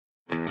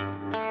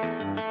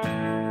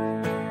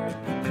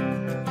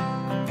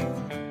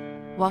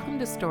Welcome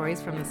to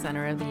Stories from the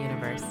Center of the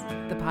Universe,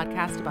 the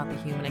podcast about the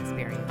human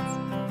experience.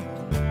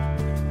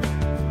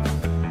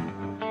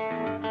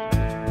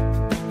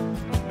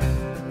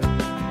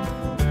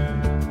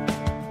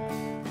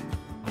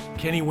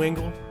 Kenny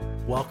Wingle,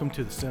 welcome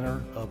to the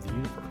Center of the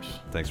Universe.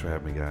 Thanks for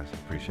having me, guys.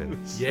 Appreciate it.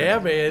 Yeah,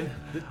 man.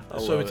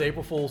 So it's it.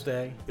 April Fool's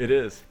Day. It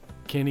is.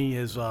 Kenny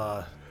has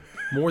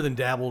more than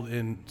dabbled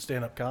in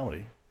stand-up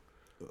comedy.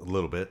 A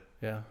little bit.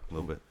 Yeah. A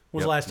little bit.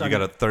 When's the last time you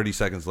got 30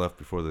 seconds left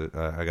before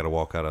I got to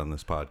walk out on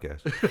this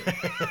podcast.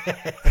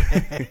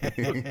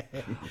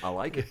 I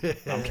like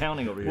it. I'm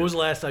counting over here. When was the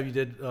last time you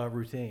did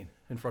routine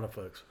in front of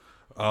folks?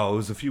 Oh, it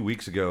was a few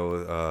weeks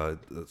ago.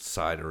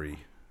 Cidery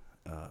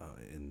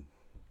in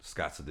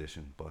Scott's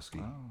Edition,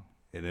 Buskey. Oh.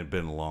 And it had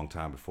been a long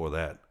time before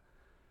that,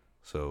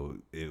 so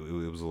it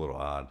was a little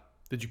odd.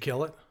 Did you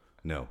kill it?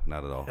 No,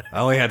 not at all. I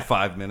only had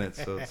 5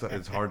 minutes, so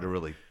it's hard to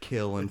really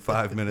kill in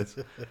 5 minutes.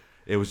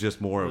 It was just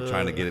more of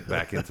trying to get it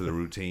back into the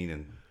routine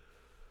and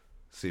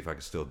see if I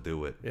could still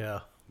do it.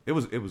 Yeah. It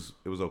was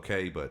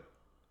okay, but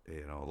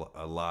you know,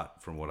 a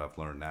lot from what I've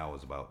learned now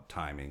is about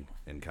timing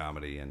in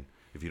comedy, and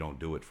if you don't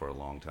do it for a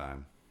long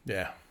time.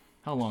 Yeah.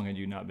 How long had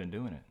you not been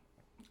doing it?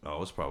 Oh, it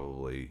was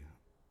probably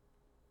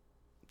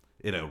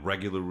in a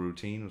regular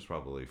routine. It was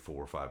probably 4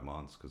 or 5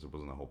 months because there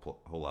wasn't a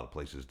whole lot of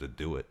places to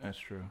do it That's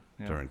true.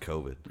 Yeah. during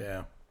COVID.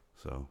 Yeah.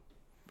 So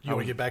You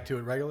want to get back to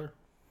it regular?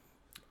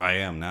 I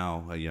am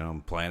now. You know,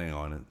 I'm planning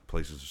on it.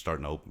 Places are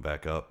starting to open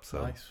back up.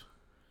 So Nice.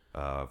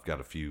 I've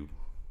got a few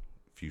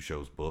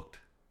shows booked.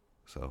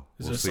 So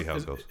Is we'll it see how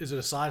it goes. Is it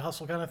a side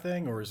hustle kind of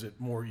thing, or is it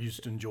more you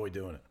just enjoy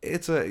doing it?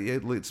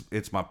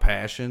 It's my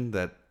passion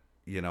that,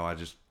 you know, I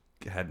just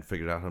hadn't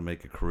figured out how to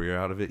make a career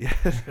out of it yet.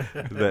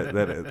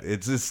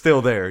 It's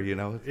still there, you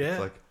know. Yeah. It's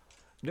like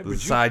Yeah, the but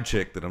side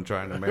chick that I'm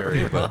trying to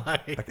marry, but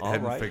I All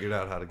hadn't right. figured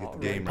out how to get the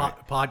game right.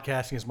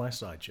 Podcasting is my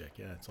side chick.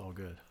 Yeah, it's all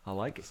good. I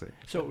like it.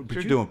 So But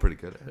you're doing pretty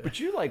good at it. But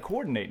you like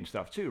coordinating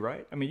stuff too,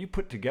 right? I mean, you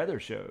put together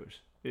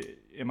shows.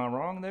 Am I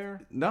wrong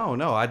there? No,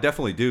 I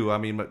definitely do. I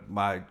mean,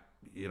 my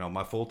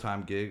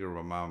full-time gig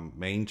or my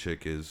main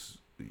chick is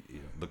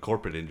the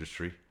corporate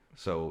industry.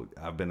 So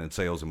I've been in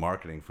sales and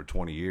marketing for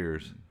 20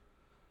 years.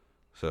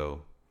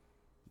 So,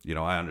 you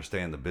know, I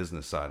understand the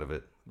business side of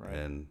it. Right.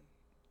 And,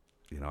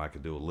 you know, I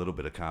could do a little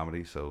bit of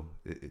comedy. So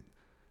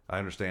I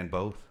understand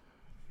both.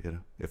 You know,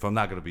 if I'm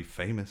not going to be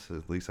famous,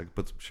 at least I can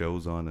put some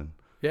shows on and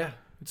Yeah,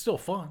 it's still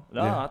fun.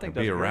 No, Yeah, I think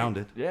be that's around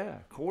great. it. Yeah,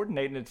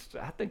 coordinating.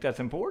 I think that's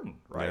important,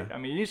 right? Yeah. I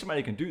mean, you need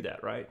somebody who can do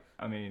that, right?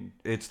 I mean,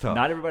 it's tough.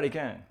 not everybody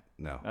can.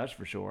 No. That's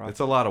for sure.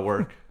 It's a lot of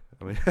work.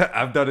 I mean,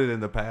 I've done it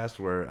in the past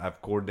where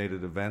I've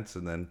coordinated events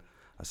and then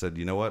I said,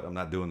 you know what? I'm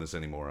not doing this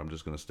anymore. I'm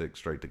just going to stick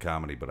straight to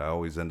comedy. But I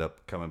always end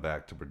up coming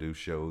back to produce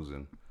shows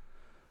and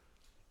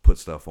put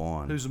stuff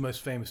on. Who's the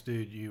most famous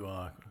dude you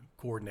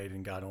coordinated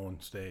and got on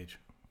stage?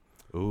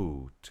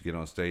 Ooh, to get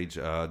on stage,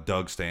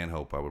 Doug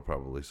Stanhope, I would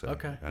probably say.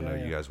 Okay, I know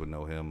yeah. you guys would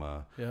know him.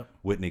 Yep.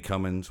 Whitney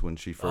Cummings when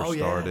she first Oh, yeah.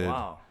 started.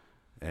 Wow.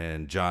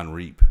 And John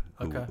Reap,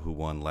 Okay. who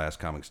won Last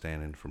Comic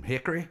Standing from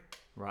Hickory,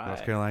 Right.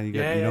 North Carolina. You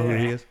know who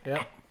he is?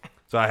 Yeah.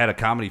 So I had a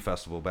comedy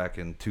festival back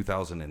in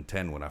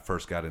 2010 when I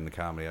first got into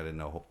comedy. I didn't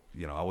know,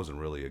 you know, I wasn't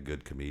really a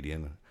good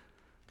comedian.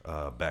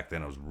 Back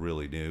then I was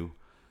really new.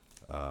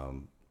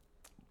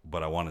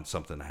 But I wanted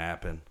something to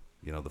happen.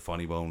 You know, the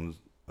Funny Bone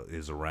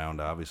is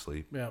around,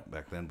 obviously,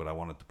 back then. But I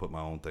wanted to put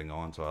my own thing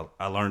on. So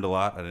I learned a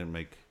lot. I didn't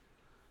make,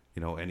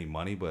 you know, any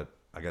money. But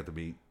I got to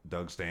meet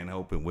Doug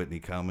Stanhope and Whitney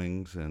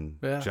Cummings and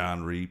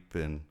John Reap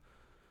and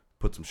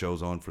put some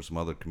shows on for some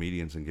other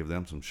comedians and give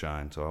them some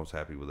shine. So I was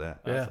happy with that.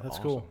 Yeah, that's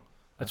awesome. cool.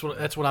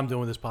 That's what I'm doing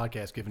with this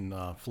podcast, giving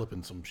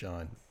flipping some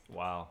shine.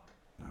 Wow.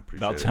 I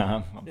appreciate About it.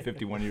 time. I'm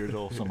 51 years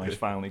old. Somebody's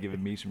finally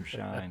giving me some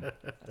shine.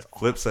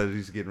 Flip said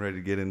he's getting ready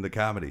to get into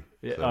comedy.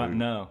 Yeah, So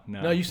no.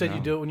 No, you said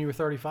you'd do it when you were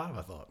 35,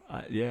 I thought.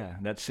 Yeah,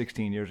 that's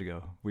 16 years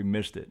ago. We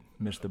missed it.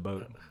 Missed the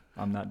boat.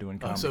 I'm not doing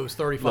comedy. So it was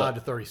 35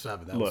 to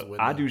 37. That was Look,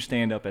 the I window. do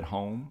stand up at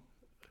home,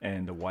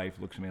 and the wife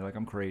looks at me like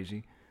I'm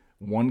crazy.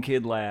 One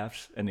kid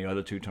laughs, and the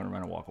other two turn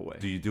around and walk away.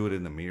 do you do it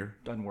in the mirror?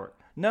 Doesn't work.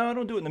 No, I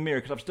don't do it in the mirror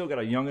because I've still got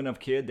a young enough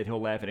kid that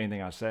he'll laugh at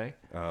anything I say.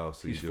 Oh,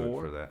 so you He's do 4.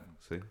 it for that.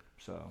 See?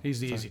 So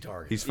He's the easy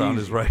target. He's found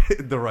his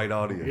the right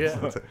audience. Yeah.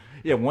 That's it.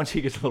 yeah, once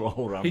he gets a little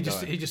older, I'm he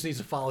done. just needs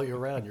to follow you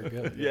around. You're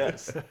good.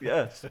 yes.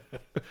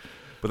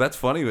 But that's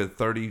funny with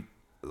 30,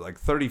 like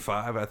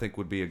 35, I think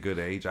would be a good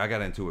age. I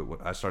got into it.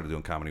 I started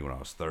doing comedy when I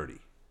was 30.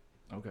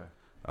 Okay.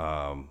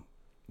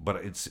 But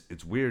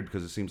it's weird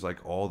because it seems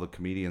like all the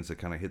comedians that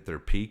kind of hit their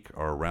peak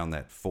are around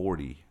that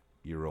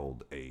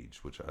 40-year-old age,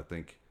 which I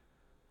think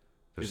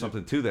there's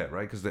something to that,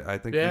 right? Because I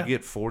think you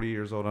get 40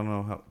 years old. I don't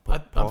know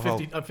how. I'm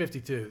 50. I'm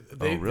 52.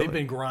 really? They've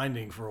been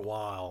grinding for a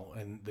while,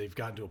 and they've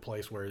gotten to a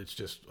place where it's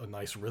just a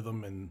nice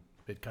rhythm, and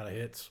it kind of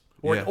hits,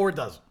 or Yeah. or it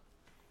doesn't.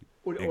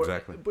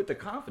 Exactly. But the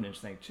confidence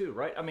thing too,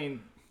 right? I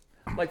mean,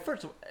 like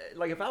first of all,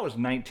 like if I was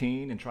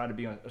 19 and tried to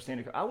be a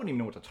stand-up, I wouldn't even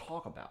know what to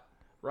talk about,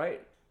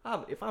 right?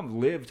 If I've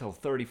lived till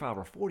 35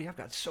 or 40, I've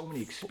got so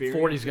many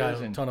experiences. 40's got a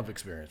and- ton of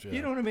experience. Yeah.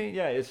 You know what I mean?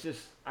 Yeah, it's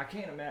just I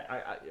can't imagine.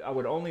 I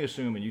would only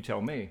assume, and you tell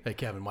me. Hey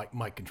Kevin,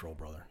 mic control,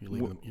 brother. You're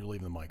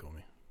leaving the mic on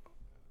me.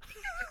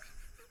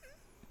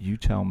 You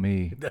tell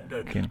me. No,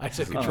 I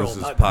said This control. is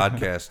not-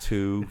 podcast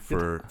 2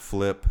 for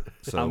Flip,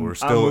 so we're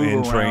still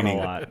in training.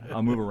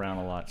 I'll move around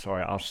a lot.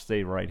 Sorry, I'll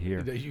stay right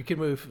here. You can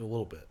move a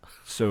little bit.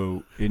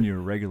 So in your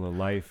regular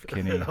life,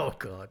 Kenny. Oh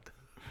God.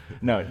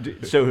 No,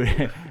 so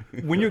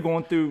when you're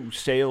going through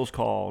sales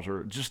calls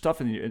or just stuff,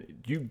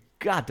 you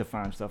got to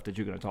find stuff that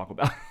you're going to talk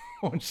about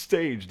on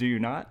stage, do you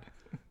not?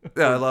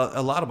 Yeah,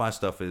 a lot of my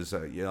stuff is,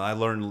 I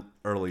learned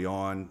early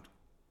on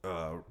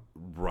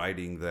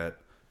writing that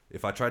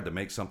if I tried to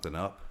make something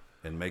up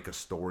and make a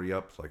story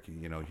up, like,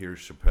 here's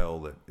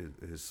Chappelle,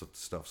 that his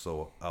stuff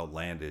so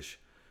outlandish,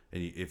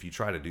 and if you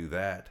try to do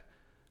that,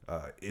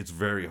 it's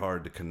very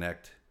hard to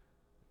connect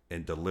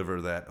and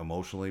deliver that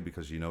emotionally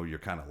because you're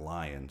kind of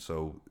lying.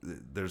 So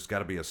there's got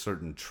to be a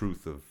certain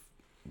truth of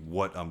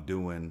what I'm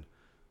doing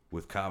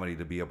with comedy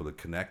to be able to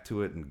connect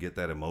to it and get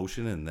that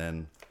emotion, and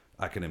then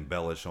I can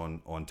embellish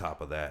on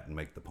top of that and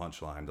make the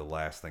punchline the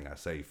last thing I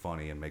say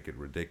funny and make it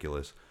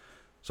ridiculous.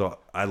 So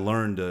I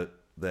learned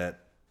that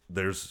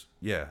there's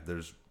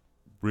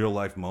real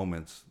life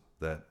moments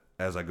that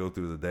as I go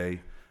through the day,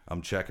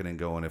 I'm checking and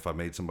going, if I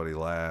made somebody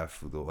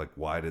laugh, like,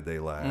 why did they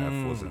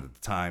laugh? Was it the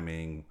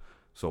timing?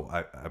 So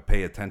I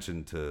pay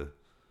attention to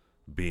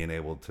being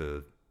able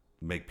to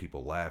make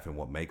people laugh and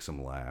what makes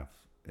them laugh.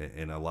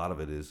 And a lot of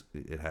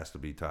it has to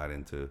be tied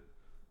into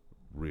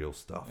real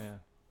stuff. Yeah.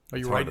 Are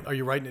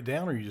you writing it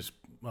down, or are you just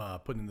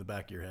putting it in the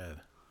back of your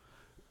head?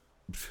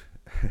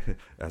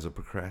 As a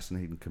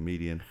procrastinating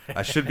comedian,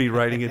 I should be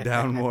writing it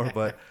down more,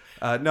 but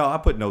no, I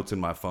put notes in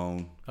my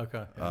phone.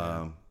 Okay.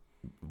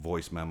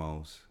 Voice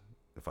memos.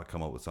 If I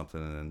come up with something,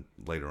 and then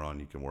later on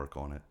you can work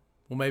on it.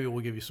 Well, maybe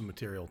we'll give you some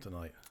material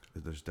tonight.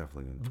 There's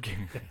definitely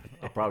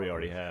I probably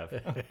already have.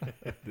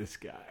 This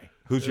guy.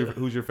 Who's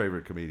your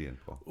favorite comedian,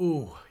 Paul?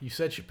 Ooh, you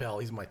said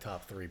Chappelle. He's my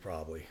top 3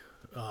 probably.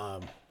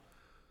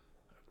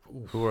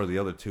 Who are the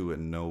other 2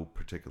 in no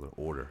particular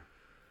order?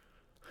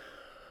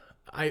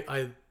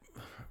 I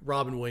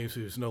Robin Williams,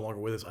 who's no longer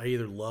with us, I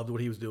either loved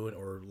what he was doing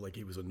or like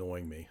he was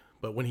annoying me.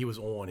 But when he was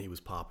on, he was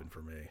popping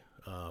for me.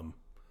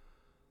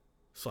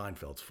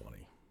 Seinfeld's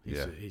funny.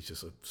 He's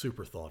just a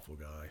super thoughtful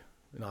guy.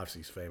 And obviously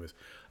he's famous.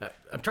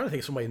 I'm trying to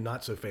think of somebody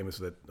not so famous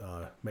that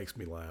makes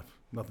me laugh.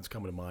 Nothing's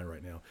coming to mind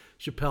right now.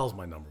 Chappelle's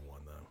my number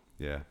 1, though.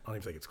 Yeah. I don't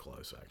even think it's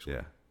close, actually.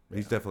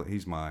 Yeah.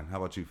 He's mine. How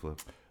about you, Flip?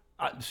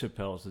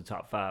 Chappelle's the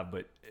top 5,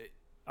 but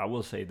I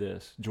will say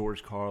this.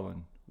 George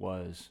Carlin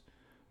was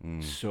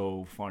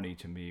so funny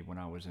to me when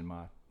I was in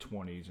my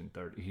 20s and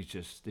 30s. He's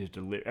just,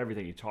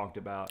 everything he talked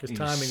about. His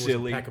timing was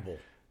impeccable.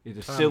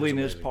 The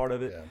silliness part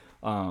of it.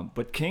 Yeah.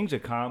 But Kings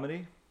of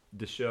Comedy,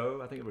 the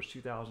show, I think it was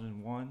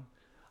 2001.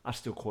 I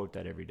still quote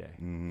that every day.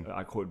 Mm-hmm.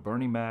 I quote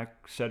Bernie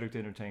Mac, Cedric the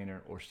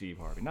Entertainer, or Steve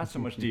Harvey. Not so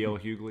much D.L.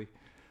 Hughley.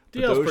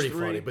 D.L.'s pretty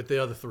funny, but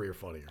the other 3 are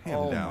funnier.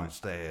 Him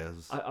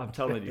downstairs. I'm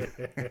telling you.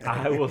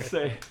 I will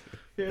say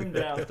him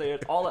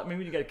downstairs. All that. I mean,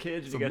 when you got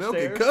kids and you got milk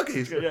stairs. and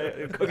cookies.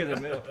 Yeah, cookies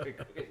and milk.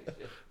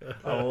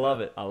 I love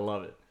it.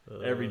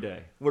 Every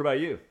day. What about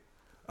you?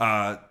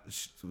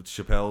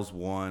 Chappelle's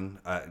 1.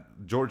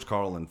 George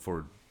Carlin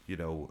for, I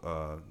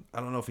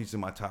don't know if he's in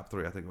my top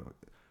 3. I think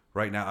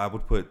right now I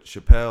would put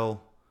Chappelle,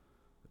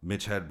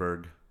 Mitch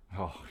Hedberg.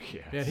 Oh,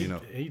 yeah. Yeah,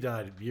 he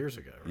died years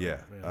ago. Right?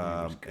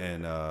 Yeah.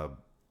 And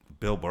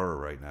Bill Burr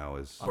right now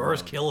is...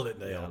 Burr's killing it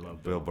now. Yeah, I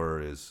love Bill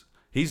Burr is...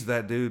 He's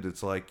that dude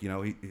that's like,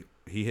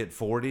 he hit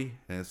 40,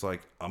 and it's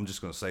like, I'm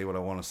just going to say what I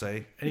want to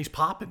say. And he's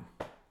popping.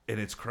 And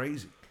it's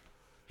crazy.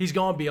 He's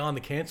gone beyond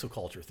the cancel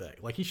culture thing.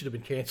 Like, he should have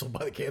been canceled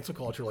by the cancel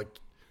culture like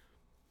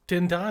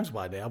 10 times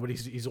by now, but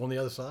he's on the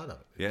other side of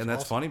it. Yeah, and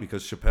that's funny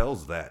because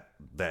Chappelle's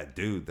that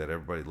dude that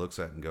everybody looks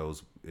at and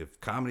goes, if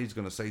comedy's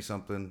going to say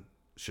something,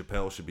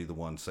 Chappelle should be the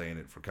one saying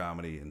it for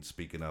comedy and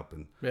speaking up.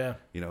 And,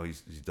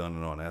 he's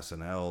done it on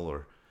SNL,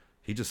 or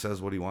he just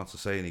says what he wants to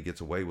say and he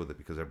gets away with it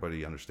because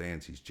everybody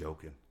understands he's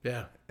joking.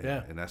 Yeah,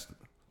 And that's...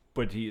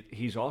 But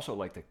he's also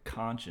like the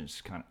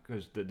conscience kind of,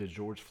 because the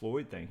George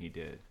Floyd thing he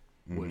did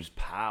was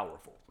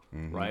powerful,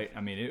 right?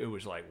 I mean, it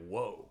was like,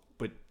 whoa.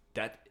 But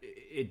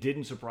it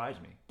didn't surprise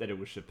me that it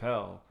was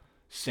Chappelle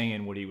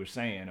saying what he was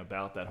saying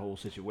about that whole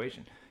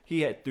situation.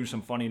 He threw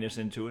some funniness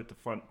into it, the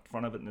front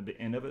of it and the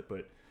end of it,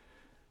 but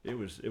it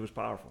was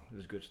powerful. It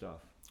was good stuff.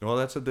 Well,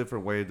 that's a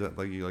different way that,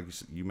 like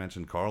you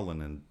mentioned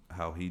Carlin and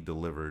how he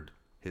delivered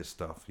his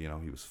stuff. He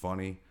was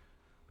funny,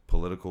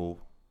 political,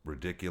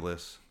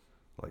 ridiculous,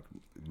 like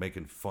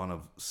making fun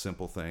of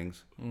simple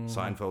things.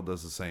 Seinfeld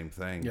does the same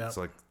thing. It's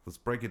like, let's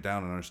break it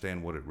down and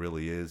understand what it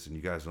really is, and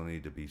you guys don't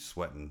need to be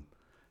sweating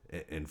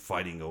and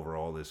fighting over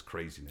all this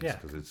craziness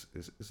because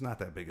it's not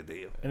that big a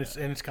deal. And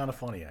it's kind of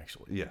funny,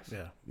 actually. Yes.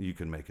 Yeah. You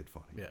can make it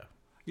funny. Yeah.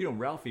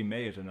 Ralphie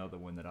May is another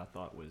one that I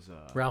thought was...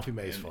 Ralphie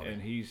May is funny.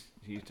 And he's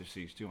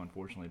deceased too,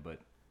 unfortunately, but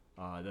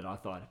that I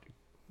thought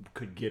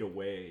could get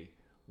away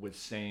with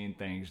saying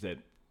things that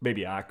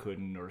maybe I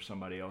couldn't or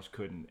somebody else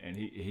couldn't, and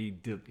he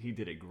did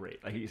it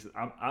great. Like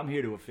I'm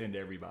here to offend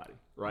everybody,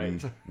 right?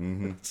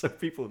 Mm-hmm. So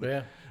people,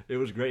 it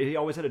was great. He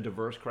always had a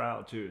diverse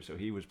crowd too, so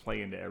he was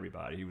playing to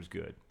everybody. He was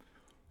good.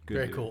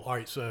 Very cool. All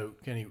right, so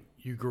Kenny,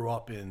 you grew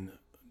up in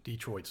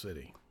Detroit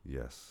City.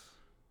 Yes.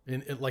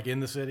 Like in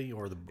the city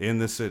or the In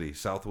the city,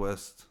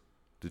 Southwest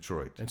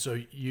Detroit. And so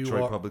you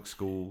Detroit are Public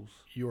Schools.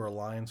 You are a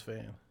Lions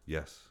fan.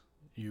 Yes.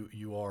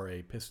 You are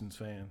a Pistons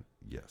fan.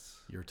 Yes.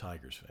 You're a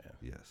Tigers fan.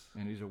 Yes.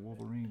 And he's a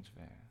Wolverines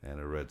fan. And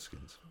a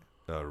Redskins.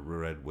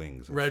 Red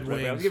Wings. Red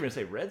Wings. I was going to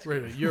say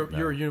Redskins. You're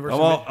a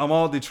University. I'm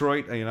all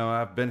Detroit. You know,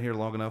 I've been here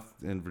long enough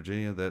in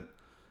Virginia that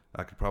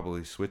I could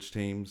probably switch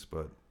teams,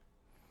 but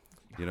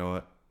you know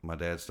what? My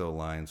dad's still a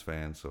Lions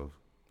fan, so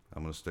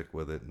I'm going to stick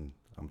with it, and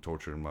I'm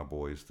torturing my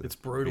boys. It's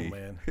brutal,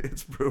 man.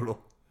 It's brutal.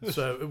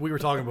 So we were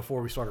talking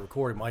before we started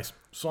recording. My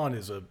son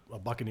is a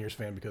Buccaneers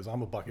fan because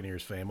I'm a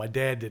Buccaneers fan. My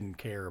dad didn't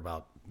care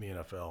about the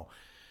NFL,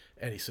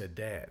 and he said,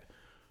 "Dad,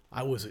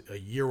 I was a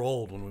year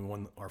old when we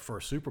won our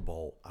first Super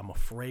Bowl. I'm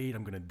afraid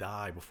I'm going to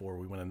die before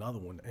we win another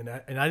one." And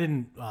I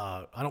didn't.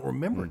 I don't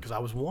remember it because I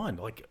was one.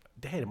 Like,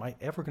 Dad, am I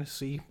ever going to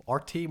see our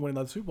team win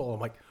another Super Bowl? I'm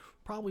like,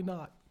 probably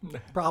not.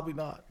 Probably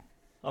not.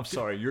 I'm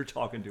sorry, you're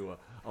talking to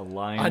a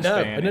Lions I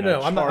know. fan.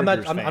 No. I'm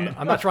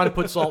not trying to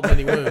put salt in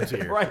any wounds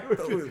here. Right.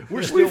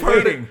 We're still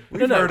waiting.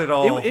 We've heard it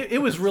all.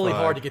 It was really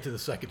hard to get to the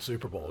second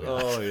Super Bowl. Guys.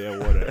 Oh, yeah,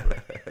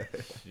 whatever.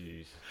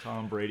 Jeez.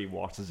 Tom Brady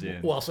walks us in.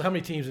 Well, so how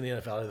many teams in the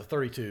NFL? The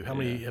 32. How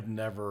many have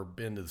never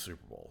been to the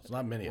Super Bowl? It's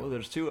not many. Well, of them.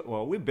 there's two.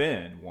 Well, we've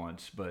been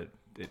once, but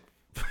it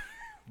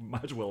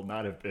might as well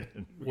not have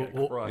been. We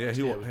got crushed.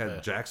 Yeah,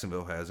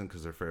 Jacksonville hasn't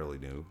because they're fairly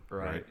new.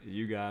 Right.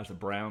 You guys, the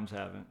Browns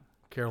haven't.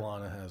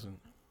 Carolina hasn't.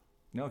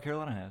 No,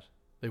 Carolina has.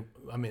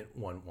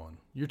 One.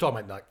 You're talking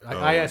about not.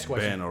 I asked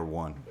questions. Ben or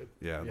one.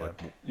 Yeah. But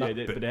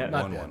they have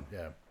Not one.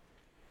 Ben.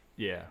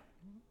 Yeah.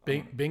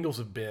 Yeah. Bengals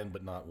have been,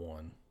 but not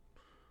one.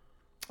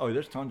 Oh,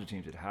 there's tons of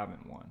teams that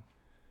haven't won.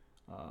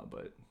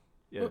 But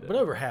yeah. But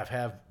over half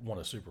have won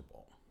a Super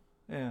Bowl.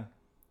 Yeah.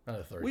 Out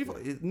of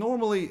 30.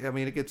 Normally, I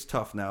mean, it gets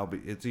tough now, but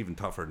it's even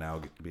tougher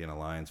now being a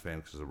Lions fan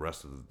because the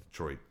rest of the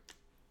Detroit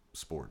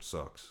sport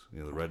sucks.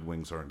 You know, the Red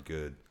Wings aren't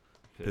good.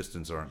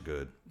 Pistons aren't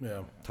good.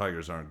 Yeah.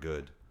 Tigers aren't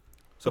good.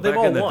 So but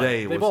back in the won.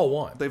 day, They've all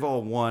won. They've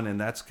all won, and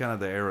that's kind of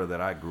the era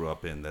that I grew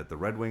up in. That the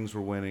Red Wings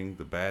were winning,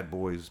 the Bad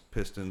Boys,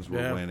 Pistons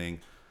were winning,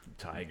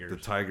 the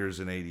Tigers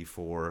in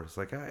 '84. It's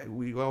like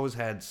we always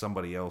had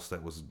somebody else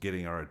that was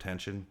getting our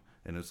attention,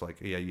 and it's like,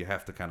 yeah, you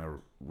have to kind of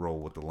roll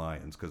with the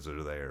Lions because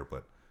they're there,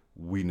 but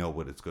we know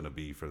what it's going to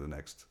be for the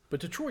next.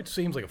 But Detroit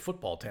seems like a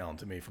football town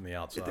to me from the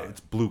outside. It's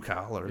blue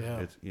collar. Yeah.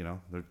 It's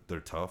they're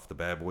tough. The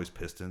Bad Boys,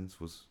 Pistons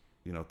was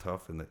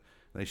tough, and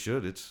they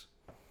should.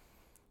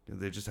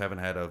 They just haven't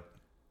had a.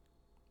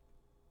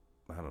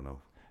 I don't know.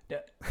 Yeah.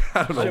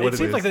 I don't know what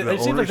it is.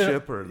 The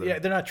ownership or the. Yeah,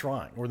 they're not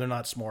trying, or they're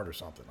not smart, or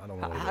something. I don't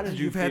know. How did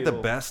You've had the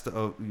best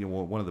of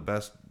one of the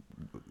best.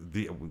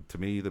 To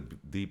me,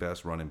 the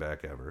best running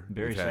back ever.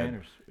 Barry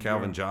Sanders,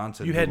 Calvin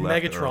Johnson. You had who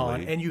left Megatron,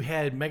 early. and you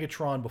had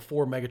Megatron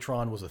before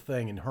Megatron was a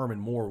thing, and Herman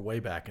Moore way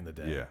back in the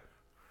day. Yeah.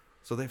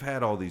 So they've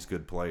had all these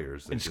good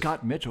players. And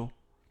Scott Mitchell.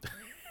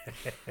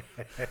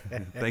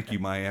 Thank you,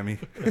 Miami.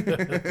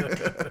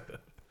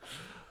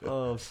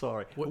 Oh,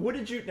 sorry. What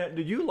did you?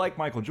 Do you like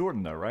Michael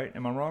Jordan though? Right?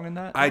 Am I wrong in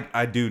that?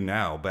 I do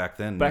now. Back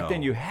then, no.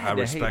 Then you had. I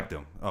respect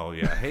him. Oh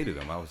yeah, I hated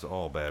him. I was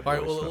all Bad Boys. All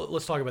right, well, stuff.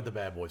 let's talk about the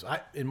Bad Boys.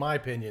 In my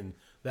opinion,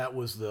 that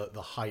was the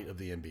height of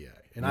the NBA.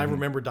 And Mm-hmm. I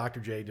remember Dr.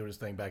 J doing his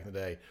thing back in the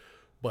day.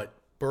 But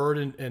Bird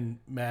and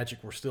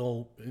Magic were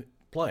still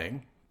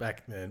playing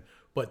back then.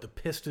 But the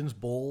Pistons,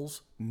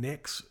 Bulls,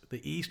 Knicks,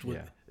 the East,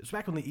 it was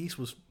back when the East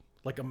was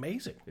like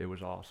amazing. It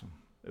was awesome.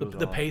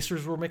 The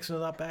Pacers were mixing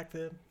it up back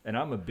then. And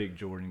I'm a big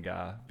Jordan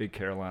guy, big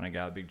Carolina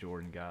guy, big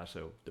Jordan guy.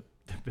 So the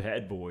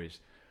Bad Boys,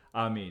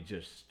 I mean,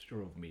 just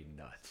drove me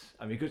nuts.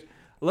 I mean, because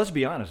let's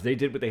be honest, they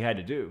did what they had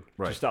to do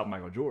to stop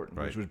Michael Jordan,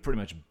 which was pretty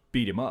much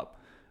beat him up.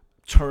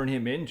 Turn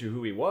him into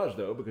who he was,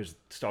 though, because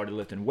started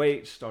lifting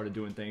weights, started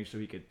doing things so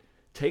he could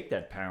take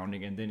that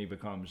pounding, and then he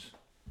becomes,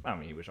 I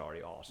mean, he was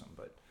already awesome.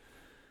 But,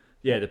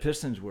 yeah, the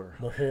Pistons were.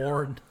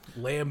 Mahorn,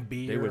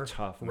 Lambeer. They were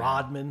tough, man.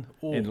 Rodman.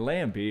 Ooh. And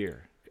Lambeer.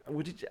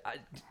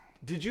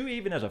 Did you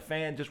even, as a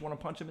fan, just want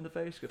to punch him in the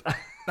face?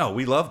 No,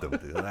 we loved him.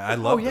 Dude. I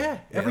loved him.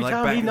 Every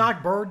time he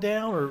knocked Bird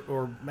down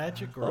or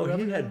Magic or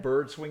whatever. He had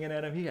Bird swinging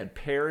at him. He had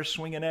Parrish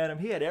swinging at him.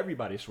 He had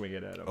everybody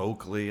swinging at him.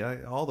 Oakley,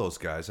 all those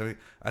guys. I mean,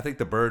 I think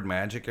the Bird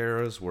Magic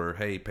eras were,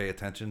 hey, pay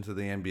attention to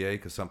the NBA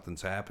because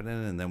something's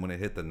happening. And then when it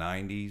hit the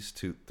 90s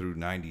through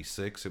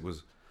 96, it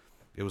was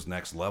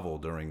next level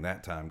during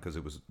that time because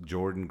it was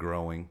Jordan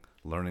growing,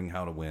 learning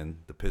how to win,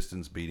 the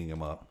Pistons beating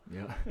him up.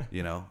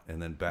 Yeah.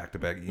 And then back to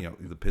back,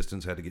 the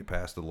Pistons had to get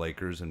past the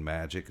Lakers and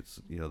Magic. It's,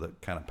 the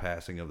kind of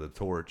passing of the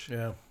torch.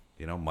 Yeah.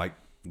 Mike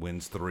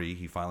wins 3.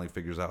 He finally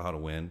figures out how to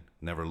win,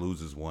 never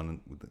loses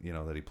one,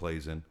 that he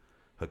plays in.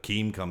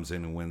 Hakeem comes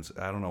in and wins.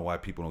 I don't know why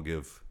people don't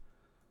give,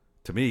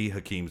 to me,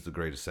 Hakeem's the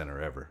greatest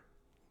center ever.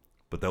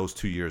 But those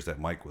 2 years that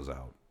Mike was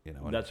out,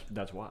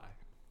 That's why.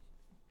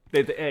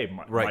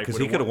 Right, because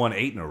he could have won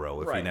 8 in a row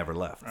if he Right. never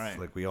left. Right.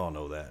 Like we all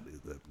know that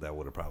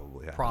would have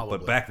probably happened. Probably.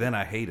 But back then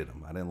I hated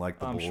him. I didn't like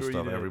the I'm Bulls sure you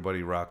stuff. did.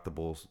 Everybody rocked the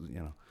Bulls.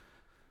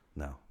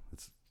 No,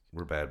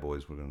 we're bad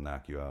boys. We're gonna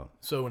knock you out.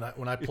 So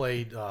when I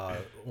played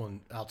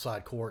on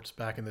outside courts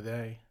back in the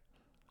day,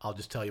 I'll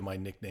just tell you my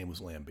nickname was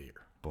Lambeer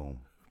Boom.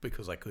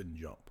 because I couldn't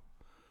jump.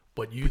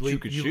 But you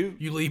could shoot.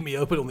 You leave me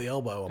open on the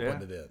elbow. I'm Yeah.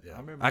 putting it in. Yeah. I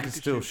remember I you could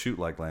could still shoot. shoot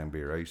like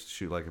Lambeer. I used to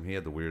shoot like him. He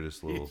had the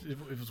weirdest little. It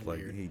was like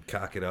weird. he'd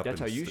cock it up. That's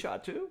how and you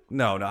shot too?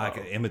 No, I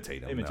could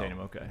imitate him. Imitate no. him,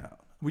 okay. No.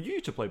 Well, you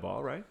used to play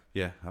ball, right?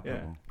 Yeah, I played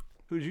Yeah. one.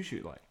 Who did you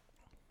shoot like?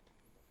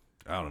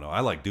 I don't know. I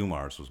like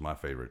Dumars was my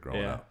favorite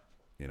growing Yeah. up.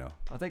 You know.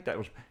 I think that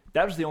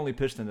was the only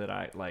Piston that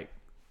I like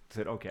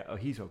said, okay,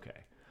 he's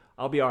okay.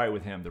 I'll be all right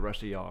with him. The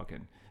rest of y'all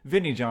can.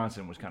 Vinny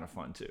Johnson was kind of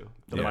fun too.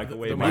 The Yeah,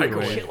 microwave. the He would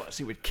microwave. kill us.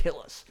 He would kill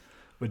us.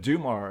 But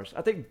Dumars,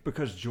 I think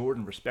because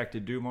Jordan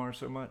respected Dumars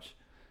so much,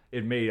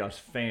 it made us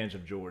fans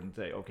of Jordan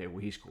say, okay, well,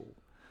 he's cool.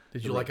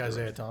 Did you like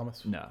Isaiah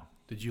Thomas? No.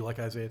 Did you like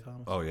Isaiah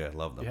Thomas? Oh yeah,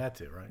 loved You them. had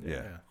to, right?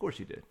 Yeah. Of course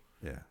he did.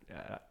 Yeah.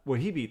 Yeah. Well,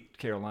 he beat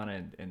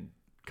Carolina in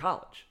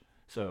college.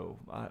 So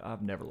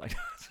I've never liked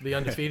The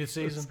undefeated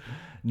season.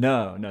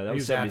 No, that He was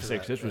was after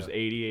 76. that, This was yeah.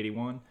 80,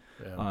 81.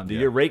 Yeah. The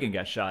year Reagan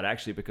got shot,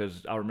 actually,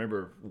 because I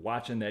remember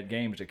watching that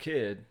game as a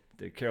kid,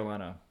 the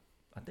Carolina,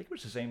 I think it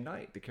was the same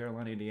night, the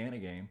Carolina-Indiana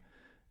game,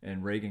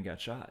 and Reagan got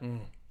shot.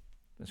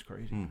 That's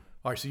crazy.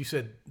 All right. So you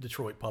said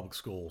Detroit public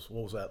schools.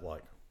 What was that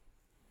like?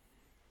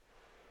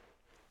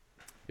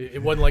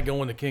 It wasn't like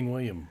going to King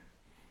William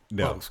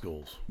public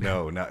schools.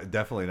 No,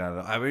 definitely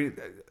not. I mean,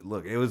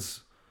 look, it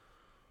was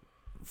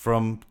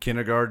from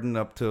kindergarten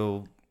up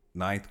till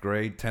 9th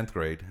grade, 10th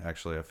grade.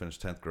 Actually, I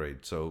finished 10th grade,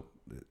 so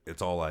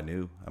it's all I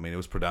knew. I mean, it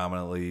was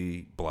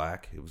predominantly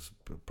black. It was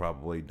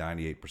probably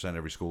 98%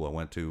 every school I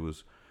went to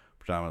was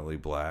predominantly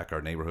black.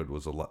 Our neighborhood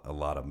was a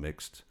lot of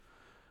mixed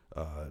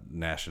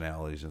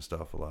nationalities and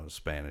stuff, a lot of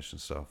Spanish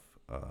and stuff.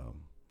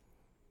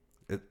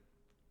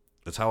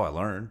 It's how I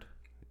learned,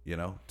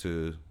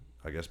 to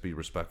I guess be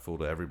respectful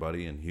to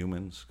everybody and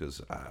humans, because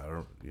I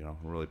don't,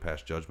 really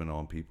pass judgment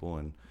on people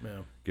and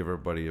give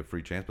everybody a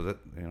free chance. But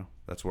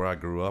that's where I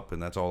grew up,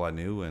 and that's all I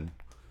knew, and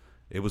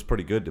it was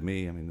pretty good to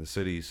me. I mean, the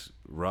city's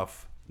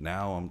rough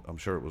now. I'm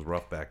sure it was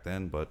rough back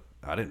then, but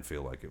I didn't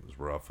feel like it was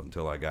rough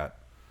until I got,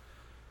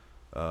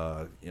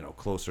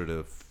 closer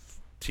to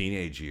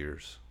teenage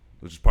years,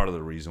 which is part of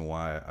the reason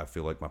why I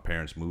feel like my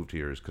parents moved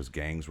here, is because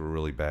gangs were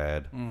really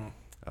bad.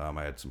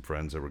 I had some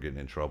friends that were getting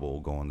in trouble,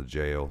 going to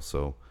jail.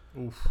 So,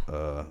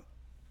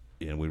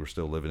 and we were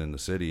still living in the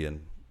city,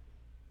 and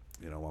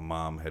my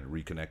mom had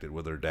reconnected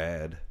with her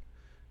dad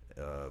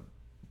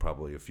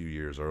probably a few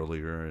years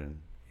earlier, and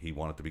he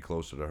wanted to be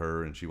closer to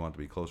her, and she wanted to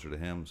be closer to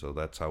him. So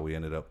that's how we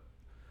ended up.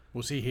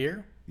 Was he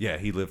here? Yeah,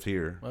 he lived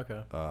here.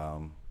 Okay.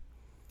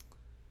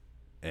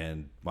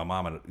 And my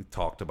mom had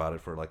talked about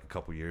it for like a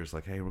couple years,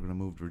 like, hey, we're going to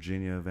move to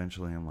Virginia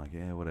eventually. I'm like,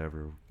 yeah,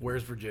 whatever.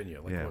 Where's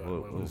Virginia? Like, Yeah,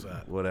 what was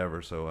that?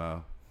 Whatever.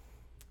 So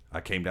I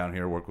came down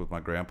here, worked with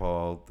my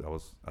grandpa.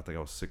 I think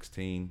I was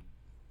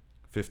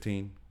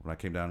 15 when I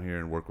came down here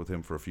and worked with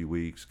him for a few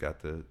weeks.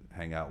 Got to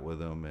hang out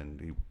with him, and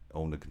he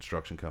owned a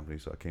construction company.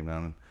 So I came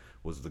down and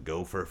was the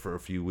gopher for a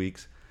few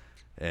weeks.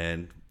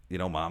 And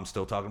mom's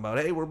still talking about,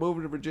 hey, we're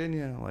moving to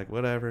Virginia. I'm like,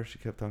 whatever. She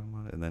kept talking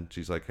about it. And then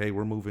she's like, hey,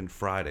 we're moving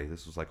Friday.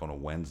 This was like on a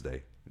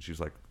Wednesday. And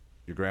she's like,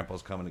 your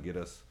grandpa's coming to get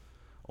us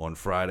on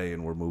Friday,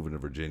 and we're moving to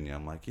Virginia.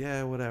 I'm like,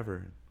 yeah,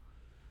 whatever.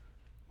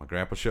 My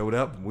grandpa showed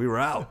up, and we were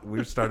out.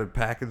 We started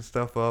packing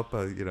stuff up.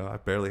 I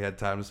barely had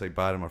time to say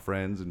bye to my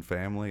friends and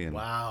family. And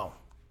Wow.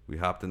 we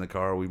hopped in the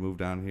car. We moved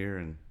down here.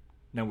 And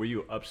Now, were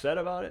you upset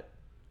about it?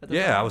 at the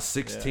yeah, time? I was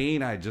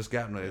 16. I had just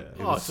gotten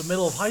It's the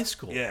middle of high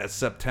school. Yeah, it's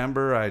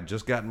September. I had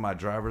just gotten my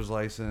driver's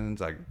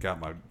license. I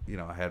got my,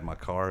 I had my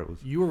car. It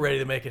was. You were ready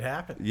to make it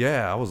happen.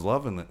 Yeah, I was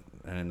loving it,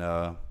 and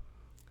I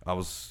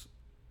was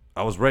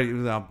ready. It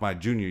was my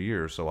junior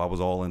year, so I was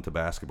all into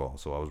basketball.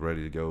 So I was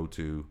ready to go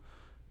to,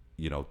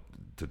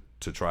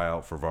 to try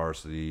out for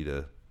varsity.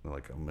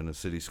 I'm in a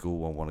city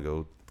school. I want to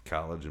go to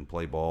college and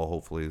play ball.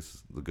 Hopefully,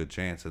 it's a good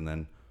chance. And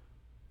then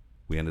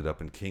we ended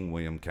up in King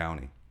William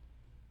County.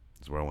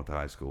 That's where I went to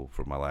high school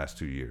for my last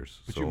 2 years.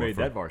 But So you made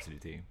that varsity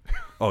team.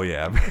 Oh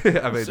yeah,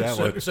 I made that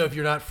one. So if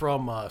you're not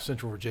from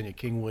Central Virginia,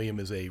 King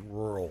William is a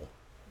rural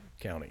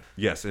county.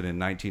 Yes, and in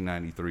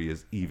 1993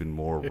 is even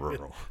more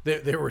rural.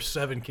 There were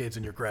 7 kids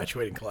in your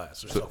graduating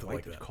class or something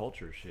like that.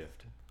 Culture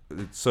shift.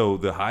 So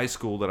the high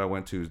school that I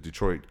went to is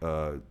Detroit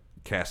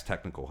Cass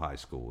Technical High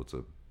School. It's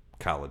a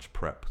college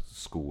prep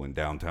school in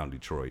downtown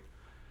Detroit.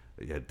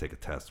 You had to take a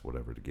test,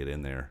 whatever, to get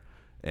in there.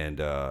 And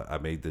I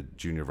made the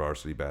junior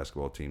varsity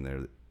basketball team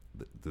there.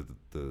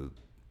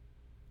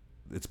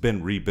 It's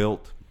been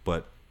rebuilt,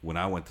 but when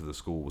I went to the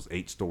school, it was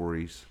 8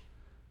 stories,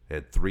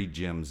 had 3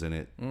 gyms in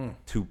it,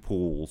 2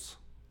 pools,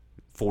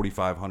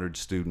 4,500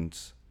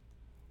 students.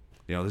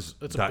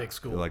 That's a big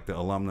school. Like the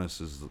alumnus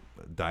is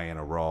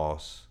Diana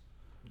Ross.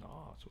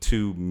 Oh, that's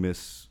 2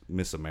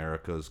 Miss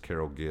Americas,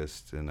 Carol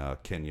Gist and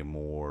Kenya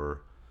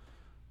Moore,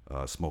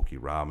 Smokey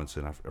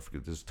Robinson. I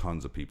forget. There's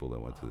tons of people that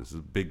went to this. It's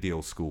a big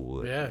deal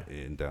school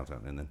in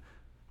downtown. And then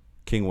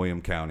King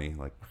William County,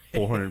 like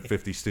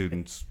 450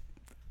 students,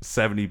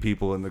 70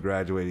 people in the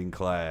graduating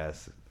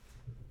class. It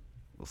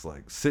was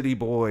like city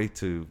boy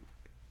to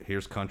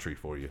here's country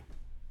for you.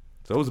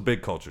 So it was a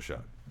big culture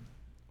shock.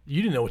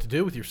 You didn't know what to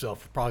do with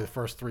yourself for probably the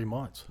first 3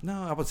 months.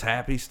 No, I was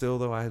happy still,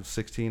 though. I was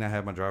 16. I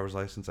had my driver's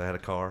license. I had a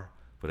car.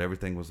 but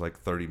everything was like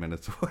 30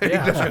 minutes away.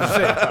 Yeah,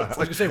 I was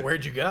going to say,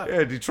 where'd you go?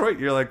 Yeah, Detroit,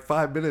 you're like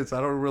 5 minutes.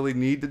 I don't really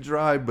need to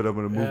drive, but I'm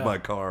going to move my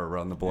car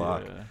around the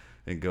block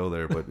and go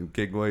there. But in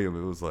King William,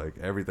 it was like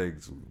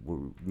everything's,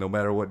 no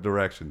matter what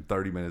direction,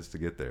 30 minutes to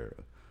get there.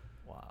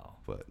 Wow.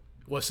 But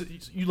Well, so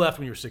you left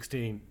when you were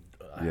 16.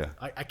 Yeah.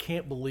 I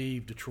can't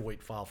believe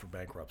Detroit filed for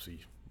bankruptcy,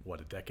 what,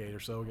 a decade or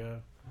so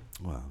ago?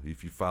 well,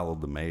 if you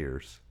followed the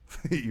mayors,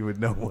 you would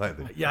know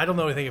what. Yeah, I don't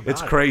know anything about it.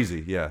 It's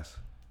crazy, yes.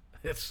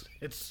 It's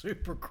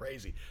super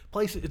crazy.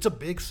 It's a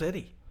big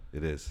city.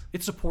 It is.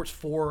 It supports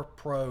 4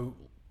 pro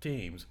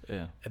teams,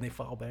 Yeah. and they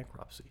file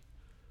bankruptcy.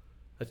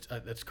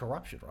 That's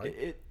corruption, right?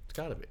 It's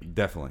got to be.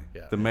 Definitely.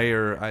 Yeah. The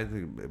mayor, I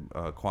think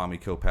Kwame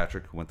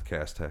Kilpatrick, who went to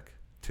Cass Tech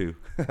too,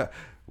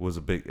 was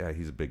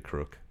he's a big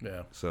crook.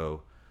 Yeah.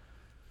 So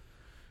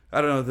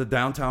I don't know. The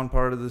downtown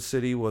part of the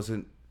city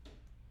wasn't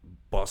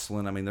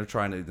bustling. I mean, they're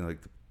trying to,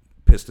 like, the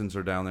Pistons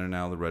are down there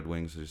now. The Red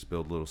Wings, they just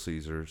built Little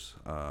Caesars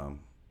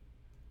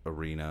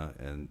arena,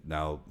 and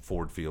now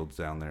Ford Field's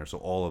down there. So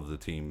all of the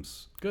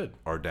teams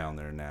are down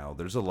there now.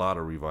 There's a lot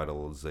of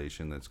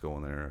revitalization that's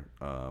going there.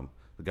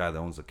 The guy that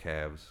owns the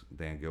Cavs,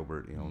 Dan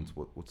Gilbert, he owns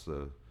what's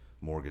the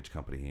mortgage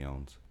company he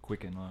owns?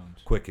 Quicken Loans.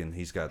 Quicken.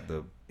 He's got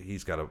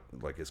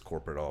like his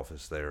corporate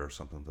office there or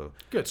something. So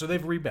Good. So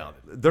they've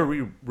rebounded. they're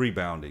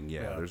rebounding.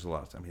 Yeah, Yeah. there's a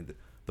lot. I mean,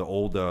 the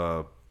old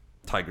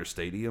Tiger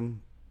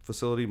Stadium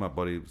facility. My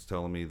buddy was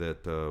telling me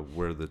that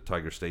where the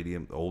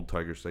old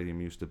Tiger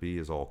Stadium used to be,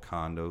 is all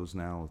condos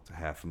now. It's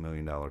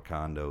 $500,000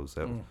 condos.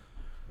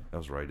 That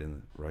was right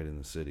in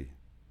the city.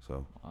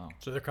 So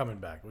So they're coming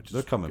back, which is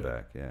they're coming good.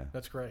 back. Yeah.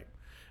 That's great.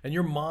 And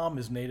your mom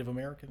is Native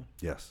American,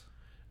 Yes.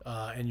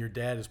 and your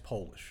dad is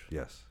Polish.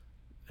 Yes.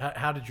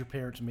 How did your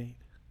parents meet?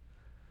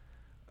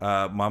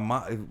 My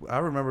mom. I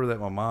remember that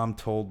my mom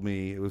told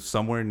me it was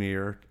somewhere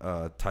near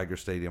Tiger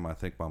Stadium. I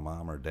think my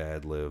mom or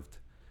dad lived,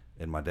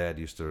 and my dad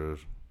used to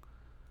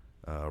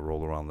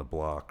roll around the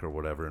block or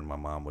whatever, and my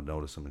mom would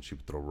notice him, and she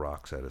would throw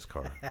rocks at his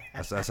car.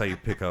 That's how you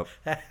pick up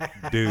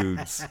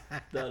dudes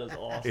That is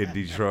awesome. in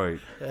Detroit.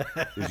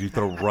 Is you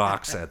throw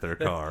rocks at their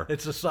car.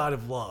 It's a sign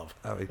of love.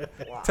 I mean,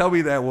 tell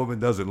me that woman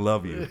doesn't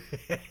love you.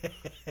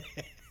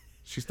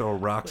 She's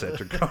throwing rocks at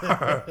your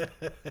car.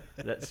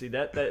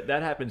 That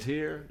happens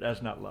here.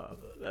 That's not love.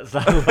 That's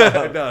not love.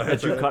 No,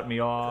 that you cut me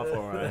off,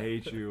 or I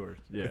hate you, or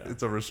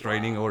It's a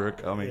restraining order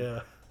coming. Yeah.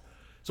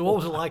 So what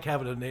was it like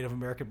having a Native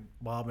American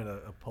mom and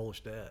a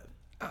Polish dad?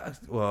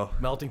 Well,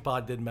 Melting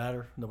pot didn't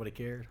matter. Nobody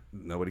cared.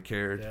 nobody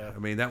cared. Yeah. I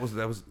mean,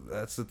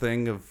 that's the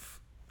thing of.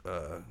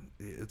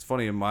 It's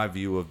funny in my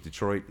view of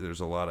Detroit.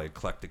 There's a lot of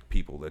eclectic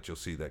people that you'll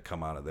see that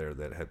come out of there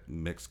that have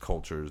mixed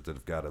cultures, that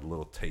have got a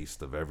little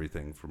taste of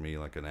everything. For me,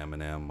 like an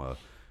Eminem, a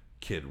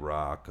Kid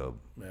Rock, a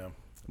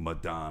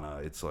Madonna.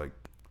 It's like,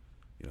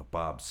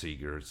 Bob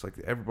Seger. It's like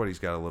everybody's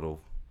got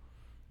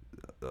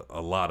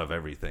a lot of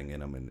everything in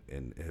them,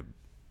 and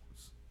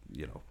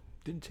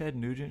Didn't Ted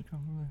Nugent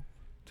come from there?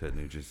 Ted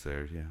Nugent's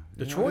there. Yeah,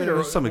 Detroit,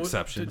 there's some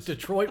exceptions.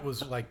 Detroit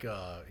was like,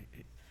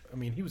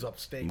 he was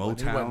upstate.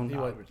 Motown,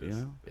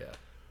 Yeah,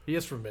 he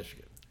is from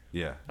Michigan.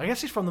 Yeah, I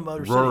guess he's from the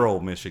Motor rural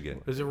City.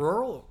 Michigan. Is it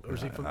rural, or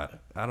is he from?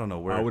 I don't know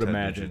where I would Ted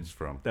imagine Nugent's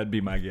from. That'd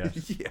be my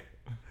guess. Yeah,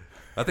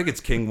 I think it's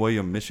King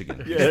William,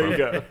 Michigan. Yeah, there you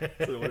go.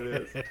 That's what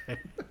it is.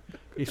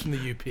 He's from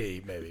the UP,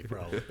 maybe,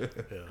 probably.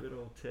 Yeah. Good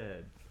old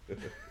Ted.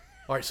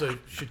 All right, so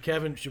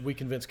should we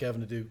convince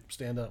Kevin to do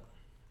stand up?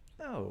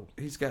 No,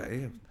 He's got.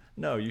 Yeah.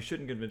 no, you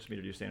shouldn't convince me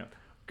to do stand up.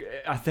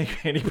 I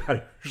think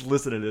anybody who's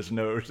listening to this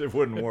knows it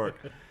wouldn't work.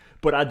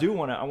 But I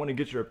want to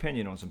get your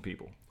opinion on some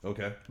people,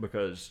 Okay.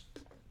 because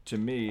to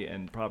me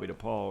and probably to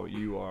Paul,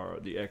 you are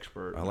the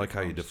expert. I like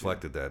how you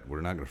deflected that.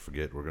 We're not going to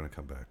forget. We're going to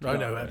come back. No,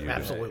 You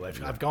absolutely.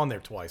 did. I've gone there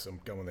twice.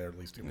 I'm going there at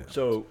least 2 more.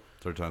 So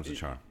Third time's a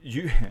charm.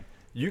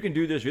 you can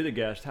do this. You're the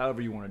guest.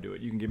 However you want to do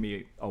it. You can give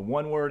me a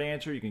one-word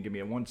answer. You can give me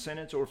a one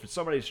sentence. Or if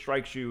somebody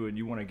strikes you and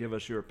you want to give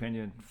us your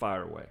opinion,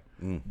 fire away.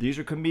 These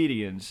are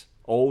comedians,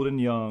 old and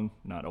young,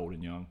 not old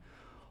and young,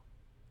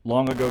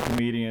 long ago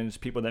comedians,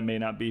 people that may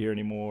not be here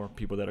anymore,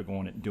 people that are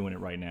doing it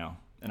right now.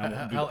 And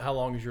How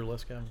long is your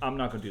list, Kevin? I'm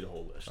not going to do the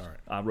whole list. All right.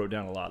 I wrote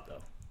down a lot though.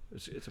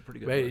 It's a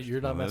pretty good Wait, list.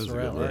 you're not Oh, that is messing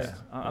a good around. list.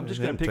 Right? I'm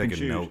just going to pick and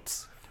taking choose.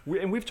 notes.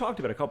 And we've talked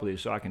about a couple of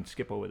these, so I can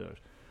skip over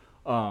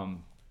those.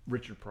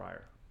 Richard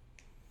Pryor.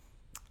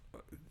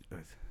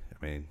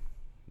 I mean,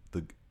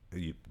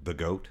 the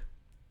goat,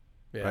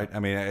 Yeah. right? I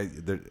mean,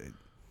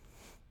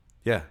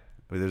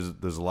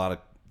 there's a lot of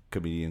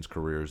comedians'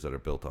 careers that are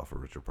built off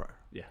of Richard Pryor.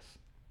 Yes.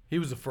 He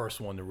was the first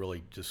one to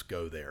really just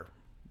go there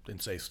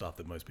and say stuff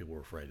that most people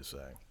were afraid to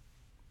say.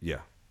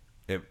 Yeah,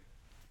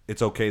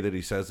 it's okay that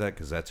he says that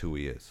because that's who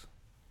he is,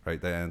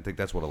 right? And I think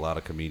that's what a lot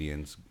of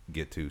comedians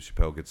get to.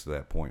 Chappelle gets to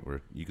that point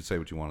where you can say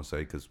what you want to say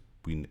because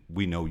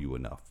we know you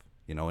enough,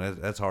 And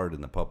that's hard in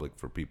the public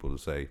for people to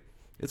say.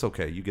 It's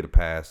okay, you get a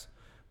pass.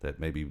 That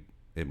maybe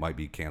it might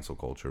be cancel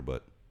culture,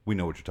 but we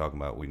know what you're talking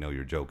about. We know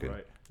you're joking.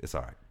 Right. It's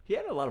all right. He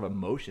had a lot of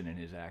emotion in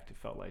his act, it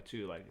felt like,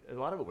 too. Like, a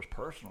lot of it was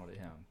personal to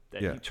him,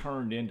 that Yeah. he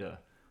turned into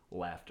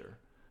laughter.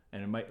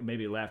 And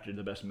maybe laughter is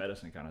the best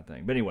medicine kind of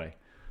thing. But anyway,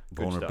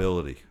 good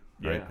Vulnerability. stuff.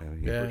 right?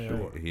 Yeah, for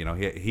sure. You know,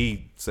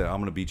 he said, "I'm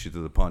going to beat you to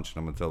the punch, and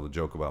I'm going to tell the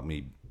joke about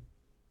me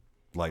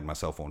lighting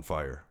myself on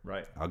fire.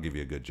 Right. I'll give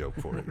you a good joke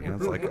for it." You know,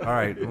 it's like, all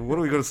right, what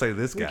are we going to say to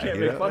this guy? Can't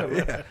you make know? fun of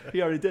him.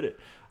 He already did it.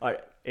 All right,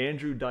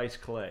 Andrew Dice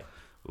Clay.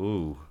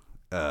 Ooh,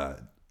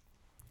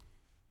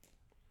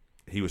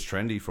 he was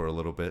trendy for a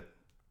little bit.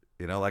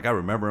 You know, like I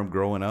remember him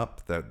growing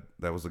up. That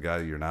was the guy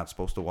you're not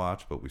supposed to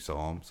watch, but we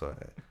saw him. So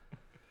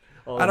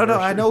I don't know.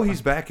 I know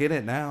he's back in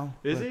it now.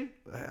 Is he?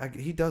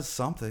 He does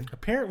something.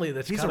 Apparently,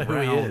 that's He's kind of who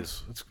he around.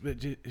 is.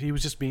 He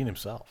was just being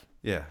himself,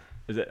 Yeah,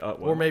 Is it? Well,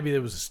 or maybe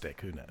there was a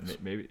stick. Who knows?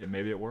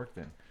 maybe it worked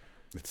then.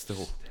 it's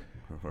still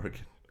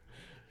working.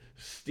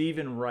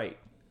 Stephen Wright.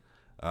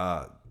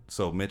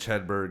 So Mitch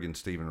Hedberg and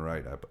Stephen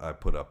Wright, I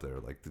put up there.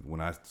 Like when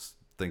I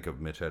think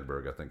of Mitch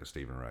Hedberg, I think of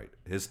Stephen Wright.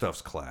 His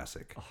stuff's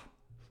classic.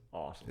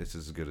 Awesome. It's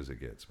as good as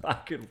it gets, man.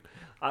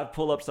 I'd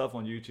pull up stuff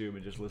on YouTube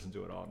and just listen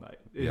to it all night.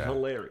 It's Yeah.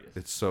 hilarious.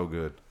 It's so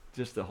good.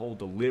 Just the whole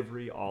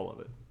delivery, all of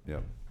it.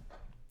 Yep.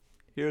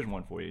 Here's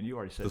one for you, and you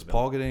already said Does it,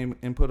 Paul get any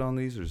input on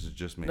these, or is it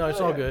just me? No,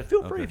 it's all good.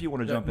 Feel free Okay. if you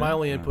want to Yeah, jump in. my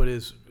only input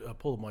is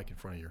pull the mic in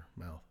front of your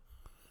mouth.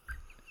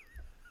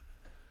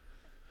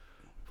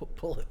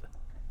 Pull it.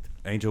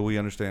 Angel, we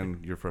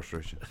understand your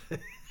frustration.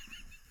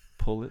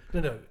 Pull it.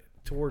 No,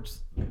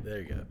 towards.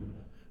 There you go.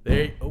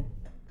 There.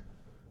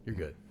 You're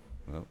good.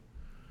 Well,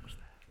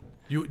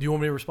 Do you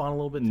want me to respond a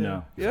little bit? Tim?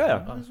 No.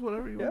 Yeah. it's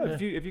whatever you Yeah.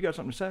 want. If you got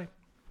something to say.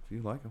 If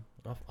you like him.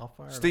 I'll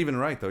fire. it up. Stephen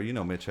Wright, though, you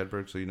know Mitch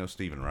Hedberg, so you know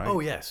Stephen Wright.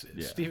 Oh yes,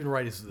 Yeah. Stephen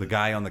Wright is The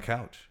guy on the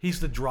couch. He's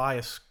the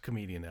driest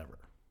comedian ever.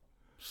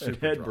 And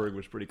Super Hedberg dry.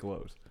 was pretty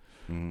close.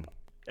 Mm-hmm.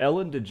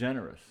 Ellen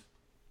DeGeneres.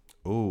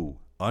 Ooh,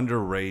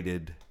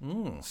 underrated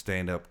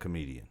stand-up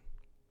comedian.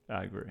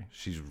 I agree.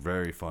 She's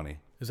very funny.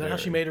 Is that how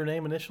she made her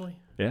name initially?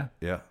 Yeah.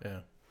 Yeah. Yeah.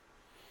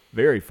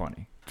 Very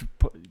funny.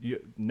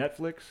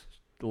 Netflix.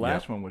 The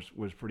last one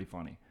was pretty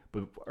funny,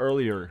 but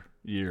earlier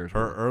years.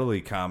 Her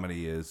early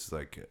comedy is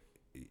like,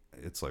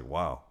 it's like,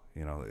 wow,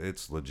 you know,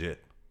 it's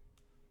legit.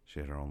 She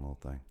had her own little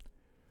thing.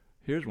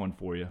 Here's one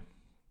for you.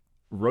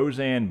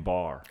 Roseanne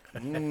Barr.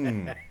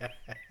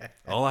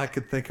 All I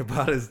could think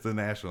about is the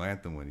national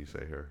anthem when you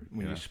say her.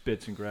 When you know? he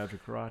spits and grabs her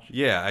crotch.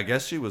 Yeah, I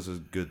guess she was a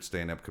good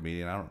stand-up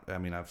comedian. I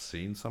mean, I've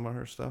seen some of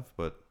her stuff,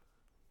 but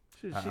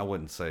I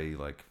wouldn't say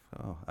like,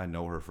 oh, I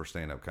know her for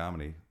stand-up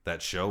comedy.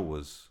 That show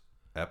was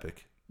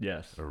epic.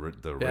 Yes. The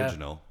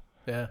original.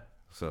 Yeah.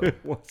 So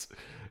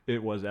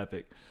It was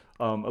epic.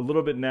 A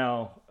little bit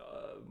now,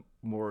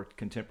 more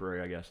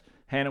contemporary, I guess.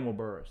 Hannibal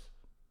Buress.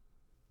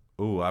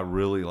 ooh, I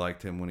really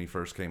liked him when he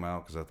first came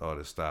out because I thought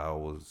his style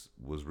was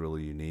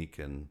really unique,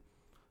 and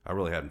I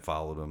really hadn't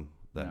followed him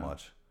that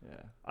much.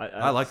 Yeah.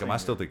 I like him. I same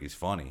still here. think he's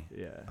funny.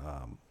 Yeah.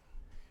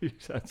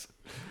 He's got some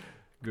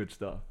good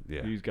stuff.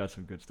 Yeah. He's got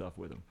some good stuff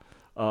with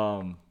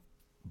him.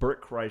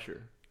 Bert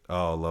Kreischer.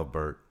 Oh, I love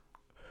Bert.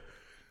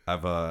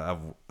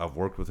 I've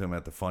worked with him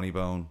at the Funny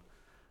Bone.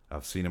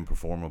 I've seen him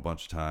perform a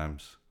bunch of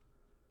times.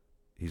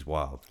 He's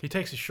wild. He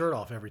takes his shirt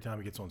off every time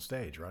he gets on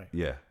stage, right?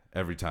 Yeah,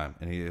 every time,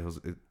 and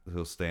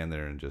he'll stand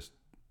there and just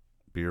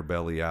beer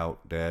belly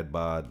out, dad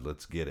bod,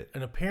 let's get it.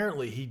 And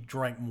apparently he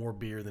drank more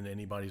beer than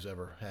anybody's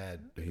ever had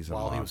He's a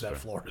while he was at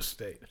monster. Florida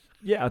State.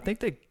 Yeah, I think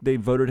they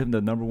voted him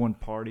the #1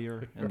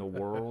 partier in the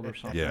world or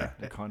something. Yeah.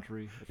 The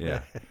country.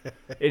 Yeah,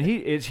 And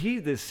is he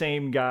the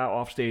same guy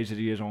off stage that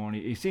he is on?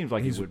 He seems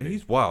like he would be.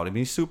 he's wild. I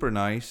mean, he's super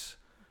nice.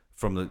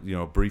 From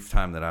the brief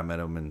time that I met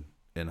him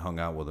and hung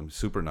out with him,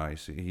 super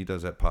nice. He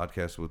does that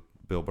podcast with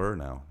Bill Burr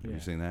now. Have you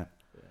seen that?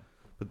 Yeah.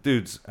 But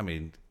dudes, I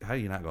mean, how are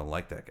you not gonna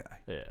like that guy?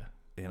 Yeah.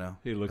 You know,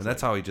 He looks and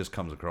that's like- how he just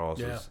comes across.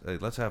 Yeah. Is, hey,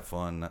 let's have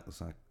fun. It's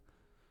like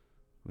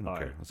we don't All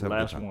care. right, Let's have a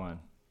last good time. one.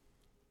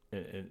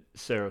 And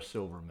Sarah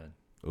Silverman.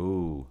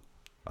 Ooh,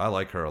 I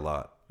like her a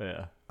lot.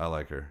 Yeah. I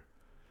like her.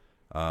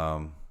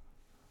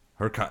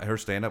 Her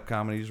stand up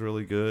comedy is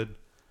really good.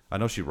 I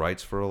know she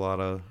writes for a lot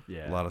of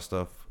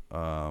stuff.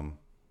 I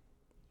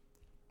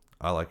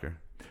like her.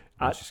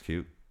 She's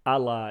cute. I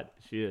lied.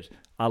 She is.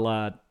 I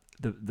lied.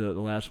 The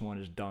last one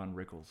is Don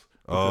Rickles.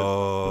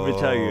 Oh, Let me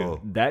tell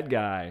you, that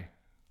guy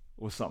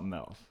was something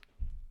else.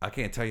 I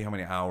can't tell you how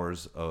many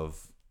hours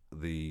of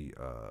the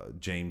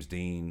James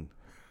Dean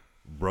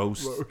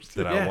roast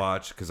that I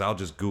watch because I'll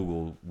just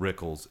Google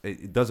Rickles.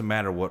 It doesn't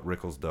matter what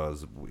Rickles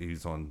does.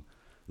 He's on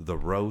the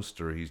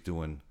roast or he's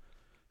doing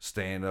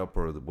stand up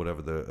or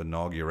whatever, the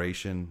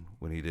inauguration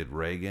when he did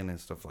Reagan and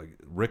stuff. Like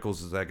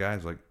Rickles is that guy.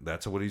 He's like,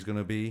 that's what he's going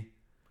to be.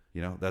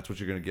 You know, that's what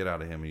you're going to get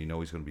out of him, and you know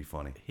he's going to be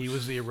funny. He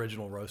was the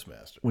original roast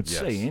master. Would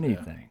say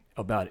anything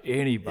about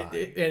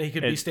anybody. And he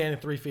could be standing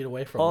 3 feet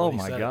away from him. Oh when he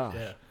my said it. gosh.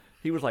 Yeah.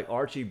 He was like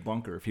Archie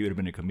Bunker if he would have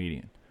been a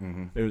comedian.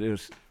 Mm-hmm. It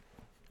was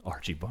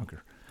Archie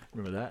Bunker.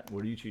 Remember that?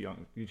 Were you too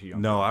young? You too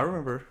young? No, I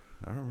remember.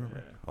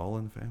 All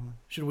in the Family.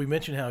 Should we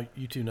mention how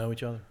you two know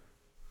each other?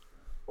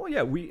 Well,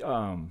 yeah, we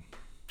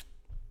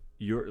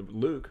you're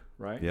Luke,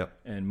 right? Yep.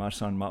 And my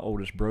son, my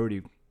oldest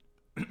Brody,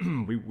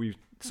 we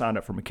signed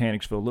up for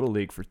Mechanicsville Little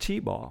League for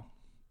T-ball,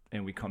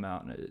 and we come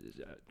out and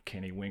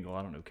Kenny Wingle.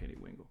 I don't know Kenny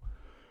Wingle,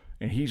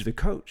 and he's the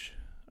coach.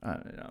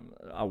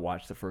 I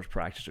watched the first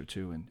practice or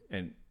two,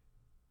 and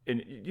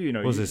and you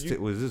know, was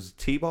this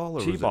T-ball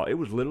or T-ball? It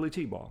was literally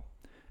T-ball.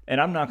 And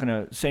I'm not going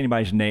to say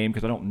anybody's name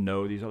because I don't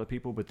know these other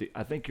people, but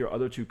I think your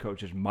other two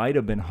coaches might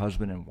have been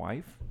husband and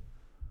wife.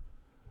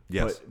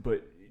 Yes.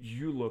 But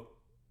you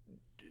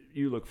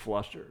look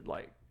flustered,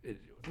 like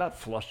not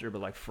flustered,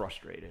 but like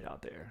frustrated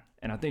out there.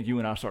 And I think you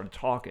and I started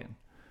talking,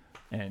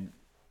 and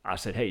I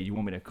said, "Hey, you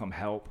want me to come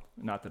help?"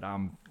 Not that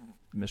I'm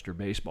Mr.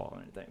 Baseball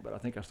or anything, but I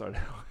think I started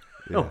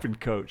helping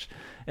coach.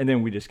 And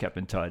then we just kept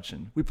in touch,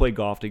 and we played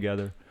golf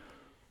together.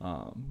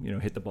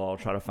 Hit the ball,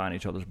 try to find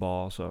each other's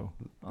ball. So,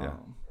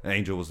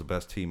 Angel was the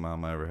best team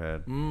mom I ever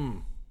had.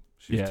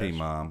 She's team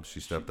mom. She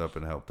stepped up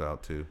and helped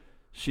out too.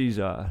 She's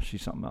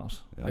something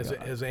else.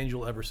 Yeah. Has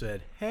Angel ever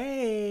said,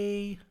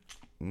 "Hey"?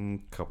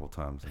 Couple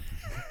times.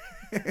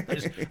 I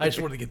just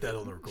wanted to get that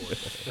on the record.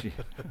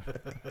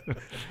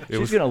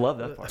 She's gonna love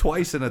that part.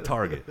 Twice in a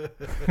target.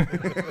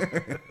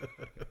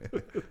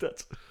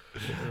 That's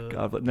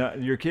God. But now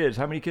your kids.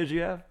 How many kids do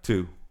you have?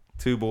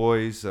 Two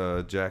boys,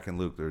 Jack and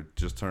Luke. They're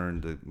just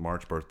turned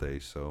March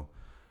birthdays, so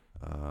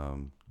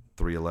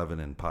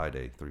 3/11 and Pi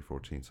Day,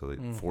 3/14. So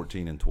they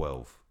 14 and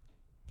 12.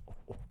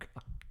 Oh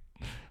God,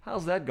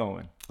 how's that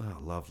going? Oh,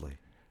 lovely.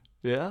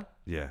 Yeah.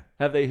 Yeah.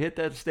 Have they hit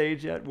that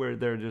stage yet where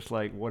they're just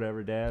like,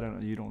 "Whatever,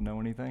 Dad, you don't know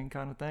anything,"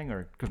 kind of thing?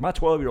 Or because my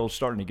 12-year-old's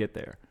starting to get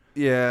there.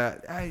 Yeah,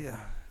 I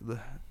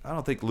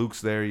don't think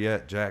Luke's there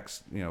yet.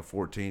 Jack's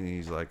 14, and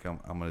he's like, I'm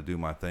going to do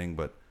my thing,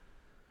 but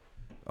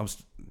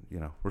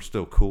we're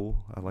still cool.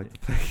 I like to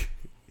think,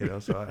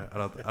 So I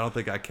don't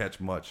think I catch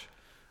much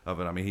of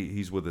it. I mean,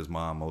 he's with his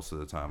mom most of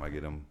the time. I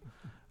get him,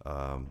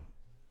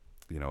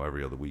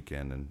 every other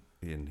weekend and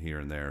in here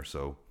and there.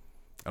 So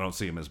I don't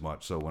see him as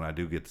much. So when I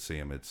do get to see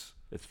him, it's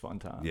fun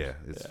times. Yeah,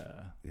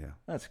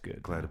 That's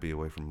good. Glad to be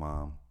away from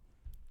mom.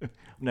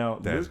 Now,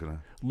 Dad's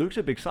Luke's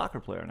a big soccer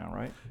player now,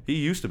 right? He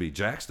used to be.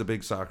 Jack's the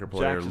big soccer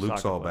player.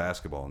 Luke's all player.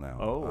 basketball now.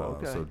 Oh,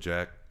 okay. So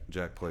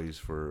Jack plays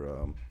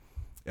for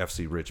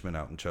FC Richmond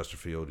out in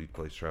Chesterfield. He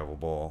plays travel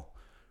ball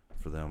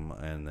for them,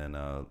 and then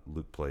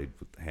Luke played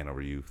with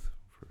Hanover Youth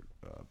for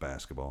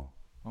basketball.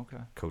 Okay.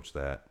 Coached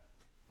that.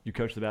 You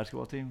coach the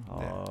basketball team? Oh,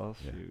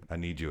 yeah. shoot. I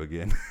need you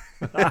again.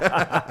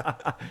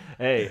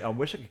 Hey, I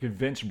wish I could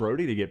convince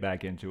Brody to get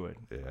back into it.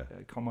 Yeah.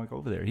 Come on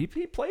over there. He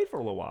played for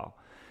a little while.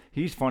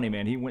 He's funny,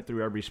 man. He went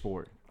through every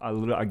sport.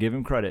 I give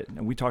him credit,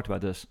 and we talked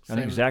about this. I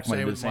think Zach might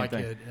have did the same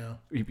thing. Kid,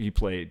 yeah. He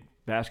played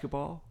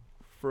basketball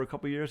for a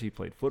couple of years. He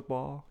played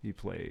football. He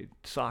played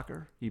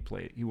soccer. He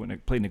played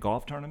in the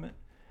golf tournament.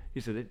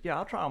 He said, "Yeah,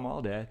 I'll try them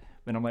all, Dad."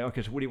 And I'm like,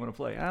 "Okay, so what do you want to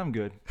play?" "I'm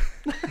good."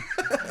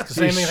 It's the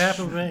same thing that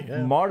happened with me.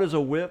 Yeah. Smart as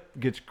a whip,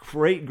 gets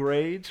great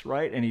grades,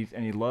 right? And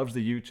he loves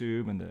the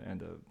YouTube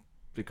and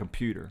the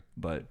computer.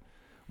 But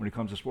when it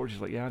comes to sports,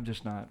 he's like, "Yeah, I'm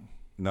just not."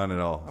 None at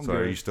all. I'm so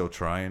good. Are you still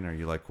trying? Are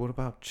you like, what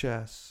about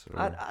chess? Or...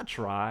 I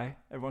try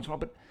every once in a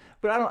while,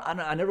 but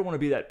I never want to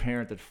be that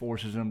parent that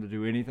forces him to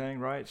do anything,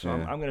 right? So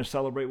I'm going to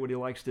celebrate what he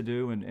likes to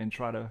do and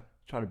try to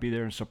be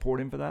there and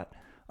support him for that.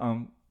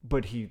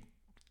 But he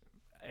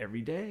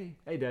every day,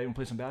 "Hey, Dad, you want to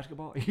play some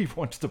basketball?" He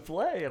wants to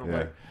play, and I'm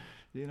like,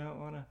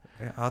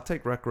 Yeah, I'll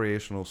take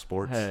recreational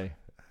sports. Hey,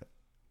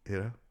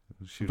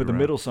 shoot but around. the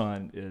middle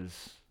son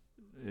is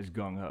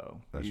gung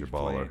ho. That's your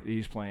baller.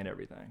 He's playing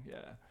everything.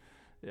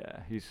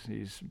 Yeah,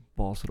 he's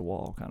balls to the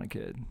wall kind of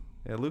kid.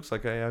 Yeah, Luke's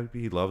like,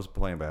 he loves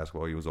playing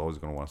basketball. He was always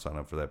going to want to sign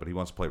up for that, but he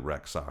wants to play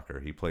rec soccer.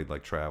 He played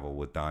like travel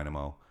with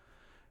Dynamo,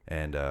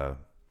 and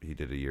he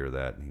did a year of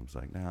that, and he was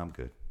like, "Nah, I'm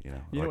good."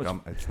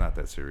 It's not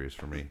that serious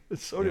for me.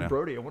 So did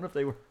Brody. I wonder if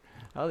they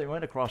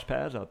might have crossed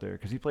paths out there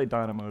because he played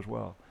Dynamo as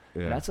well.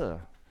 Yeah. That's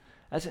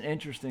an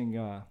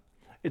interesting.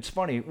 It's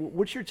funny.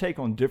 What's your take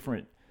on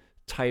different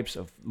types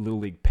of Little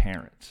League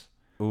parents?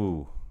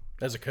 Ooh,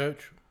 as a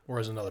coach or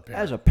as another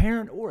parent? As a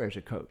parent or as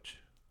a coach.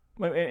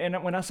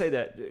 And when I say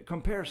that,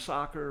 compare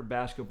soccer,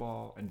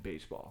 basketball, and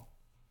baseball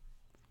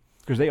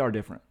because they are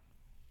different.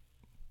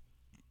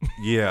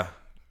 Yeah,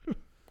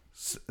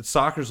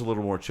 soccer's a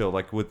little more chill.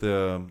 Like with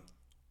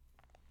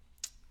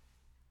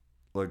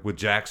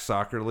Jack's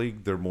soccer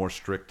league, they're more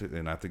strict,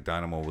 and I think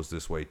Dynamo was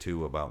this way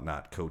too about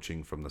not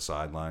coaching from the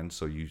sidelines.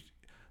 So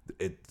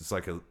it's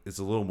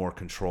a little more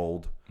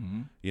controlled,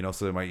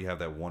 So they might have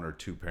that one or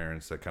two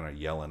parents that kind of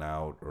yelling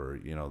out, or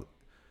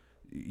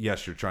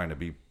yes, you're trying to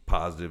be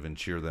positive and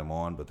cheer them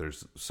on, but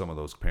there's some of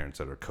those parents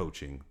that are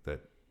coaching that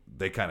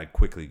they kind of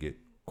quickly get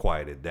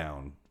quieted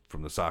down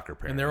from the soccer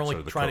parents, and they're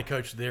only trying to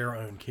coach their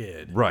own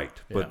kid,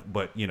 right? Yeah.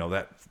 But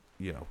that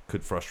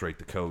could frustrate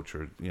the coach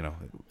or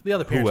the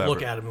other parents whoever.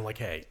 look at him and like,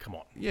 "Hey, come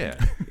on." Yeah,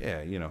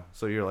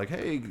 So you're like,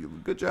 "Hey,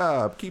 good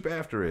job, keep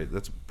after it."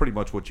 That's pretty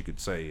much what you could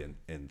say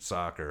in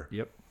soccer.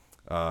 Yep.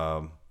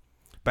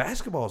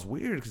 Basketball is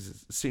weird because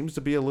it seems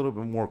to be a little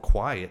bit more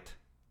quiet.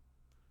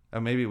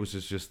 Maybe it was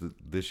just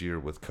this year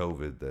with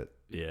COVID that.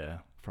 Yeah,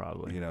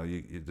 probably.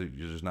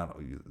 You're just not.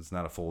 It's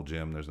not a full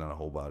gym. There's not a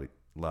whole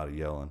lot of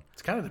yelling.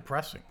 It's kind of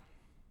depressing.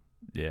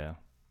 Yeah.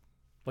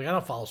 Like I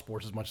don't follow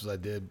sports as much as I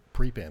did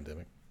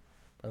pre-pandemic.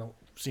 I don't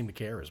seem to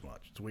care as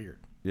much. It's weird.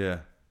 Yeah.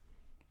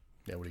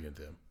 Yeah, what are you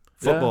gonna do?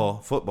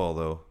 Football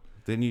though.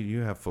 Then you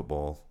have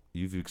football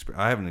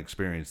I haven't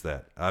experienced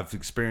that. I've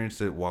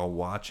experienced it while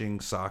watching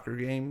soccer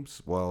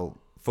games while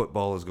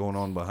football is going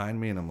on behind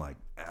me, and I'm like,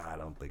 I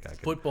don't think I can.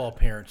 Football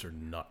parents are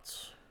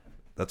nuts.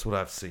 That's what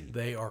I've seen.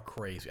 They are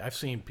crazy. I've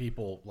seen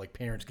people, like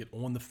parents, get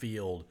on the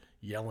field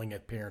yelling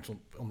at parents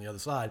on the other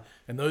side,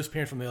 and those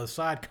parents from the other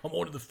side come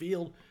onto the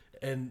field,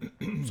 and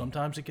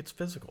sometimes it gets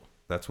physical.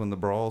 That's when the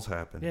brawls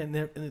happen.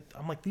 Yeah, and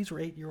I'm like, these are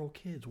 8-year-old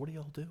kids. What are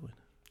y'all doing?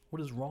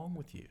 What is wrong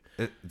with you?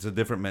 It's a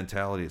different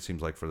mentality, it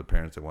seems like, for the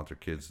parents that want their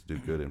kids to do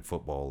good in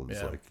football.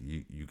 It's Yeah. like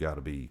you got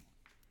to be.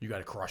 You got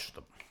to crush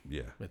them.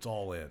 Yeah. It's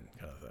all in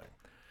kind of thing.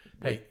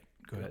 Hey,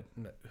 Go ahead.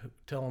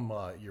 Tell them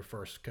your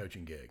first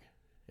coaching gig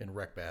in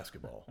rec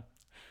basketball.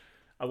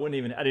 I didn't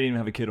even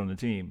have a kid on the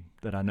team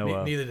that I know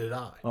of. Neither did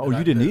I. Oh, That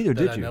you didn't either, that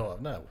did I you? know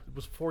of. No, it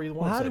was before you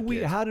Well,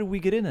 wanted how did we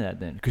get into that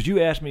then? Because you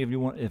asked me if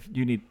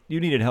you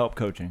needed help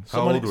coaching.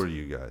 How old were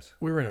you guys?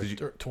 We were in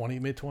Did our 20,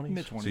 mid-20s.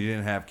 Mid-20s. So you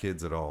didn't have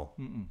kids at all?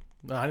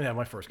 No, I didn't have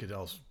my first kid. I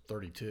was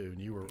 32,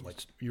 and you were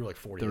like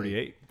 48.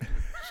 38.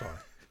 Sorry.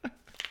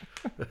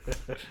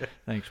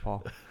 Thanks,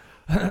 Paul.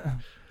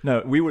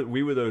 No, we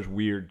were those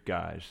weird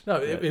guys. No,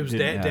 that it was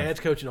didn't have- dad's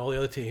coaching all the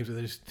other teams, and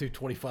there's two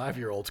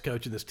 25-year-olds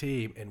coaching this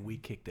team, and we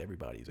kicked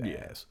everybody's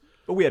ass.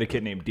 But we had a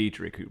kid named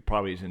Dietrich who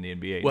probably is in the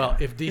NBA. Well, now.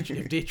 if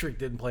Dietrich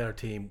didn't play on our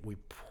team, we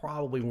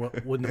probably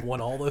wouldn't have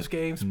won all those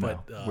games. no,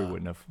 But we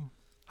wouldn't have.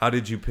 How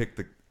did you pick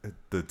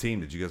the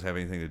team? Did you guys have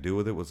anything to do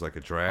with it? Was it like a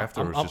draft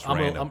or was it just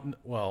random?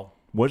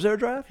 Was there a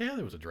draft? Yeah,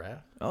 there was a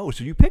draft. Oh,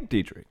 so you picked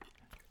Dietrich.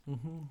 Oh.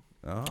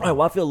 All right,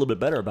 well, I feel a little bit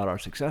better about our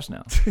success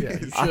now. Yeah,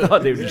 you I should.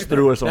 thought they just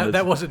threw us on this.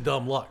 That wasn't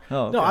dumb luck.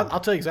 Oh, No, okay.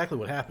 I'll tell you exactly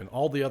what happened.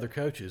 All the other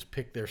coaches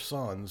picked their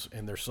sons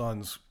and their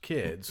sons'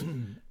 kids,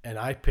 and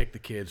I picked the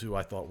kids who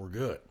I thought were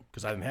good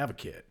because I didn't have a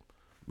kid.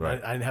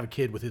 Right. I didn't have a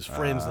kid with his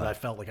friends that I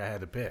felt like I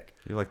had to pick.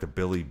 You're like the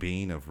Billy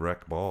Bean of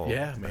rec ball.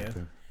 Yeah,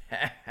 man.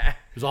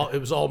 It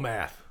was all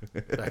math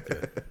back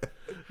then.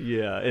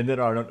 Yeah, and then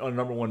our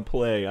number one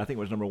play, I think it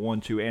was number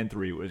 1, 2, and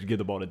 3, was give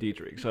the ball to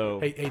Dietrich. So,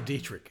 Hey,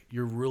 Dietrich,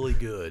 you're really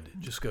good.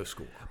 Just go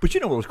score. but you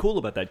know what was cool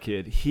about that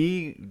kid?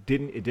 It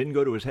didn't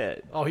go to his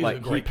head. Oh, he was a He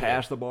great kid.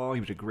 passed the ball. He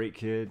was a great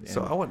kid.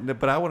 So I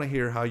want to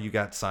hear how you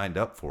got signed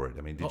up for it.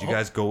 I mean, did you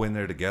guys go in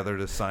there together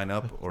to sign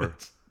up, or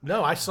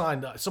No, I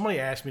signed up. Somebody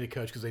asked me to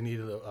coach because they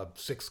needed a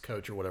sixth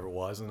coach or whatever it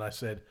was, and I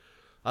said,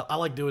 I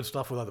like doing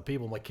stuff with other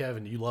people. I'm like,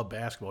 Kevin, you love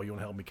basketball. You want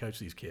to help me coach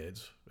these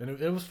kids? And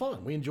it was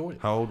fun. We enjoyed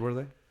it. how old were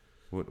they?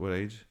 What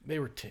age? They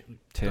were 10.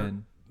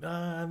 maybe a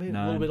little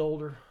 9. bit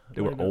older.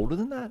 They were Maybe- older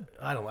than that?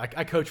 I don't know.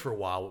 I coached for a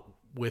while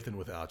with and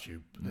without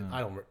you.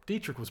 I don't remember.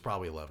 Dietrich was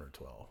probably 11 or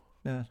 12.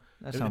 Yeah,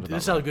 that This sounds is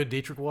about how right. good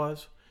Dietrich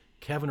was.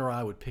 Kevin or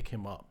I would pick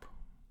him up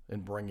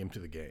and bring him to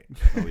the game.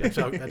 That's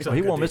how Well, he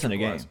good won't miss in a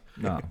Dietrich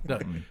game. was. No. No.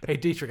 Hey,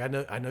 Dietrich, I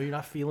know you're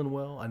not feeling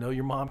well. I know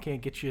your mom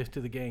can't get you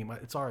to the game.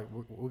 It's all right.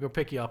 We're going to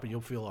pick you up, and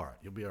you'll feel all right.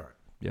 You'll be all right.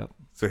 Yep.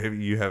 So have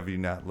you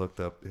not looked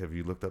up? Have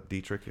you looked up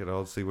Dietrich at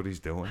all to see what he's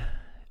doing?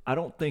 I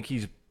don't think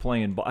he's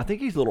playing ball. I think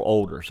he's a little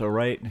older. So,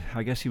 right,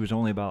 I guess he was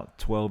only about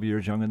 12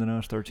 years younger than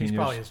us, 13 He's years.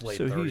 probably his late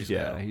so 30s he's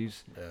now.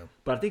 Yeah.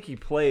 But I think he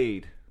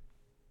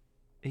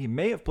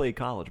may have played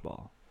college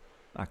ball.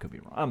 I could be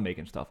wrong. I'm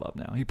making stuff up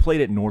now. He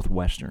played at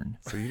Northwestern.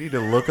 So you need to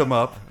look him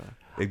up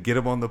and get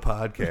him on the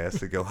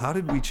podcast and go, how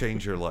did we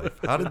change your life?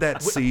 How did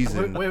that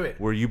season wait.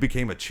 where you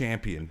became a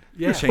champion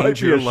Yeah. change Might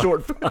be your a life?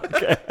 short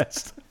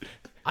podcast.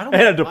 I don't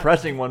And a I-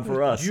 depressing one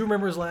for us. Do you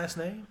remember his last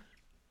name?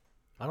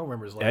 I don't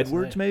remember his last name.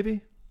 Edwards,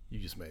 maybe? You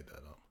just made that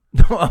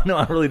up. No,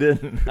 I really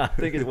didn't. I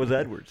think it was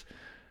Edwards.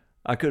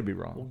 I could be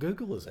wrong. Well,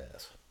 Google his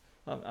ass.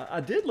 I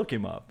did look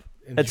him up.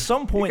 And At you-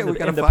 some point We in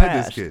gotta the find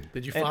past. this kid.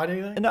 Did you find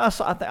anything? And I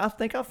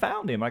think I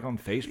found him like on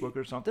Facebook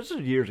or something. This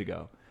is years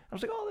ago. I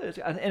was like, oh, this,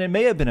 and it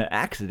may have been an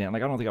accident.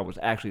 Like I don't think I was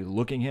actually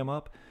looking him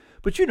up,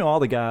 but you know all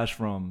the guys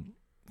from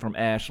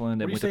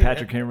Ashland Were and you with the saying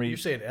Patrick Henry. You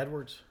saying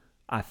Edwards?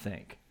 I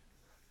think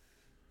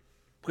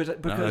because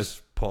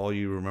Because Paul,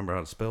 you remember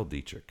how to spell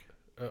Dietrich?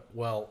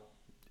 Well,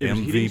 it was-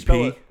 he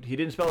MVP?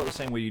 didn't spell it the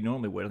same way you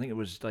normally would. I think it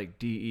was like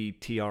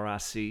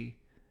Detric.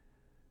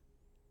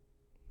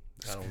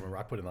 I don't remember.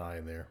 I put an I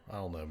in there. I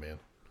don't know, man.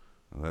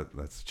 Well,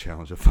 that's a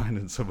challenge of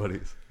finding somebody.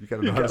 You got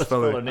to know how to gotta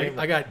spell spell it. their name.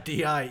 I got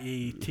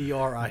Dietrick.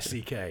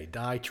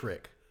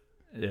 Dietrich.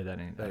 Yeah, that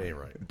ain't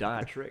right.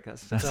 Dietrich.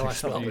 That's how I something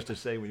spelled you it. used to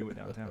say when you went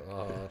downtown.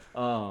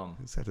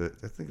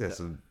 I think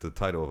that's the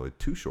title of a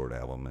Too Short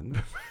album.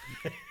 And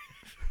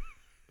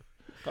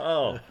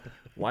Oh,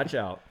 watch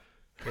out.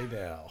 Hey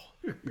now.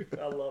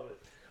 I love it.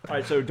 All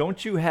right, so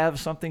don't you have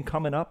something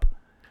coming up?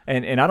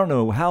 And I don't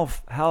know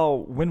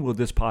when will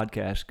this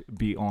podcast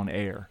be on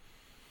air?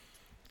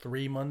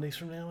 3 Mondays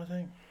from now, I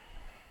think.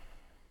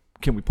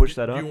 Can we push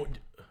that up?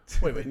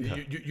 Wait.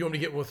 You want me to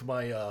get with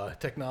my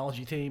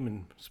technology team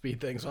and speed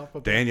things up?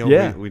 Up there? Daniel,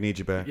 Yeah. we need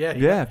you back. Yeah,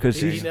 Yeah, 'cause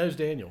he he's- knows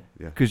Daniel.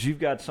 Because you've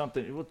got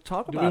something. We'll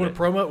talk Do we about want it. to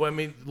promote? Well, I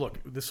mean, look,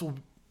 this will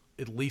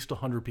at least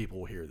 100 people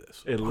will hear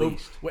this. At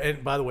least.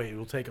 And by the way,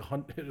 it'll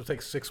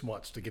take 6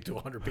 months to get to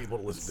 100 people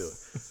to listen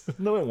to it.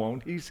 No, it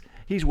won't.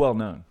 He's well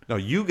known. No,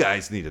 you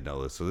guys need to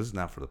know this. So this is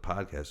not for the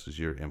podcast. This is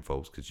your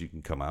info because you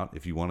can come out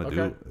if you want to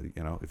Okay.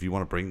 do. If you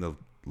want to bring the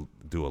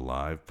do a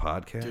live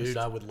podcast. Dude,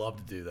 I would love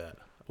to do that.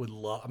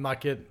 I'm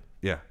not kidding.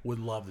 Yeah. Would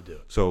love to do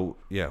it. So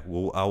yeah,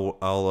 well,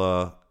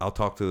 I'll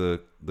talk to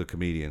the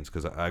comedians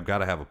because I've got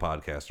to have a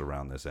podcast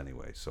around this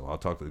anyway. So I'll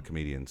talk to the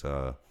comedians.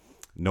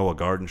 Noah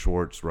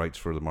Garden-Schwartz writes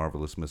for the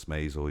Marvelous Miss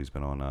Maisel. He's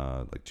been on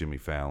like Jimmy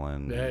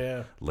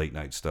Fallon, late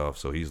night stuff.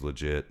 So he's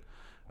legit.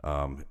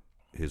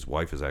 His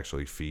wife is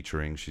actually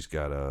featuring. She's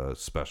got a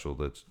special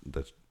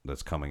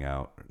that's coming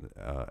out.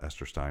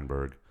 Esther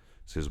Steinberg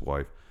is his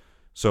wife.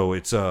 So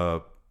it's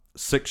a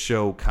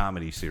 6-show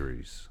comedy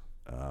series.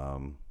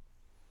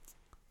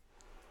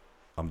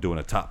 I'm doing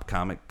a top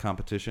comic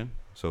competition.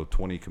 So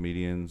 20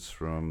 comedians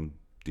from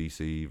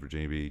DC,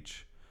 Virginia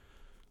Beach,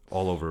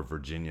 all over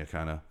Virginia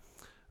kind of,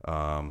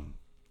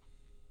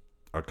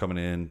 are coming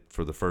in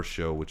for the first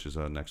show, which is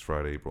next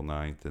Friday, April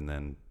 9th. And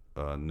then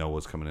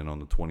Noah's coming in on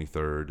the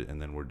 23rd.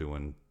 And then we're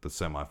doing the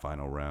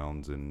semifinal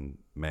rounds in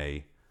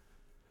May.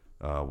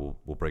 We'll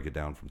break it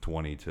down from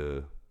 20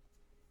 to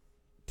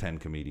 10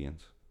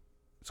 comedians.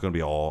 It's going to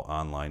be all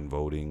online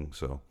voting.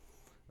 So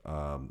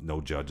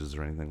no judges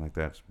or anything like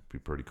that. It's be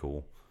pretty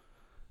cool.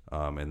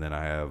 And then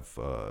I have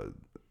a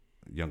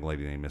young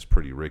lady named Miss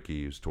Pretty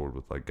Ricky who's toured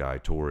with like Guy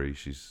Torrey.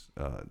 She's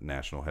a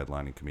national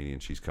headlining comedian.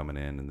 She's coming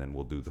in, and then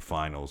we'll do the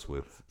finals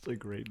with. It's a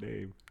great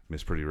name,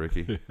 Miss Pretty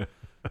Ricky.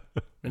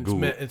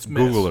 It's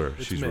Google her.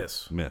 It's She's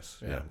Miss.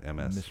 Yeah,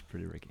 MS. Miss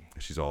Pretty Ricky.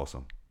 She's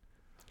awesome.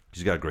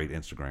 She's got a great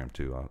Instagram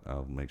too.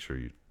 I'll make sure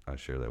I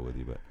share that with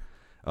you. But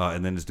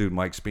and then this dude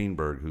Mike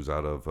Speenberg, who's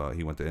out of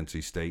he went to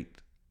NC State.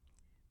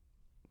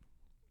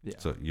 Yeah.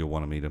 So you'll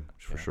want to meet him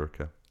for sure,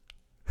 Kev.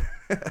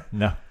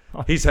 No.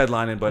 He's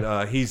headlining,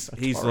 but he's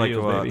like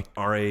baby.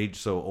 our age,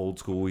 so old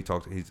school. We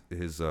talked.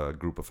 His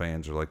group of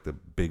fans are like the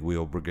Big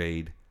Wheel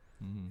Brigade.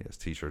 Mm-hmm. He has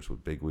T-shirts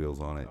with big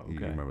wheels on it. Okay. You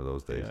remember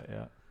those days?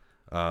 Yeah.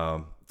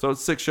 So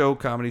it's a 6-show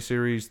comedy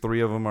series.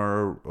 3 of them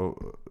are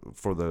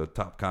for the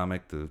top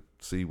comic to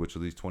see which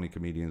of these 20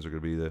 comedians are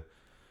going to be the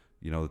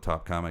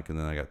top comic, and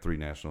then I got 3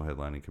 national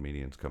headlining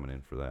comedians coming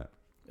in for that.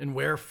 And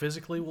where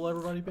physically will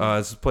everybody be?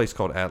 It's a place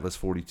called Atlas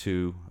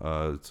 42.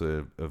 It's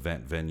an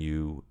event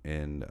venue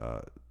in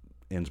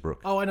Innsbruck.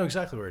 Oh, I know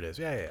exactly where it is.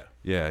 Yeah.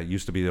 Yeah, it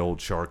used to be the old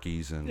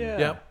Sharky's, and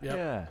Yep.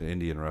 Yeah. the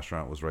Indian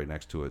restaurant was right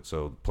next to it.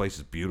 So the place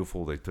is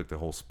beautiful. They took the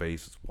whole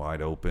space. It's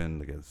wide open.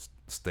 They got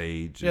a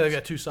stage. Yeah, they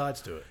got 2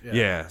 sides to it.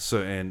 Yeah.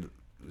 So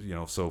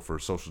so for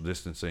social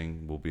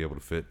distancing, we'll be able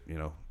to fit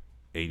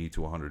 80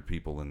 to 100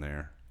 people in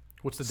there.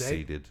 What's the date?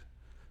 Seated.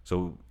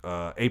 So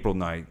April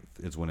 9th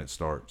is when it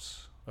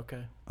starts.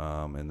 Okay.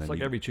 And then It's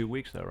like every 2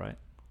 weeks, though, right?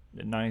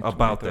 The 9th,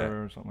 About 23rd, that.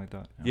 or something like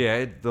that.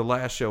 Yeah, the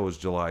last show was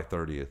July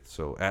 30th.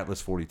 So Atlas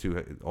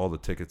 42, all the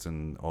tickets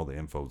and all the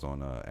info's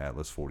on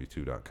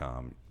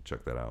atlas42.com.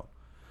 Check that out.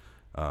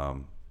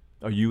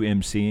 Are you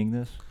emceeing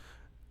this?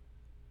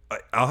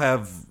 I'll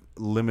have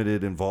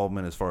limited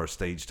involvement as far as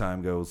stage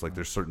time goes. Like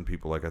there's certain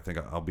people, like I think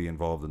I'll be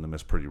involved in the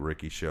Miss Pretty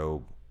Ricky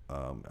show.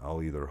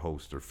 I'll either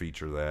host or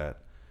feature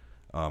that.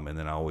 And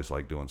then I always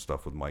like doing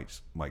stuff with Mike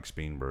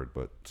Speenberg.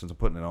 But since I'm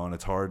putting it on,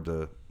 it's hard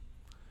to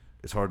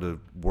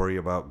worry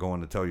about going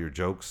to tell your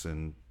jokes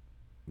and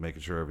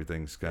making sure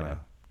everything's kind of.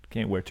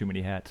 Can't wear too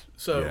many hats.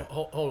 So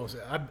hold on a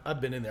second. I've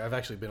been in there. I've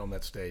actually been on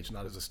that stage,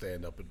 not as a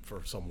stand-up, but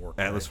for some work.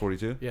 Atlas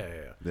 42?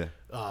 Yeah.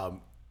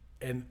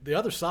 And the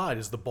other side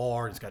is the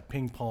bar. It's got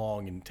ping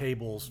pong and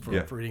tables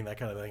for eating, that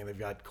kind of thing. And they've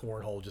got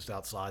cornhole just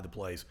outside the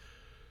place.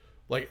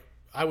 Like,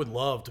 I would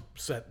love to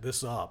set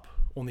this up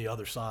on the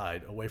other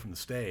side, away from the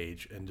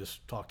stage, and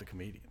just talk to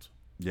comedians.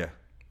 Yeah.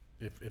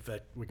 If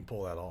that we can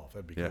pull that off,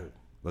 that'd be Yeah. cool.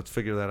 Let's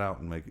figure that out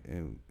and make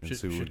and see what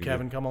Should we can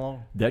Kevin do. come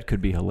along? That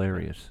could be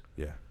hilarious.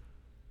 Yeah.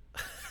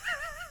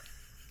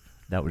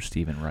 That was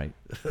Stephen Wright.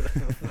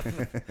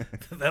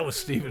 That was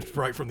Stephen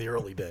Wright from the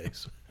early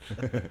days.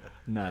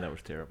 Nah, that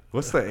was terrible.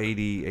 What's the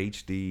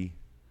ADHD?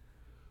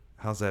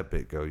 How's that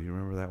bit go? You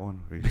remember that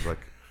one? Where he's like,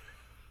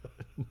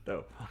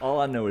 No.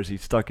 All I know is he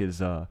stuck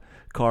his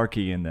car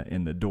key in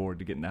the door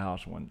to get in the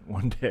house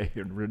one day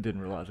and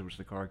didn't realize it was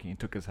the car key and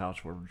took his house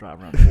for a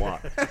drive around the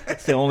block.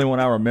 It's the only one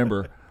I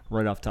remember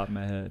right off the top of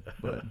my head.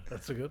 But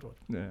That's a good one.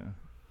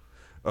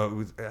 yeah. it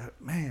was,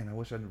 man, I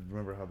wish I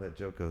remember how that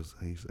joke goes.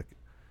 He's like,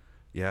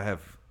 yeah, I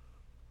have,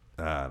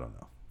 I don't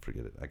know.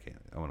 Forget it. I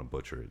can't. I want to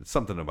butcher it. It's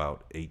something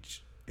about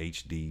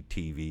HD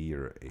TV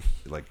or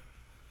like,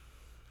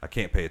 I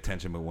can't pay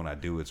attention, but when I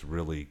do, it's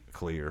really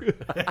clear,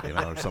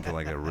 or something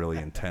like that, really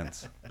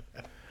intense.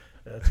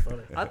 That's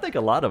funny. I think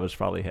a lot of us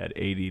probably had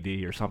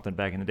ADD or something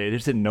back in the day. They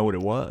just didn't know what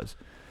it was.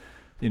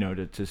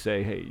 To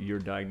say, hey, you're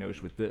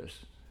diagnosed with this.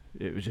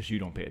 It was just you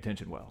don't pay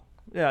attention well.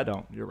 Yeah, I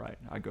don't. You're right.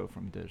 I go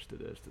from this to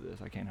this to this.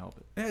 I can't help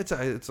it. Yeah,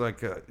 it's like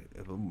the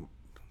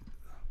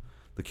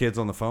kids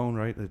on the phone,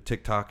 right? The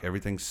TikTok,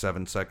 everything's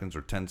 7 seconds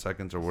or 10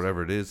 seconds or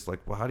whatever it is. Like,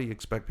 well, how do you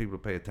expect people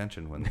to pay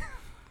attention when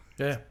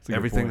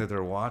everything that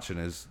they're watching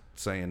is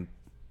saying,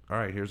 all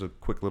right, here's a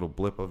quick little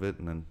blip of it,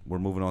 and then we're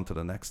moving on to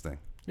the next thing.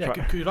 Yeah,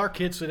 could our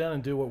kids sit down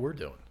and do what we're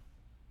doing?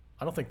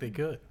 I don't think they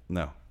could.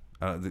 No,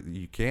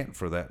 you can't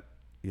for that,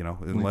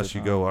 unless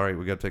you go, all right,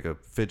 we got to take a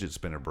fidget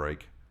spinner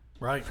break.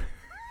 Right.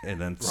 And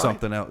then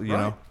something else, you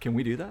know. Can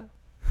we do that?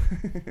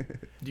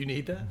 Do you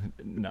need that?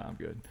 No, I'm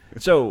good.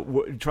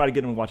 So try to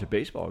get him to watch a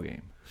baseball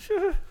game.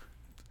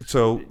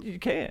 So You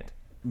can't.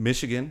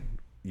 Michigan,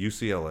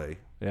 UCLA,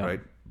 Yeah.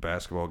 right?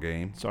 Basketball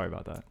game Sorry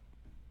about that.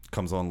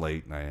 comes on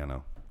late. I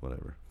know,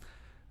 whatever.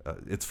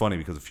 It's funny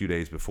because a few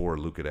days before,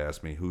 Luke had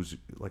asked me, "Who's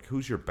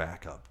your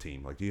backup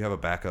team? Like, do you have a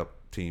backup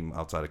team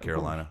outside of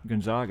Carolina?"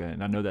 Gonzaga,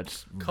 and I know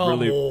that's Come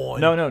really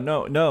on.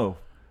 No.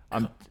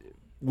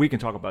 We can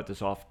talk about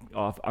this off.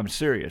 I'm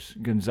serious.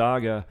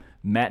 Gonzaga,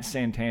 Matt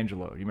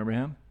Santangelo. You remember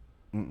him?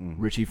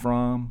 Richie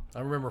Fromm.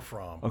 I remember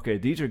From. Okay,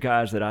 these are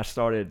guys that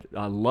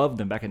I loved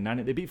them back in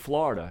 '90. They beat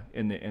Florida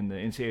in the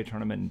NCAA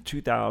tournament in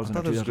 2000. I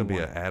thought this was 2001.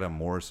 going to be an Adam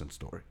Morrison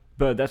story.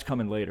 But that's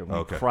coming later. When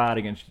Okay. he cried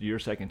against your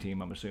second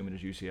team, I'm assuming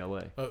is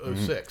UCLA.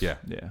 06. Yeah.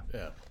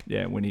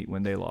 Yeah,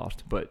 when they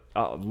lost. But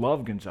I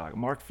love Gonzaga.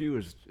 Mark Few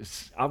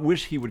is I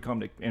wish he would come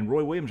to. And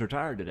Roy Williams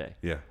retired today.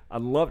 Yeah. I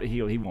love it.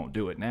 He won't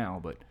do it now,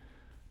 but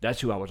that's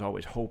who I was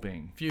always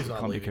hoping Few's to not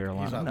come to leaving.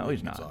 Carolina. He's not No, he's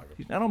leaving not.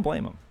 Gonzaga. I don't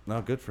blame him. No,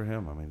 good for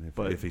him. I mean,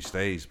 But- if he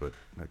stays, but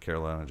that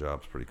Carolina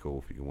job's pretty cool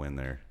if you can win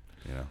there.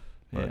 You know.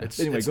 Yeah. It's,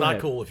 Anyway, it's go not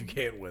ahead. cool if you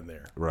can't win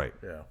there. Right.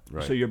 Yeah.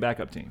 Right. So your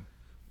backup team.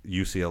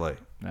 UCLA.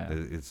 Yeah.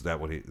 It's that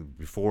what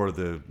before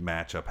the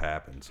matchup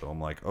happened. So I'm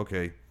like,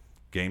 okay,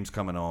 game's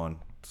coming on,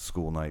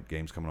 school night,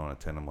 game's coming on at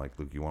 10. I'm like,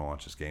 Luke, you want to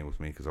watch this game with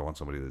me? Because I want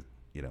somebody to,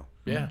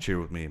 Yeah.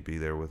 cheer with me and be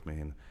there with me.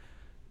 And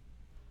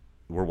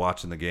we're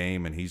watching the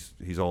game, and he's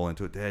all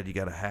into it. Dad, you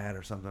got a hat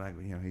or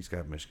something? He's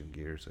got Michigan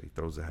gear, so he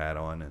throws the hat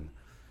on, and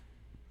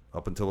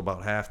up until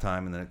about halftime,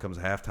 and then it comes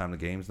halftime, the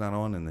game's not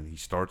on, and then he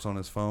starts on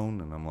his phone,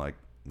 and I'm like,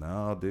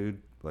 no,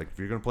 dude. Like, if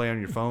you're going to play on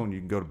your phone, you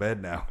can go to bed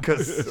now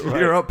because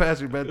you're up past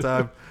your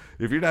bedtime.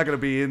 If you're not going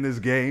to be in this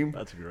game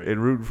That's great.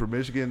 and rooting for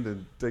Michigan,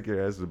 then take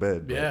your ass to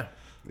bed. Yeah.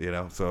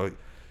 But, so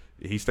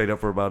he stayed up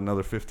for about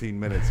another 15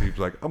 minutes. He was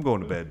like, I'm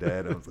going to bed,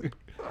 Dad. I was like,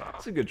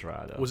 It's a good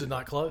try though. Was it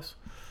not close?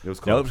 it was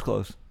No, close. it was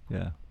close.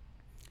 Yeah.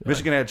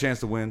 Michigan had a chance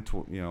to win,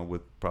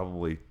 with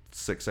probably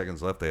 6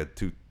 seconds left. They had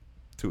two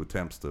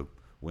attempts to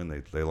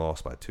win. They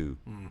lost by 2.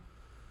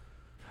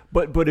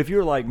 But if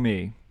you're like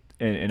me,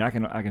 and I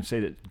can say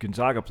that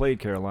Gonzaga played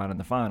Carolina in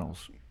the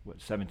finals,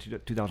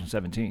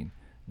 2017.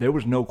 There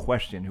was no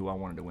question who I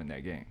wanted to win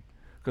that game.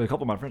 Because a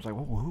couple of my friends were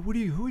like, well, who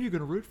are you going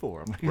to root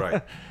for? I'm like,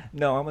 Right.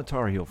 No, I'm a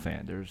Tar Heel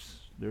fan.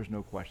 There's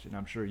no question.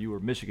 I'm sure you were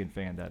a Michigan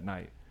fan that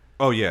night.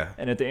 Oh, yeah.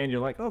 And at the end,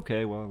 you're like,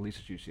 okay, well, at least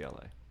it's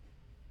UCLA.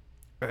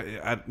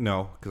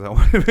 No, because I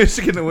wanted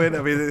Michigan to win.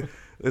 I mean,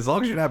 as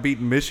long as you're not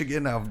beating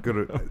Michigan, I'm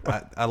gonna.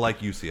 I like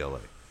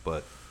UCLA,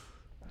 but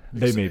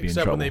They may be in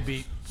Except trouble when they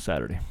beat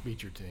Saturday.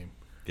 your team.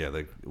 yeah,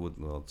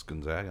 it's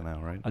Gonzaga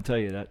now, right? I'll tell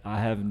you that I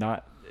have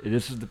not.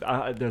 This is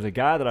there's a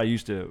guy that I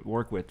used to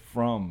work with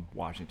from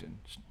Washington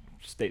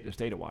State, the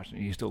state of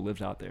Washington. He still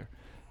lives out there,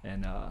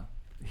 and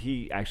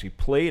he actually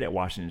played at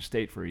Washington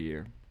State for a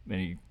year,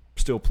 and he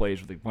still plays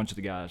with a bunch of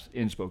the guys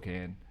in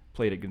Spokane.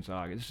 Played at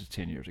Gonzaga. This is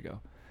 10 years ago,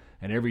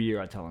 and every year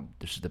I tell him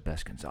this is the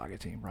best Gonzaga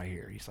team right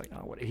here. He's like,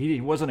 oh, what?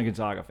 He wasn't a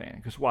Gonzaga fan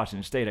because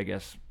Washington State, I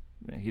guess,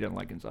 he doesn't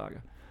like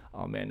Gonzaga.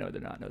 Oh man, no,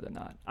 they're not. No, they're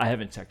not. I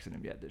haven't texted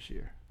him yet this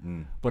year,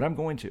 but I'm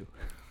going to.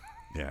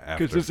 Yeah,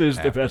 Because this is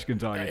the best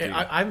Gonzaga team.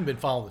 I haven't been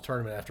following the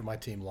tournament after my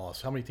team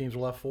lost. How many teams are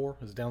left? 4?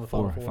 Is it down to the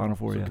Final Four? Final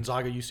Four, So yeah.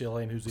 Gonzaga,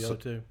 UCLA, and who's the other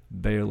two?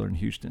 Baylor and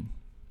Houston.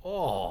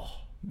 Oh.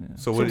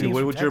 So Some teams what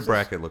from would your Texas?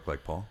 bracket look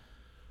like, Paul?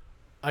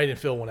 I didn't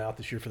fill one out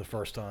this year for the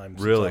first time.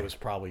 Since Really? I was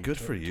probably Good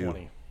for you.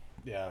 20.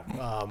 Yeah.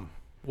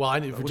 Well, I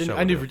knew wish Virginia.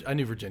 I would've. I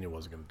knew Virginia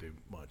wasn't going to do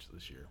much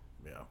this year.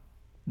 Yeah.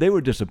 They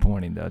were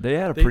disappointing though. They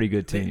had a pretty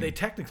good team. They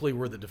technically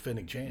were the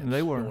defending champs.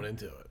 They were. going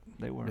into it.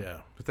 They were. Yeah.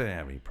 But they didn't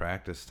have any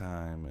practice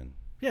time, and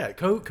Yeah.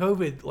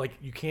 COVID, like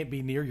you can't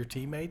be near your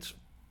teammates.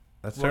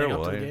 that's Running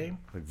terrible. up to the eh? game?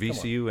 Like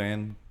VCU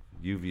and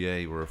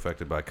UVA were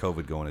affected by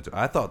COVID going into.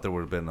 I thought there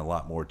would have been a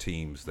lot more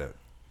teams that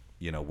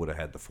would have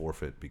had to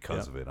forfeit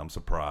because of it. I'm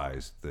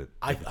surprised that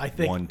I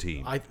think one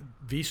team.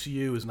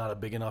 VCU is not a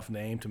big enough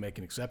name to make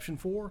an exception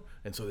for,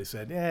 and so they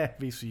said,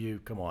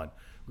 VCU, come on,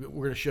 we're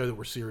going to show that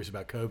we're serious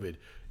about COVID.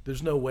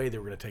 There's no way they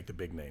were going to take the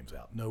big names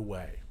out. No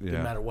way. Yeah.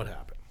 Didn't matter what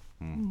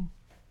happened.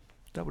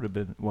 That would have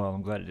been. Well,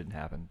 I'm glad it didn't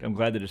happen. I'm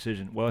glad the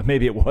decision. Well,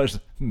 maybe it was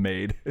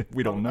made.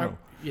 We don't know.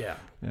 Yeah.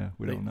 Yeah,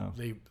 we don't know.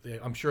 They,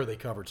 I'm sure they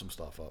covered some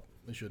stuff up.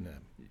 They shouldn't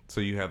have.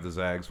 So you have the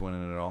Zags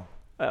winning it all.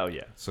 Oh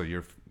yeah. So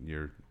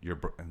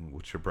and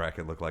what's your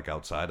bracket look like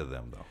outside of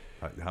them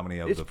though? How many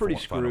of It's the pretty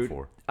Final screwed.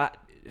 Four?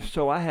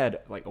 So I had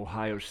like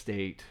Ohio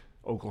State,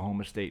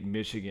 Oklahoma State,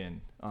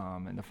 Michigan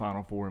in the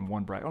Final Four in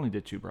one bracket. I only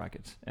did 2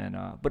 brackets, and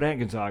but I had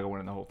Gonzaga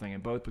winning the whole thing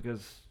in both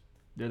because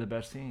they're the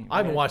best team. I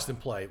haven't watched them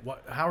play.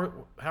 How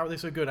are they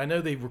so good? I know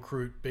they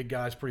recruit big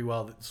guys pretty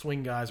well. The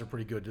swing guys are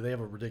pretty good. Do they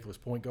have a ridiculous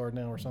point guard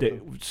now or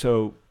something?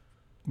 So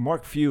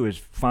Mark Few has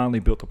finally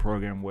built a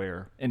program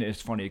where, and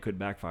it's funny, it could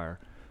backfire.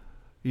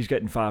 He's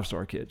getting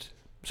 5-star kids.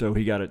 So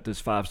he got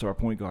this 5-star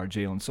point guard,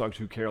 Jalen Suggs,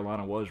 who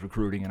Carolina was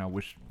recruiting, and I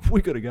wish we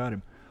could have got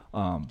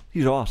him.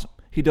 He's awesome.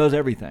 He does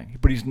everything,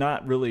 but he's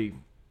not really.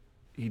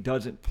 He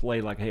doesn't play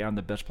like, hey, I'm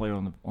the best player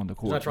on the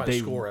court. He's not trying to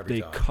score every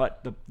they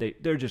time.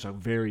 They're just a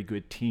very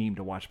good team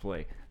to watch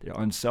play. They're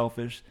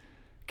unselfish.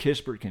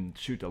 Kispert can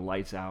shoot the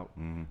lights out.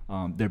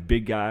 Their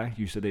big guy,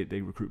 you said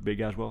they recruit big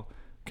guys well,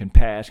 can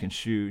pass, can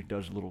shoot,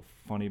 does a little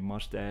funny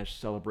mustache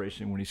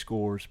celebration when he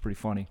scores. Pretty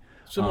funny.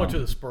 Similar to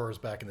the Spurs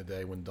back in the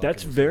day when Duncan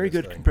That's was very in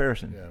this good thing.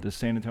 comparison. Yeah. The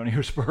San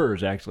Antonio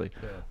Spurs, actually.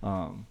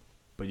 Yeah.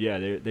 But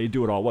yeah, they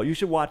do it all well. You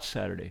should watch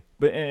Saturday,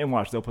 and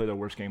watch. They'll play their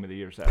worst game of the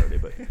year Saturday.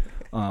 But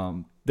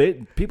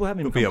people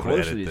haven't even come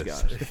close to these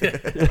guys.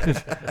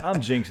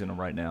 I'm jinxing them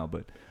right now,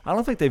 but I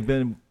don't think they've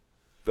been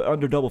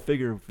under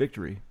double-figure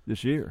victory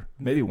this year.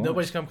 Maybe once.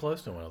 Nobody's come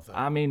close to them, I don't think.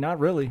 I mean, not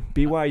really.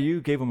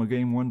 BYU gave them a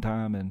game one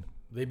time, and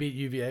They beat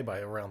UVA by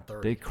around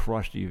 30. they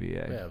crushed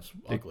UVA. Yeah, it was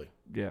ugly.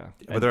 Yeah.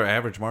 But their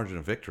average margin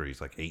of victory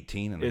is like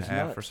 18 and a It's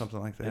half nuts. or something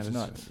like that. It's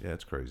nuts. Yeah,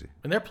 it's crazy.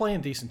 And they're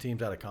playing decent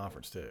teams out of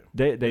conference, too.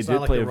 They It's did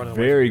not like play they're a running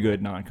away very from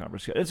good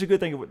non-conference. It's a good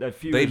thing that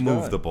few. They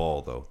move the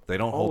ball though. They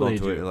don't hold on they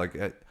to it. do.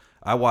 Like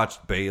I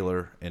watched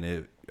Baylor,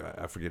 and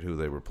I forget who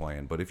they were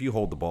playing, but if you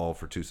hold the ball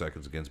for 2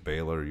 seconds against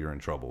Baylor, you're in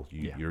trouble.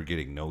 You're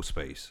getting no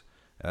space.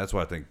 And that's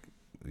why I think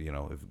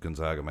if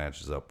Gonzaga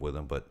matches up with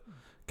them, but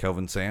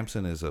Kelvin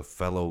Sampson is a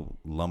fellow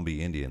Lumbee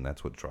Indian.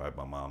 That's what tribe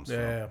my mom's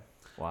Yeah.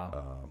 from.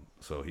 Wow.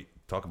 So he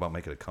talk about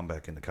making a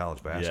comeback into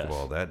college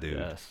basketball. Yes. That dude,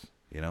 Yes.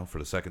 for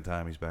the second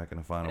time he's back in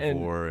the Final And-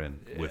 Four, and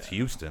with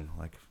Houston,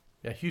 like.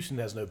 Yeah, Houston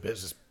has no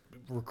business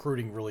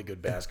recruiting really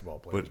good basketball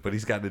players. But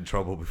he's gotten in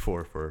trouble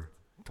before for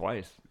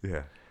Twice.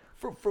 yeah.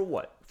 For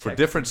what? For Texas.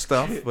 different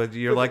stuff, but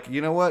you're like, you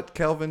know what,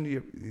 Kelvin,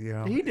 you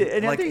know, He did,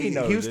 and I like think he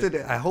knows Houston.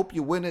 I hope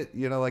you win it.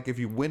 Like if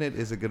you win it,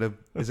 is it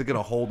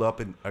gonna hold up,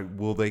 and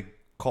will they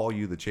call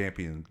you the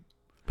champion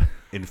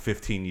in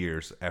 15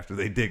 years after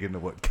they dig into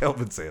what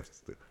Kelvin Sampson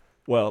did?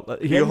 Well,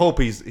 You hope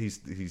he's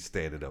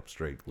standing up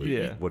straight with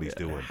Yeah. what he's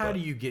doing. How but- do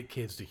you get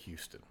kids to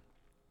Houston?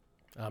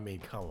 I mean,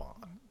 come on.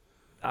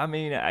 I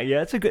mean,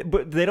 yeah, it's a good,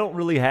 but they don't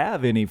really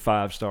have any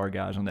 5-star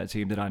guys on that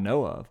team that I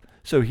know of.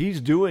 So he's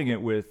doing it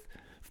with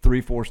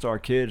 3-4-star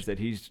kids that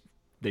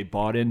they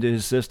bought into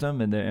his system,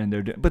 and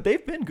they're but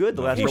they've been good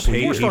the last he couple of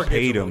paid, years. he Four-star paid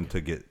kids are them really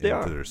to get They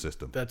into are. their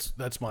system. That's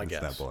my It's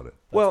guess. not bought it.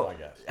 Well, my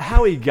guess.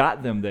 how he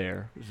got them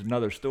there is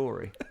another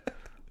story.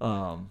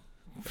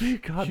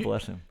 God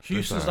bless him.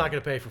 Houston's not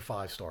going to pay for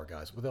 5-star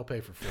guys, but they'll pay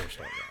for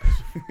 4-star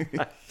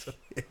guys.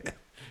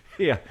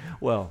 Yeah,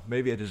 well,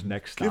 maybe at his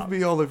next stop. Give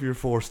me all of your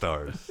 4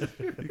 stars.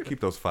 You keep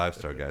those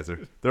 5-star guys. They're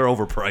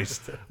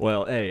overpriced.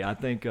 Well, hey, I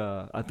think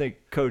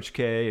Coach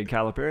K and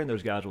Calipari and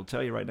those guys will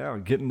tell you right now,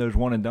 getting those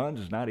one and dones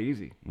is not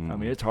easy. I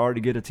mean, it's hard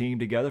to get a team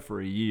together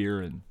for a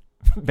year and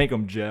make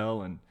them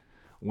gel and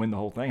win the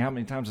whole thing. How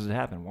many times has it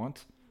happened?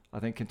 Once? I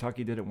think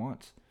Kentucky did it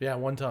once. Yeah,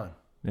 one time.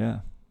 Yeah.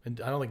 And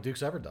I don't think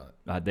Duke's ever done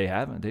it. They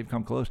haven't. They've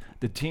come close.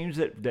 The teams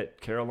that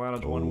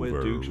Carolina's won with,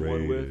 Duke's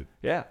won with, Overrated.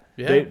 yeah.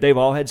 Yeah. They've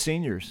all had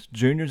seniors,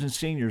 juniors and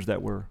seniors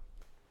that were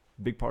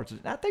big parts of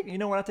it. I think,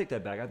 what, I take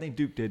that back. I think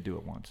Duke did do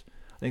it once.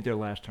 I think their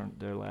last,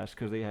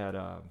 because they had,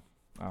 I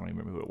don't even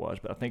remember who it was,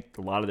 but I think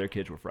a lot of their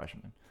kids were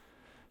freshmen.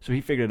 So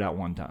he figured it out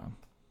one time.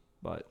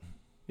 But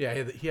Yeah,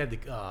 he had the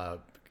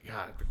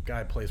guy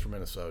who plays for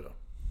Minnesota,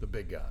 the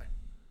big guy,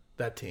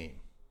 that team,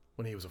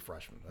 when he was a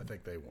freshman. I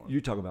think they won. you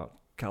talk about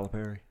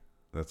Calipari.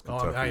 That's Oh,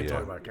 Kentucky. I ain't yeah.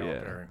 talking about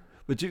Calipari.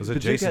 But Duke, Was it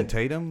but Duke Jason had-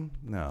 Tatum?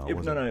 No, It,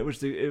 was no, it was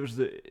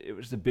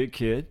the big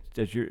kid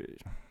that you're.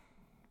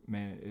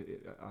 Man,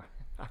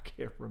 I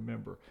can't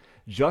remember.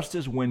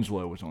 Justice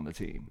Winslow was on the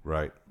team.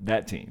 Right.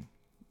 That team.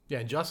 Yeah,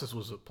 and Justice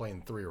was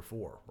playing 3 or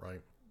 4,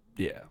 right?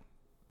 Yeah,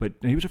 but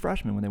he was a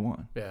freshman when they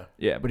won. Yeah.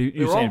 Yeah, but you're They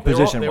were saying all- they were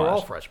all- position They were all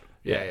wise. freshmen.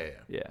 Yeah.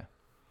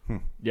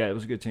 Yeah, it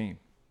was a good team.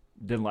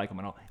 Didn't like them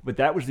at all. But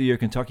that was the year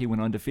Kentucky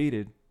went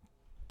undefeated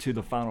to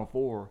the Final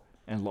Four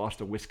and lost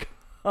to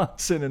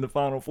Wisconsin in the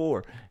Final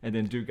Four, and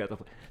then Duke got the.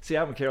 See,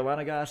 I'm a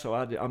Carolina guy, so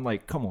I'm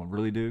like, come on,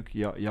 really, Duke?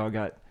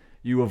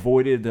 You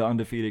avoided the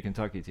undefeated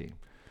Kentucky team.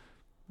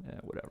 Yeah,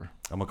 whatever.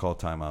 I'm gonna call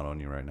timeout on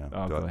you right now.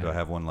 Oh, do go I ahead.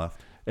 have one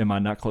left? Am I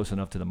not close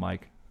enough to the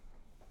mic?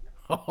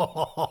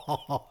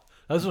 That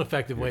was an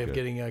effective way of good.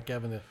 getting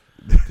Kevin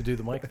to do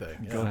the mic thing.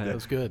 Yeah, Go ahead. That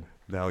was good.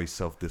 Now he's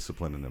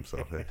self-disciplining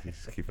himself.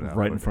 He's keeping it out.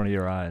 Right in front of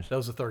your eyes. That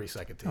was a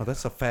 30-second team. Oh,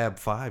 that's a Fab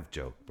Five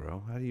joke,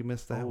 bro. How do you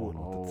miss that one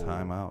with the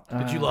timeout?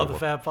 Did you love the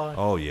Fab Five?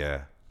 Oh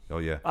yeah.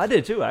 I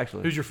did too,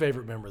 actually. Who's your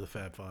favorite member of the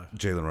Fab Five?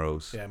 Jalen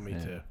Rose. Yeah, me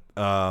too.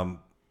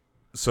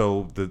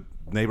 So the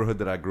neighborhood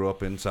that I grew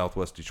up in,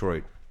 Southwest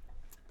Detroit,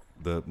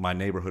 my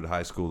neighborhood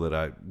high school that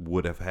I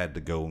would have had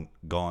to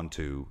gone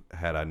to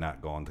had I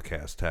not gone to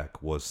Cass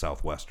Tech was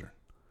Southwestern,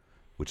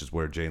 which is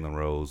where Jalen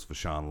Rose,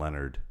 Vashawn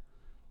Leonard.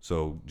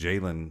 So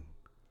Jalen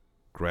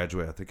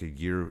graduated,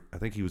 I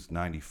think he was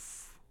 90.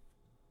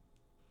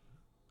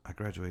 I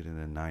graduated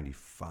in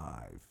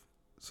 95.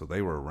 So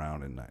they were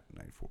around in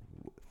 94.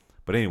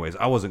 But anyways,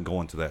 I wasn't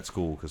going to that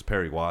school because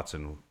Perry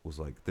Watson was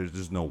like, there's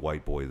just no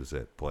white boys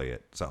that play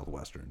at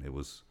Southwestern.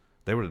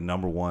 They were the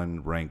number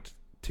 1 ranked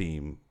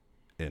team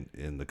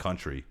in the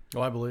country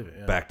Oh, I believe it.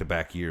 Yeah.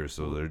 back-to-back years.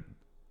 So they're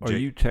Are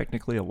you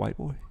technically a white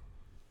boy?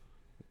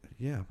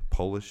 yeah,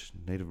 Polish,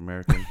 Native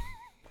American.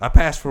 I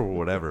pass for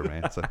whatever,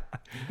 man. So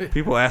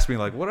people ask me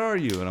like, "What are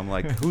you?" And I'm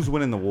like, "Who's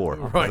winning the war?"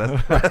 Right.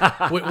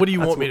 What do you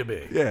want me to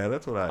be? Yeah,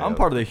 that's what I'm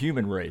part of the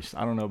human race.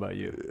 I don't know about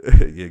you.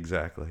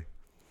 Exactly.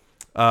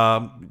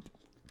 Yeah.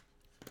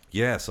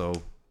 So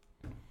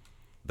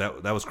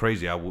that was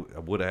crazy. I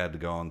would have had to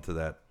go on to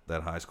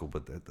that high school,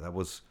 but that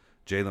was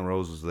Jalen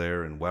Rose was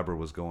there, and Weber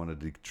was going to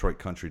Detroit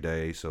Country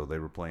Day, so they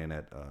were playing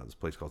at this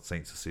place called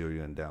St.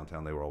 Cecilia in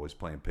downtown. They were always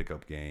playing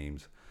pickup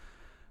games.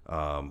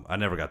 I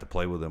never got to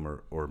play with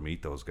them or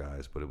meet those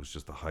guys, but it was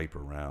just the hype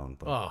around.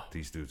 Like,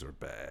 these dudes are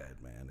bad,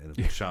 man.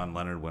 And Sean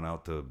Leonard went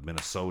out to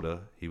Minnesota.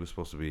 He was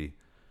supposed to be,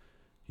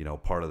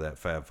 part of that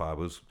Fab Five.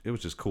 It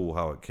was just cool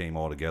how it came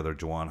all together.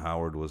 Juwan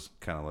Howard was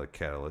kind of like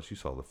catalyst. You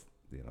saw the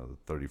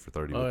 30 for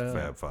 30 with the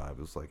Fab Five.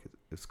 It was like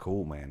it's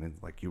cool, man. And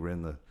like you were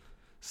in the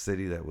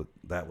city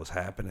that was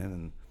happening.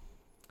 And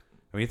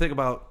I mean, you think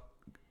about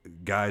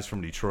guys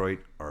from Detroit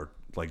are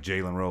like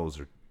Jalen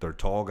Rose. They're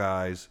tall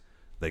guys.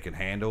 They can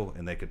handle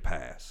and they could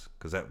pass.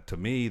 Because to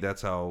me,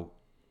 that's how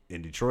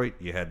in Detroit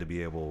you had to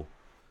be able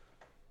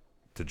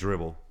to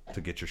dribble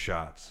to get your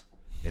shots.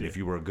 And if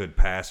you were a good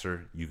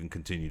passer, you can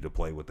continue to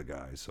play with the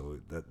guys. So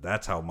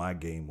that's how my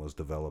game was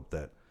developed.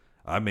 That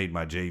I made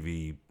my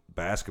JV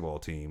basketball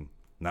team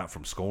not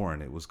from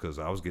scoring. It was because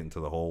I was getting to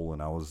the hole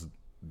and I was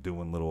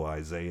doing little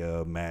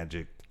Isaiah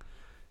magic,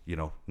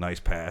 nice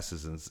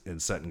passes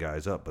and setting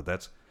guys up.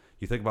 But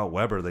you think about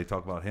Weber, they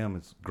talk about him.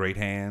 It's great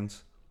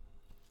hands,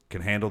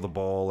 can handle the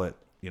ball at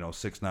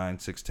 6'9",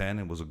 6'10",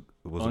 and was a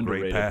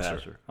great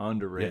passer.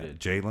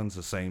 Underrated. Yeah, Jalen's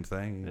the same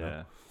thing. You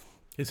know.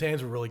 His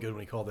hands were really good when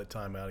he called that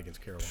timeout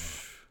against Carolina.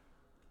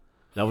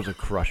 That was a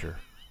crusher.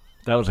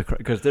 That was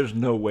because there's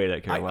no way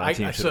that Carolina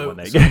team should have won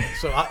that game.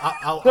 So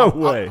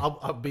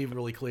I'll be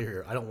really clear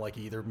here. I don't like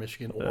either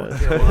Michigan or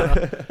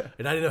Carolina,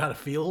 and I didn't know how to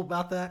feel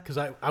about that because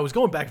I was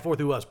going back and forth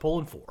who I was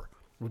pulling for.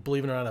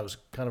 Believe it or not, I was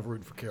kind of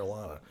rooting for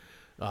Carolina,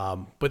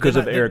 but because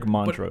of Eric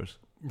Montrose.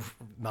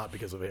 Not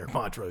because of Eric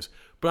Montrose,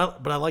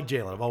 but I like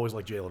Jalen. I've always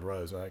liked Jalen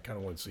Rose, and I kind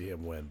of want to see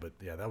him win. But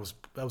yeah, that was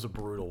a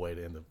brutal way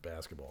to end the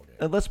basketball game.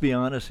 And let's be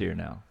honest here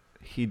now.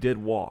 He did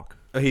walk.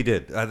 He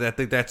did. I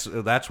think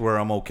that's where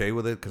I'm okay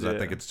with it because I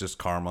think it's just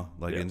karma.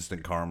 Like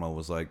instant karma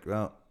was like,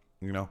 well,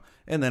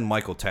 And then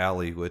Michael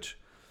Talley, which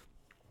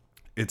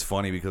it's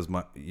funny because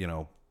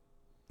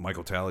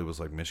Michael Talley was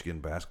like Michigan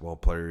basketball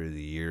player of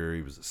the year.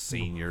 He was a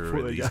senior.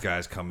 And these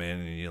guys come in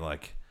and you're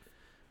like,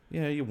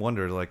 you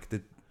wonder like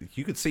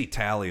you could see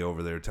Talley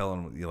over there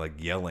telling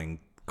yelling,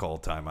 call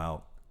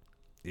timeout.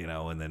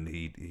 And then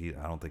he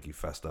I don't think he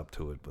fessed up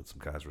to it, but some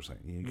guys were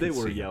saying they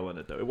were yelling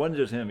it though. It wasn't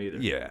just him either.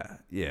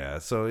 Yeah.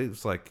 So it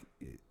was like,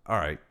 all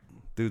right,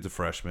 dude's a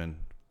freshman,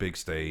 big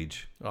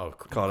stage. Oh,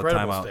 called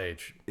incredible a timeout.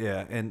 Stage.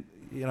 Yeah, and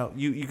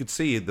you could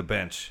see at the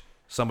bench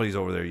somebody's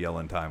over there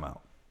yelling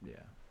timeout. Yeah.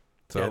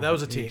 So that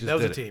was a team. That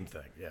was a team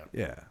thing. Yeah.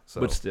 Yeah.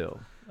 So, but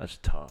still, that's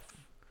tough.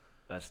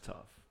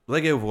 They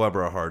gave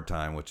Weber a hard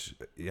time, which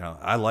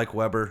I like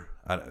Weber.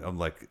 I'm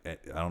like, I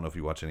don't know if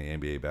you watch any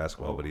NBA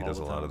basketball, but he does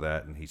a lot of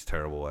that, and he's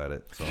terrible at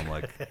it. So I'm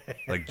like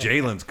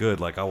Jalen's good.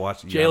 Like I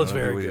watch Jalen's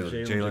very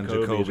good. Jalen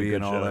Jacoby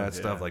and all that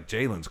stuff. Like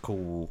Jalen's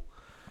cool,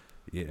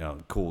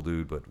 cool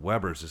dude. But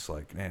Weber's just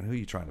like, man, who are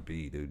you trying to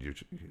be,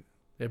 dude?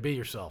 Be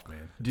yourself,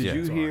 man. Did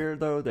you hear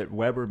though that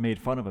Weber made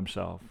fun of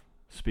himself?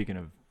 Speaking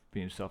of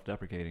being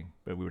self-deprecating,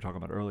 but we were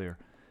talking about earlier.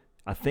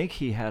 I think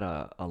he had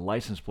a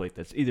license plate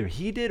that's either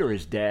he did or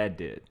his dad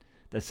did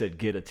that said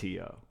 "Get a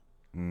TO."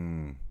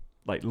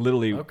 Like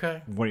literally,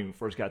 when he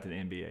first got to the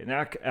NBA.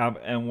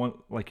 And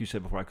like you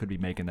said before, I could be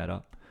making that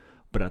up,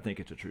 but I think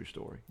it's a true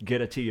story.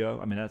 Get a TO.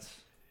 I mean, that's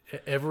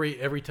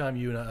every time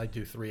you and I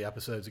do 3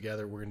 episodes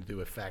together, we're going to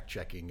do a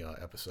fact-checking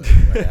episode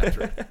right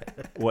after it.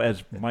 Well,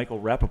 as Michael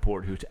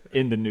Rappaport, who's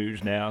in the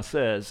news now,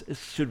 says, it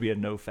should be a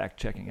no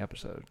fact-checking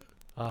episode.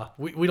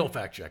 We don't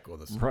fact check on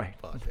this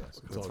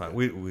podcast. That's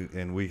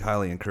fine. We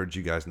highly encourage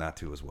you guys not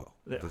to as well.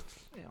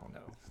 Hell no.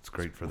 It's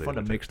great for fun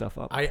to make stuff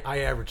up. I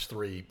average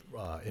 3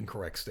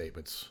 incorrect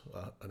statements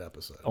an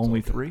episode.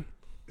 Only 3?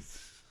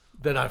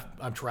 That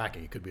I'm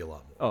tracking. It could be a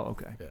lot more. Oh,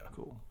 okay. Yeah,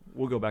 cool.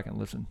 We'll go back and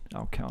listen.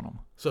 I'll count them.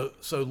 So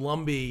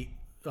Lumbee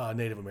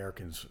Native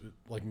Americans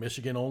like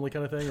Michigan only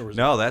kind of thing, or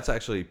no? That's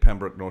actually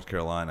Pembroke, North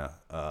Carolina.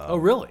 Oh,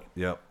 really?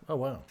 Yep. Oh,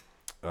 wow.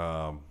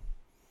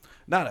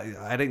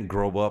 I didn't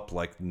grow up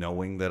like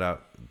knowing that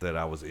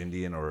I was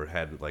Indian or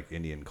had like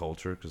Indian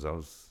culture because I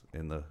was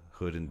in the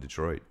hood in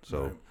Detroit.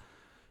 So,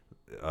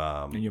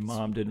 and your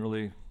mom didn't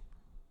really.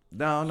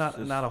 No, not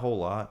a whole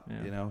lot.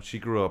 Yeah. She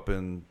grew up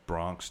in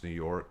Bronx, New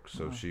York,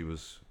 so she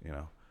was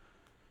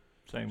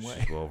same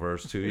way. Well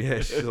versed too.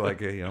 Yeah, she's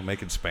like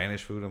making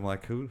Spanish food. I'm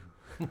like,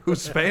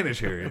 who's Spanish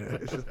here?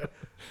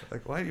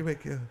 Like, why do you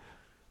make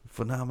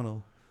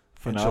phenomenal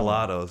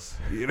enchiladas?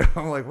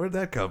 I'm like, where'd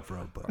that come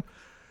from?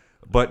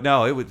 But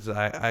no, it was.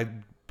 I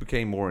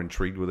became more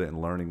intrigued with it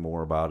and learning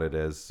more about it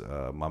as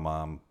my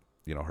mom.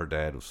 Her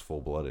dad was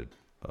full-blooded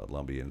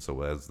Lumbee, and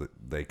so as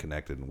they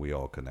connected and we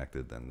all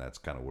connected, then that's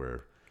kind of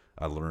where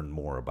I learned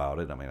more about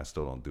it. I mean, I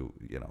still don't do.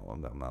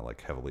 I'm not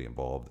like heavily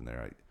involved in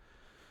there.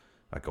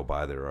 I go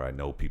by there, or I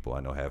know people.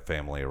 I know have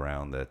family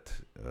around that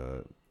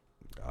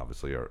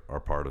obviously are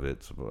part of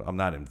it. So I'm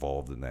not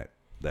involved in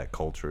that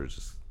culture. It's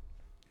just,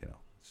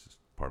 it's just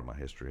part of my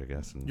history, I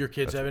guess. And your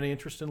kids have any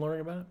interest in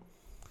learning about it?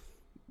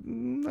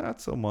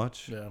 Not so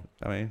much. Yeah.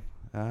 I mean,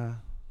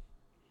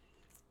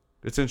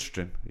 it's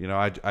interesting.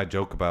 I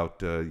joke about,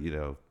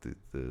 the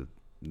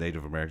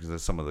Native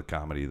Americans. Some of the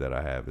comedy that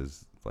I have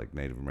is like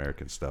Native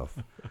American stuff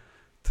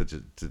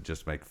to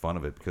just make fun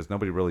of it because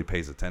nobody really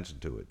pays attention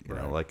to it.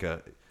 Like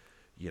a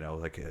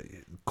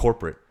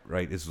corporate,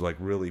 right, is like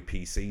really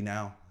PC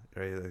now.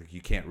 Right? Like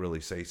you can't really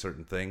say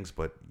certain things,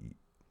 but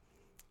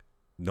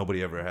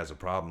nobody ever has a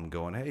problem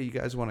going, hey, you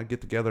guys want to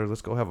get together?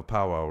 Let's go have a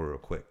powwow real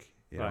quick.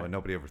 Right. And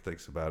nobody ever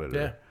thinks about it.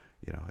 Yeah.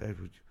 Or, hey,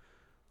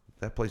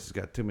 that place has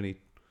got too many,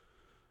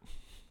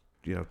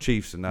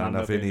 chiefs and not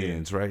enough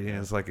Indians, right? Yeah.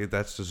 It's like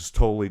that's just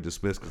totally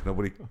dismissed because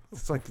nobody.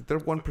 It's like they're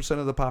 1%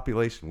 of the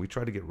population. We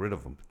try to get rid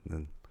of them,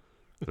 and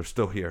they're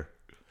still here.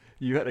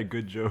 You had a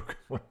good joke.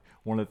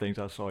 One of the things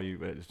I saw you.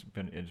 It's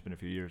been a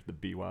few years. The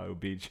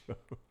BYOB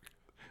joke.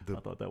 I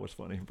thought that was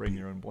funny. Bring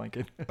your own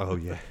blanket. Oh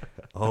yeah.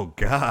 Oh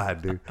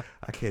God, dude.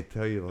 I can't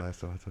tell you the last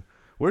time I saw.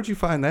 Where'd you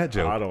find that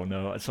joke? I don't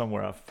know.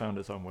 Somewhere I found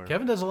it somewhere.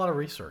 Kevin does a lot of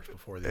research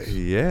before this.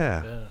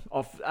 Yeah.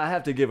 I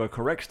have to give a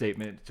correct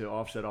statement to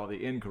offset all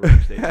the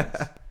incorrect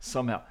statements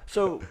somehow.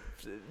 So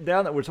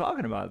now that we're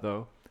talking about it,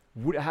 though,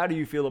 how do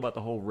you feel about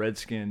the whole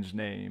Redskins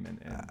name?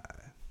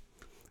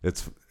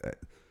 And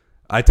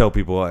I tell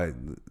people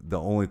the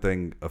only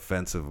thing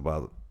offensive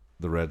about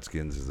the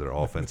Redskins is their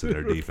offense and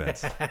their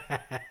defense.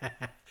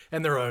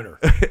 And their owner.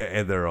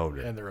 And their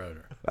owner. And their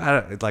owner.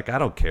 I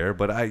don't care,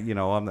 but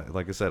I'm not,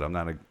 like I said, I'm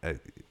not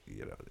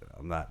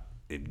I'm not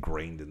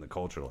ingrained in the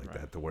culture like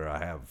that to where I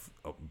have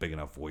a big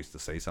enough voice to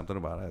say something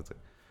about it.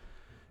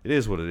 It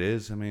is what it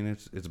is. I mean,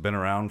 it's been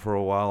around for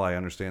a while. I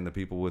understand the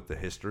people with the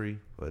history,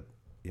 but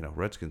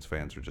Redskins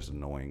fans are just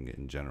annoying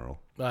in general.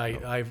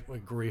 I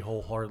agree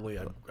wholeheartedly.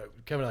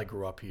 Kevin and I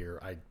grew up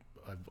here. I've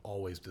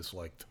always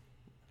disliked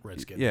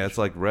Redskins. Yeah, it's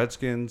like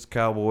Redskins,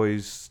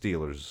 Cowboys,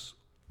 Steelers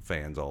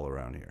fans all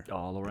around here.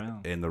 All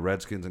around. And the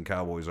Redskins and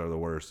Cowboys are the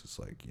worst. It's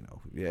like,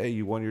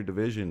 you won your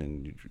division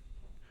and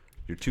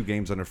you're 2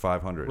 games under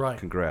 500. Right.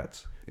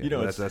 Congrats.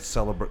 That's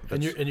celebrate.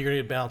 And you're going to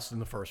get bounced in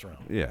the first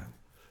round. Yeah.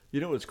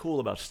 You know what's cool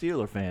about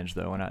Steeler fans,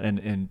 though,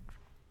 and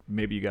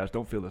maybe you guys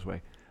don't feel this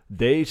way.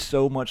 They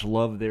so much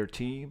love their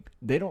team.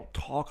 They don't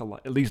talk a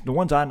lot. At least the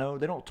ones I know,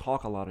 they don't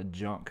talk a lot of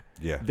junk.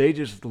 Yeah. They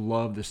just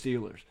love the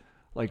Steelers.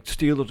 Like,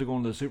 Steelers are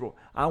going to the Super Bowl.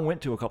 I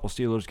went to a couple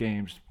Steelers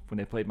games when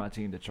they played my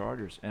team, the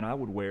Chargers, and I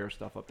would wear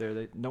stuff up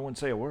there. No one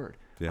say a word.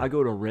 Yeah. I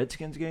go to a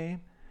Redskins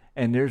game,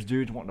 and there's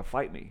dudes wanting to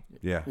fight me.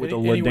 Yeah. With a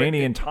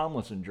LaDainian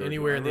Tomlinson jersey.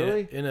 Anywhere in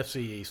really? the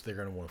NFC East, they're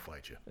going to want to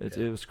fight you. It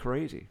was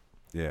crazy.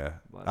 Yeah.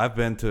 I've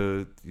been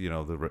to,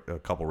 a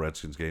couple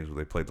Redskins games where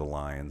they played the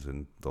Lions,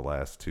 and the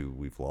last 2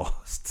 we've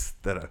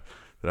lost that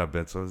I've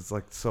been. So it's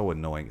like so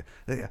annoying.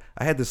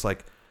 I had this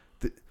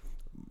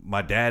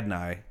my dad and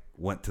I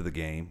went to the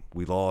game.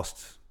 We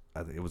lost.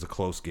 It was a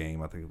close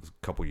game. I think it was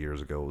a couple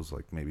years ago. It was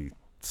like maybe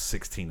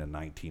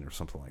 16-19 or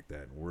something like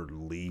that. We're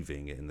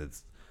leaving, and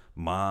it's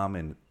mom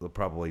and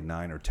probably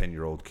 9 or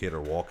 10-year-old kid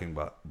are walking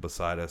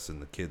beside us, and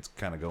the kid's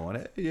kind of going,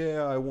 hey,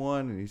 yeah, I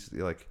won. And he's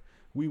like,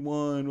 we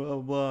won, blah, blah,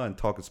 blah, and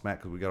talking smack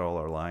because we got all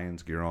our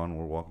Lions gear on.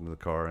 We're walking to the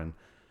car, and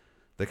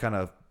they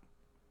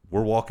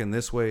we're walking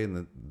this way,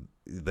 and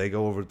they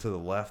go over to the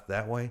left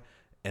that way.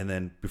 And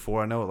then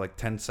before I know it, like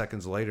 10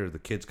 seconds later, the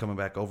kid's coming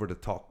back over to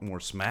talk more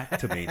smack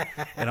to me.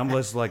 And I'm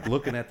just like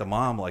looking at the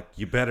mom like,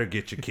 you better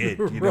get your kid.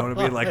 You know what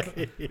I mean?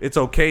 Like, it's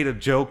okay to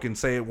joke and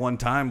say it one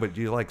time, but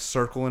you're like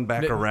circling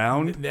back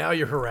around. Now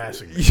you're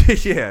harassing me.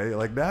 Yeah, you're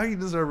like, now you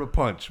deserve a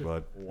punch,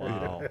 bud.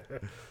 Wow.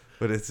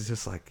 But it's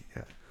just like,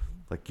 yeah.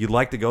 Like, you'd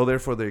like to go there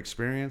for the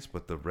experience,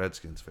 but the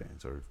Redskins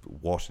fans or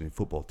Washington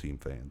football team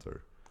fans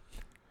are.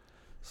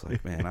 It's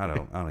like, man, I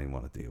don't even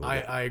want to deal with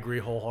it. I agree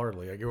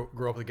wholeheartedly. I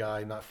grew up with a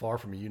guy not far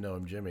from me. You know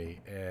him, Jimmy.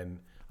 And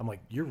I'm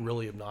like, you're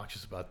really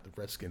obnoxious about the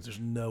Redskins. There's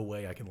no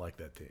way I can like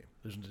that team.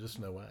 There's just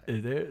no way.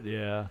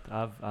 Yeah,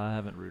 I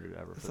haven't rooted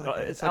ever.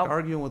 It's like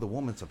arguing with a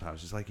woman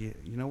sometimes. It's like, you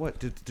know what?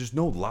 There's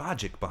no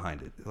logic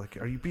behind it. Like,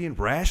 are you being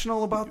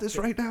rational about this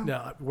right now?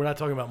 No, we're not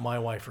talking about my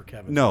wife or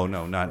Kevin. No,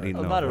 not at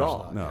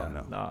all. No,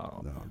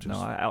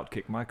 I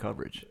outkicked my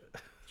coverage.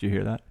 Did you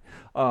hear that?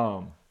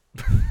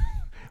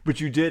 But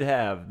you did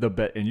have the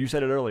bet, and you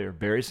said it earlier.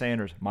 Barry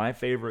Sanders, my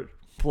favorite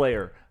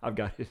player. I've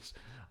got his.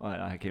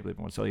 I can't believe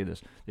I want to tell you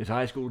this. His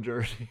high school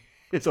jersey,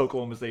 his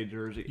Oklahoma State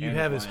jersey. You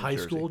have his high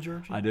school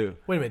jersey? I do.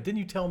 Wait a minute. Didn't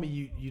you tell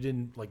me you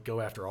didn't like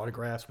go after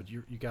autographs, but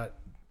you got?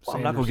 Well,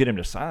 I'm not going to get him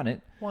to sign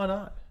it. Why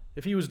not?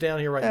 If he was down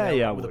here right now,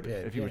 yeah, I with would. a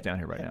pen. If he was down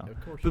here right now,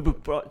 of course.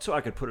 But so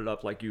I could put it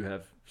up like you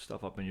have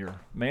stuff up in your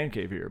man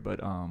cave here. But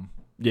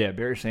yeah,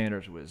 Barry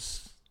Sanders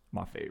was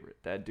my favorite.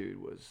 That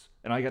dude was,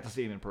 and I got to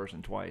see him in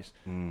person twice,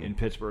 in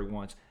Pittsburgh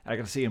once. I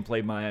got to see him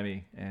play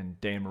Miami and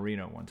Dan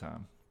Marino one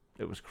time.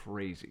 It was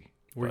crazy.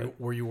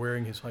 Were you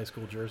wearing his high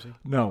school jersey?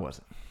 No, I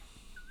wasn't.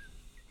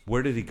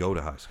 Where did he go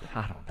to high school?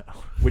 I don't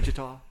know.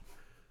 Wichita.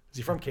 Is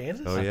he from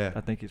Kansas? Oh yeah,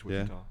 I think he's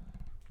Wichita.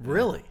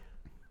 Really?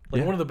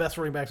 Like one of the best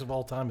running backs of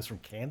all time is from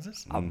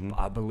Kansas?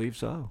 I believe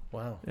so.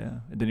 Wow. Yeah.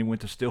 And then he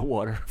went to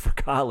Stillwater for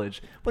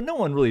college. But no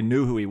one really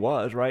knew who he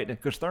was, right?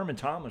 Because Thurman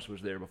Thomas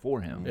was there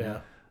before him. Yeah.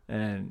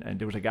 And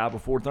there was a guy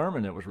before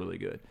Thurman that was really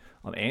good.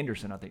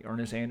 Anderson, I think,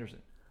 Ernest Anderson.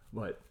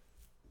 But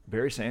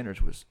Barry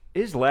Sanders was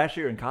his last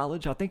year in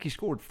college. I think he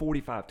scored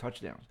 45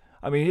 touchdowns.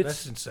 I mean,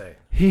 That's insane.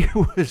 He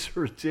was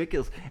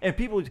ridiculous. And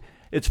people,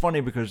 it's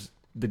funny because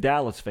the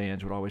Dallas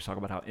fans would always talk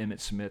about how Emmitt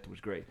Smith was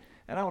great.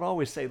 And I would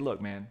always say,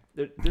 look, man,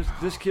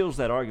 this kills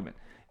that argument.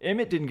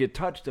 Emmitt didn't get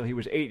touched till he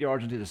was 8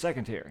 yards into the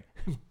secondary.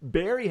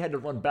 Barry had to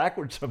run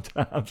backwards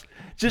sometimes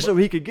just so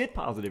he could get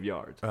positive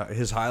yards.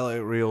 His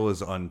highlight reel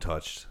is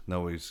untouched.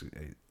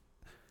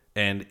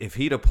 And if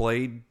he'd have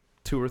played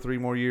 2 or 3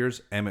 more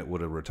years, Emmitt would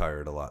have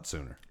retired a lot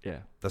sooner. Yeah.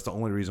 That's the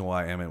only reason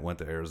why Emmitt went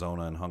to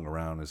Arizona and hung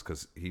around is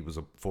because he was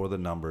for the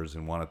numbers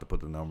and wanted to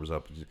put the numbers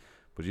up.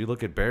 But you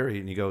look at Barry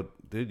and you go,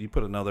 dude, you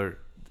put another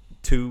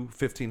 2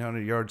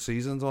 1,500-yard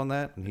seasons on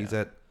that, and he's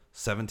at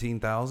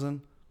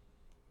 17,000.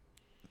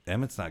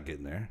 Emmitt's not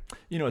getting there.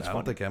 You know, it's I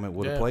funny. don't think Emmitt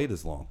would have played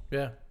as long.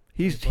 Yeah.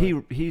 He's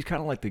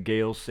kind of like the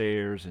Gale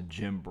Sayers and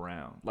Jim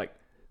Brown. Like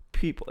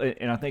people,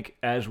 and I think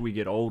as we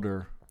get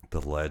older,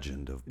 The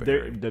legend of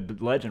Barry. the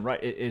legend,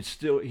 right? He's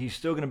still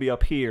going to be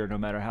up here no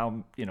matter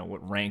how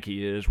what rank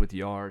he is with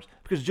yards.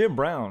 Because Jim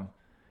Brown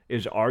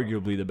is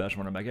arguably the best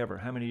running back ever.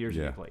 How many years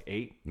did he play?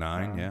 8,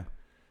 9, yeah.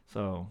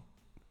 So,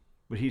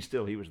 but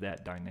he was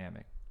that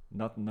dynamic.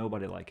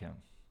 Nobody like him.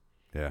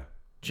 Yeah.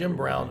 Jim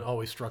Brown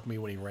always struck me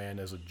when he ran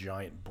as a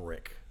giant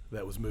brick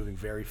that was moving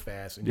very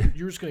fast, and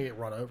you're just going to get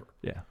run over.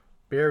 Yeah.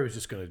 Barry was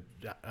just going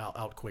to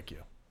out-quick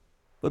you.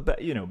 But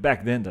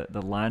back then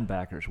the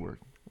linebackers were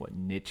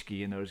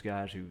Nitschke and those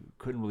guys who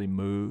couldn't really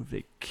move.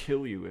 They'd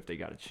kill you if they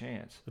got a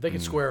chance. But they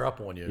could square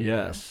up on you.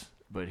 Yes.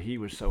 But he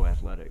was so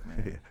athletic,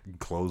 man.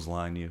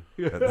 Clothesline you.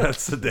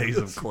 That's the days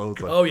of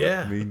clothesline. Oh,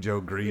 yeah. Mean Joe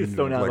Green. He's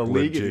thrown out of the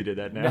league if you legit. did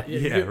that now.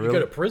 You really?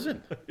 go to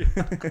prison.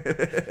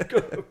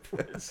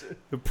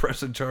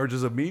 Pressing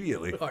charges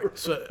immediately. All right,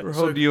 so We're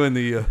holding you in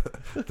the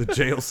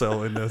jail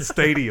cell in the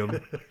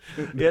stadium.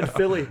 Yeah,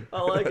 Philly.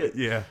 I like it.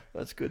 Yeah.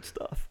 That's good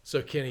stuff.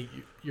 So Kenny,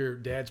 your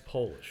dad's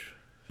Polish,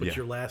 but Yeah.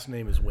 your last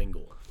name is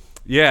Wingle.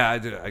 Yeah,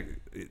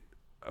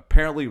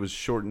 apparently it was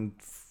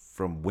shortened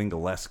from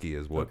Wingaleski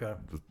is what Okay.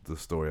 the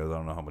story. I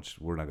don't know how much.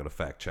 We're not going to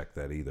fact check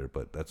that either,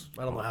 but that's.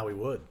 I don't know how he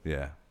would.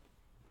 Yeah,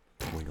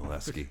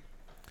 Wingaleski.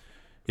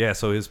 Yeah,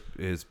 so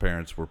his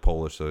parents were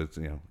Polish, so it's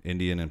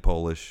Indian and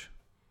Polish.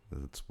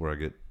 That's where I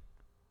get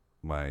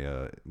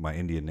my my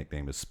Indian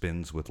nickname is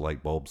Spins with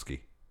Light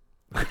Bulbski.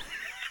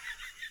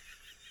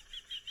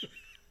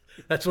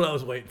 That's what I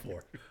was waiting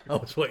for. I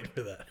was waiting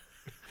for that.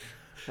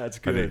 That's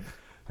good.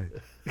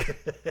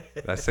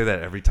 I say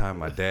that every time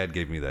my dad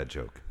gave me that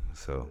joke.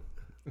 So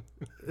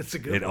It's a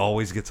good. it one.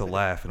 always gets a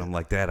laugh, and I'm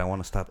like, Dad, I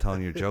want to stop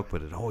telling you a joke,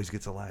 but it always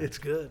gets a laugh. It's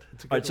good.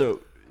 It's a good. All right,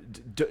 so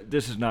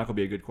this is not going to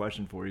be a good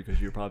question for you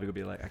because you're probably going to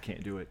be like, I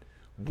can't do it.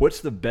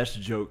 What's the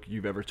best joke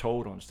you've ever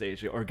told on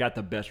stage or got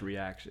the best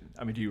reaction?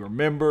 I mean, do you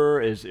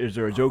remember? Is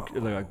there a joke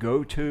like a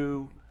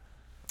go-to?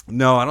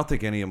 No, I don't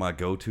think any of my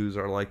go-tos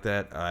are like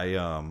that.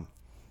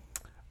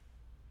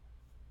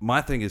 My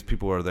thing is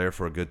people are there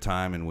for a good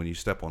time, and when you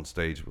step on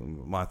stage,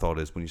 my thought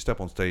is when you step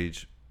on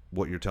stage,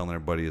 what you're telling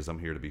everybody is I'm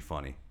here to be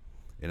funny.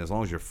 And as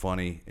long as you're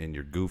funny and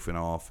you're goofing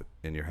off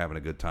and you're having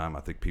a good time,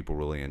 I think people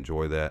really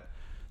enjoy that.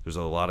 There's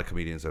a lot of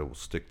comedians that will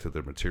stick to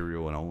their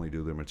material and only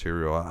do their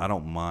material. I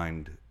don't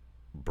mind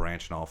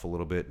branching off a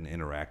little bit and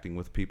interacting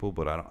with people,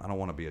 but I don't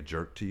want to be a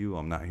jerk to you.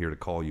 I'm not here to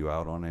call you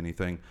out on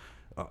anything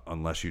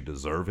unless you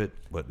deserve it.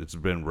 But it's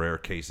been rare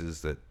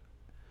cases that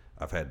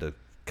I've had to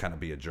kind of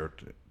be a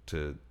jerk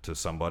to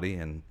somebody.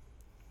 And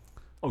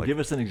Give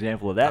us an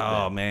example of that.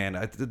 oh then. man,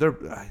 A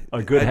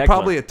good heckler.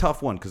 probably a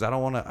tough one because I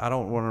don't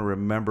want to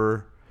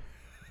remember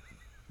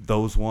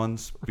those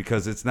ones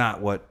because it's not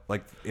what,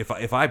 like,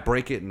 if I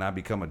break it and I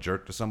become a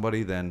jerk to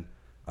somebody, then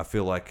I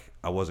feel like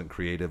I wasn't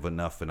creative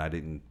enough and I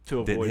didn't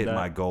hit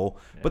my goal.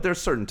 Yeah. But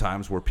there's certain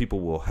times where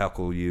people will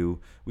heckle you.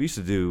 We used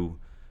to do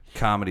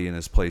comedy in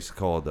this place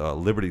called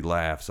Liberty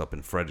Laughs up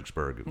in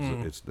Fredericksburg.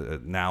 It's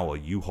now a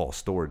U-Haul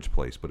storage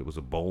place, but it was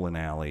a bowling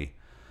alley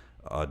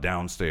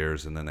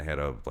downstairs, and then they had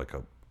a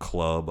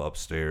club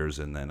upstairs,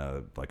 and then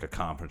a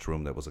conference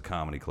room that was a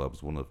comedy club. It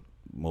was one of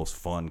the most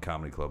fun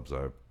comedy clubs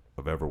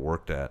I've ever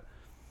worked at.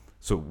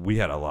 So we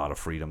had a lot of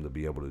freedom to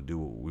be able to do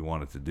what we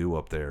wanted to do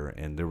up there,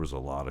 and there was a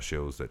lot of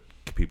shows that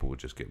people would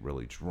just get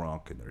really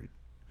drunk and they're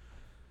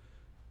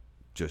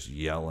just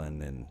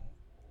yelling, and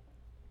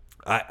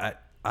I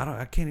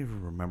can't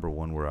even remember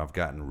one where I've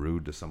gotten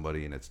rude to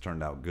somebody and it's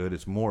turned out good.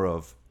 It's more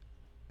of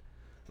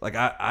like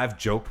I've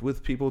joked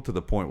with people to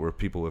the point where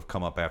people have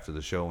come up after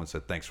the show and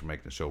said, thanks for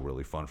making the show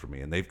really fun for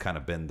me. And they've kind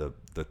of been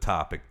the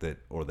topic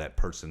that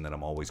person that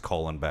I'm always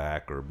calling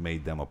back or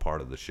made them a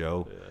part of the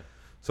show. Yeah.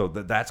 So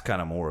that's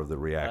kind of more of the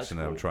reaction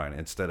that I'm trying,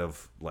 instead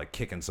of like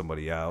kicking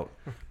somebody out.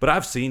 But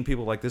I've seen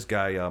people like this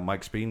guy,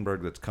 Mike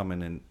Spienberg, that's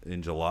coming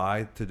in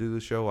July to do the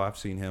show. I've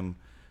seen him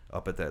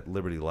up at that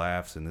Liberty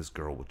Laughs, and this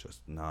girl was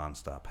just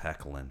nonstop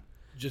heckling.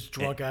 just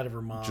drunk out of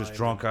her mind. Just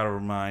drunk out of her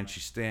mind.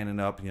 She's standing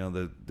up.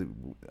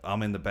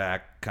 I'm in the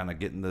back, kind of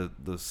getting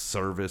the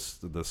servers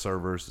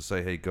to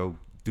say, "Hey, go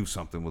do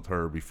something with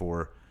her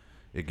before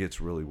it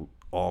gets really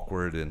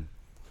awkward." And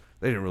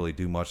they didn't really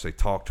do much. They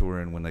talked to her,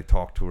 and when they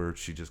talked to her,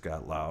 she just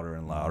got louder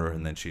and louder.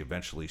 And then she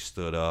eventually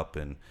stood up,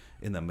 and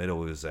in the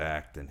middle of his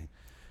act, and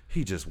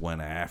he just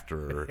went after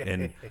her.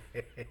 And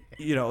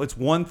it's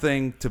one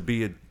thing to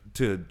be a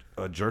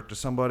jerk to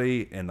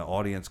somebody, and the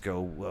audience go,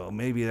 "Well,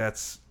 maybe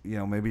that's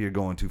maybe you're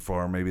going too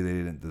far. Maybe they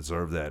didn't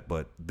deserve that."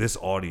 But this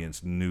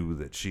audience knew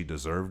that she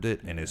deserved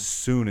it, and as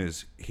soon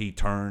as he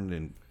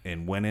turned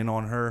and went in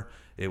on her,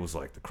 it was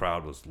like the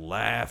crowd was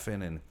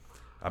laughing, and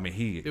I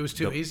mean it was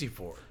too easy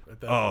for her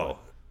at that point.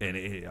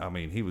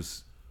 And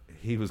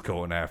he was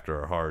going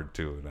after her hard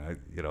too,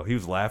 and he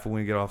was laughing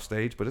when he got off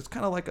stage, but it's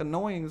kind of like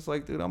annoying. It's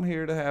like, dude, I'm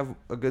here to have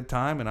a good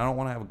time, and I don't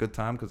want to have a good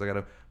time because I got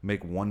to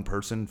make one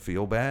person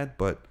feel bad,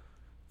 but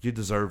you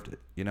deserved it,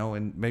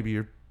 and maybe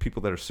your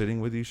people that are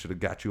sitting with you should have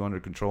got you under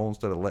control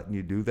instead of letting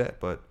you do that.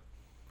 But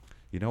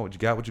you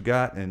got what you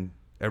got, and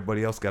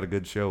everybody else got a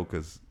good show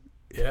because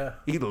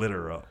he lit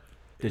her up.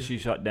 Did she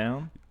shut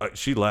down?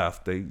 She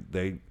left.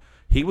 They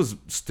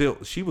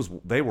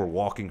were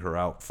walking her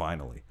out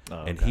finally,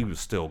 and he was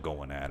still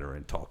going at her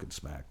and talking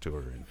smack to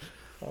her, and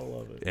I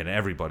love it. And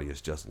everybody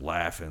is just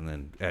laughing,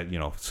 and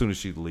as soon as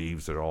she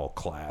leaves, they're all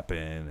clapping,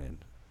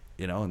 and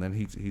and then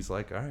he's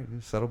like, "All right,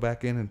 settle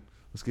back in and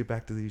let's get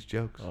back to these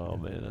jokes." Oh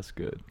man, that's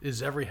good.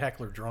 Is every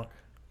heckler drunk?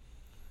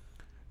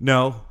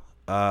 No.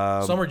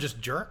 Some are just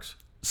jerks.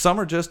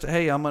 Some are just,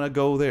 "Hey, I'm gonna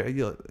go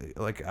there."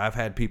 Like I've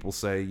had people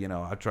say,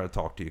 I try to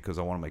talk to you because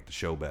I want to make the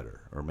show better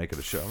or make it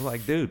a show. I'm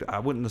like, dude, I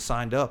wouldn't have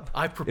signed up.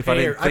 I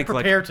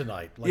prepared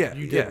tonight. Like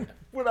you didn't.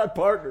 We're not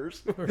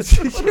partners.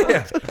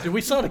 Yeah. Did we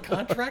sign a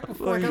contract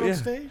before I got on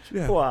stage?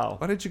 Yeah. Wow.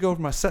 Why didn't you go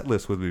over my set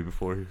list with me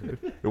before?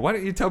 Why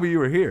didn't you tell me you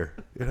were here?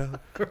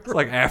 It's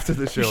like after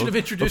the show. You should have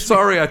introduced I'm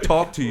sorry I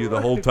talked to you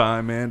the whole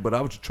time, man, but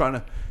I was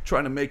trying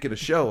to make it a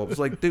show. I was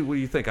like, dude, what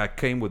do you think? I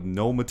came with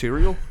no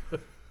material?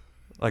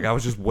 Like I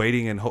was just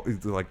waiting and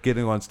like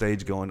getting on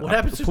stage, going, What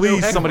happens if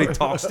 "Please, no somebody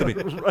talks to me."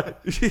 Right.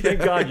 Thank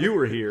God you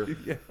were here.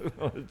 Yeah.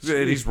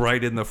 And he's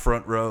right in the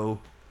front row,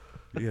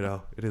 and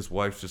his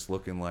wife's just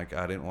looking like,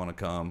 "I didn't want to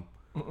come.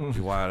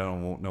 Why? I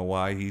don't know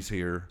why he's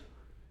here."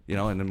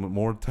 And then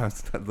more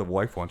times the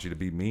wife wants you to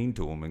be mean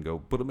to him and go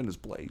put him in his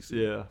place.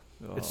 Yeah.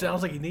 It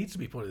sounds like he needs to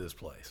be put in his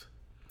place.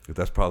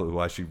 That's probably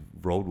why she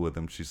rolled with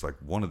him. She's like,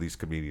 one of these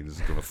comedians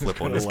is going to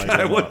flip on this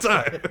guy one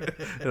time.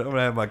 And I'm going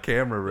to have my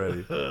camera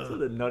ready. This is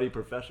the Nutty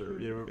Professor.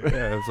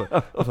 Yeah,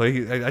 I was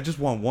like, I just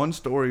want one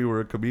story where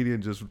a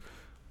comedian just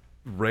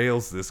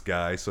rails this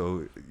guy.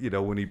 So,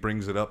 when he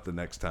brings it up the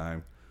next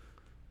time,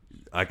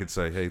 I could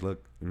say, "Hey,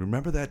 look,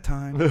 remember that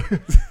time?"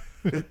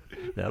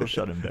 That'll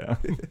shut him down.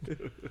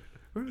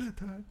 Remember that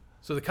time?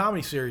 So the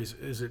comedy series,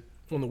 is it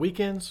on the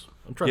weekends?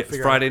 I'm trying to It's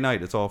figure Friday out.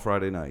 night. It's all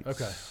Friday nights.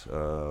 Okay.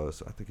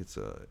 So I think it's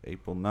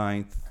April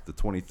 9th, the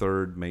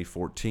 23rd, May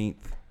 14th,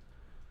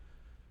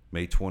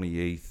 May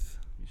 28th.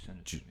 You sent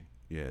it to me.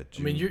 Yeah. I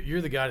June. mean,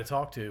 you're the guy to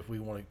talk to if we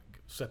want to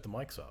set the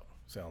mics up.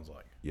 Sounds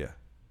like. Yeah,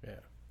 Yeah.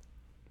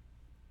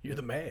 You're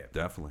the man.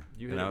 definitely.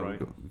 You hit and it I right.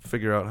 will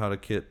figure out how to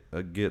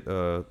get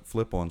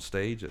Flip on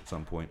stage at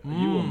some point.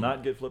 You will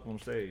not get Flip on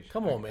stage.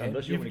 Come on, man.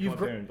 Unless you want me to You've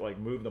come up there and like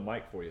move the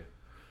mic for you.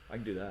 I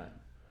can do that.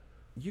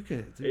 You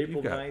can.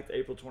 April 9th,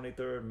 April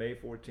 23rd, May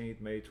 14th,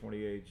 May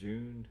 28th,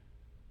 June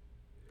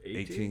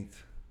 18th,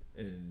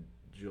 and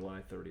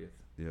July 30th.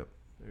 Yep.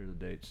 There are the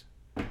dates.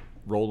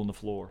 Roll on the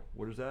floor.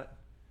 What is that?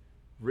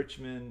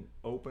 Richmond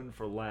Open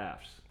for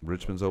Laughs.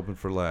 Richmond's open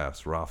for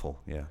laughs. Raffle.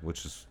 Yeah,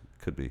 which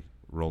could be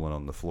rolling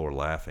on the floor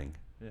laughing.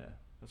 Yeah,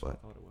 that's what I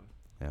thought it was.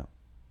 Yeah.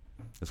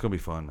 It's gonna be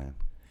fun, man.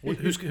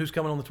 Who's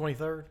coming on the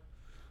 23rd?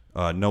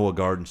 Noah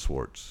Garden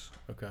Swartz.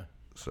 Okay.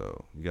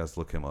 So you guys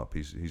look him up.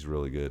 He's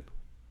really good.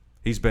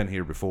 He's been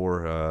here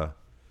before.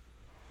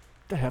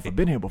 They haven't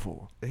been here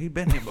before. He's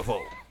been here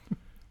before.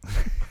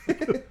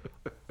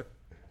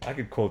 I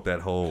could quote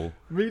that whole.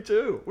 Me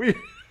too.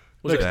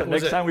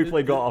 Next time we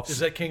play golf. Is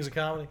that Kings of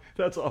Comedy?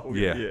 That's all.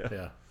 Yeah.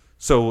 Yeah.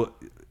 So,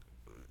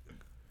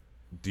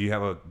 do you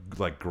have a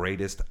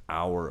greatest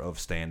hour of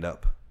stand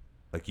up?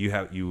 Like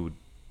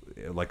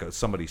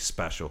somebody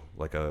special,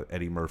 like a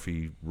Eddie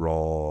Murphy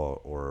Raw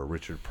or a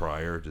Richard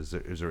Pryor. Is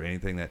there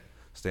anything that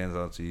stands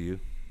out to you?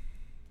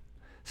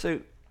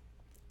 So,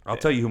 I'll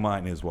tell you who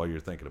mine is while you're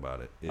thinking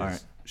about it. Is All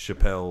right.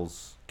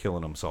 Chappelle's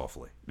Killing 'Em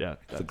Softly. yeah,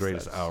 It's the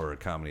greatest hour of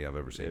comedy I've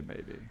ever seen. It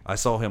may be. I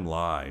saw him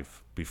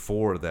live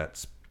before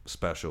that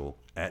special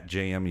at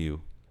JMU,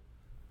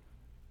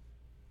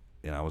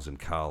 and I was in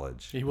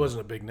college. He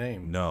wasn't a big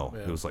name. No,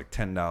 Yeah. it was like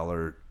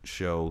 $10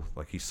 show.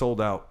 Like he sold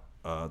out.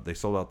 They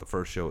sold out the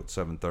first show at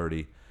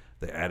 7:30.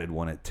 They added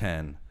one at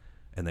 10,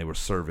 and they were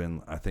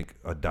serving I think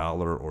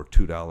 $1 or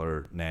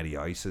 $2 natty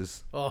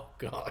ices. Oh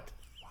God.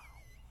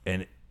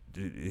 And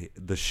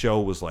the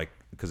show was like,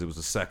 because it was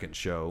the second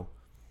show,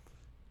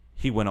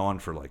 he went on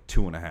for like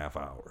 2.5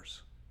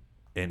 hours,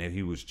 and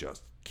he was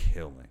just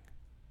killing.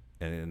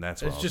 And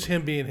that's It's just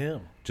him being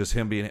him. Just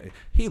him being.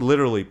 He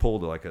literally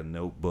pulled like a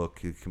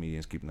notebook.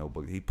 Comedians keep a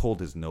notebook. He pulled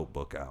his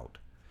notebook out.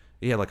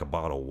 He had like a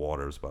bottle of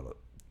water. It was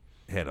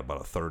had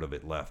about a third of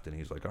it left, and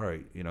he's like, all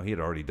right, he had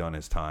already done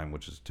his time,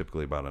 which is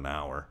typically about an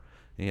hour.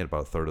 And he had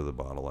about a third of the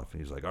bottle left,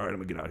 and he's like, all right, I'm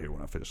gonna get out of here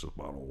when I finish this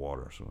bottle of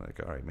water. So I'm like,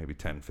 all right, maybe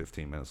 10,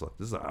 15 minutes left.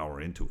 This is an hour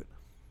into it.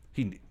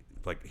 He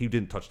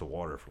didn't touch the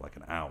water for like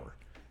an hour.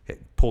 He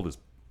pulled his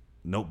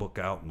notebook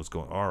out and was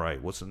going, all right,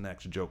 what's the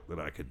next joke that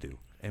I could do?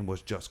 And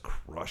was just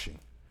crushing.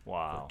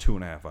 Wow. For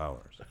 2.5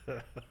 hours.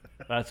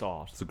 That's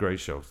awesome. It's a great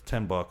show. It's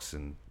 $10,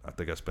 and I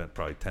think I spent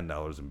probably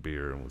 $10 in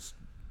beer and was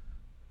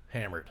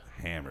hammered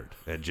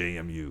at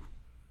JMU.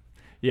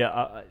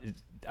 Yeah,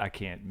 I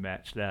can't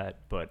match that,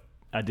 but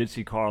I did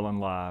see Carlin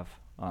live,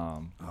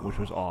 which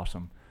was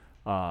awesome.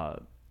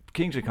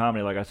 Kings of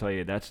Comedy, like I tell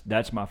you,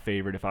 that's my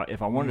favorite. If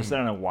I wanted to sit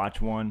down and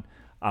watch one,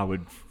 I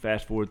would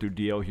fast forward through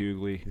D.L.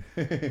 Hughley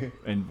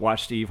and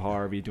watch Steve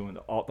Harvey doing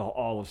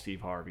all of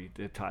Steve Harvey,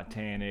 the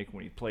Titanic,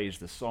 when he plays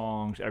the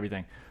songs,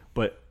 everything.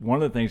 But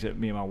one of the things that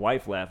me and my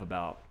wife laugh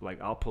about,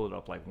 like I'll pull it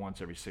up like once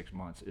every 6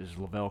 months, is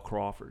Lavelle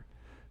Crawford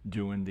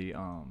doing the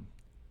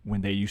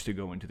when they used to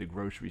go into the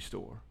grocery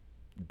store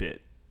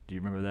bit. Do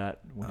you remember that?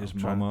 When his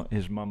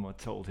mama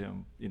told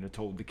him,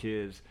 told the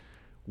kids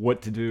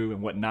what to do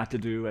and what not to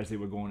do as they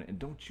were going, and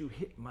don't you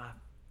hit my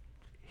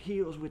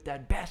heels with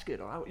that basket.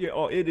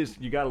 It is.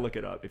 You got to look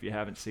it up if you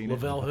haven't seen it.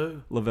 Lavelle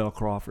who? Lavelle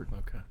Crawford.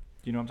 Okay. Do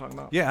you know what I'm talking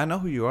about? Yeah, I know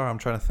who you are. I'm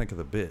trying to think of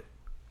the bit.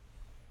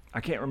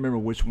 I can't remember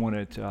which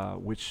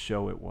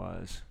show it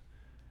was.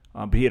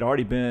 But he had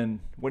already been,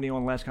 wasn't he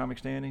on Last Comic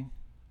Standing?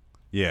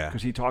 Yeah.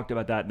 Because he talked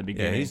about that in the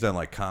beginning. Yeah, he's done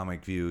like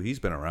Comic View. He's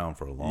been around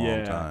for a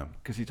long time.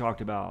 Because he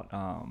talked about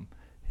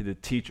the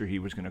teacher he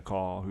was going to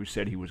call who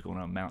said he was going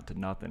to amount to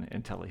nothing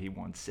until he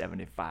won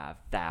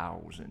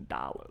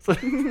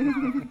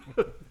 $75,000.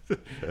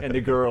 And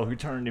the girl who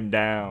turned him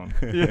down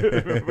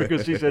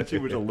because she said she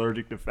was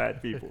allergic to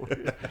fat people.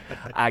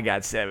 I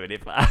got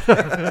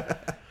 75.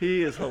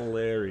 He is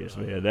hilarious,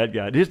 man. That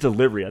guy. His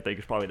delivery, I think,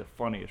 is probably the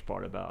funniest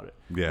part about it.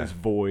 Yeah. His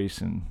voice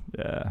and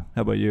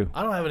how about you?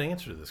 I don't have an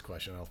answer to this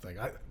question, I don't think.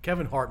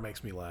 Kevin Hart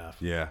makes me laugh.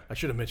 Yeah. I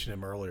should have mentioned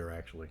him earlier,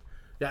 actually.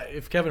 Yeah,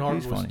 if Kevin Hart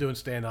was funny. doing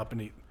stand-up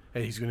and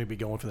he's going to be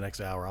going for the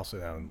next hour, I'll sit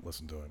down and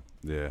listen to him.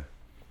 Yeah.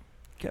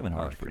 Kevin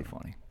Hart's pretty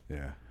funny.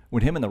 Yeah.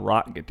 When him and The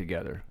Rock get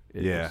together,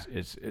 Yeah.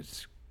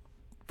 it's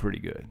pretty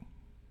good.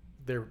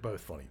 They're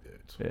both funny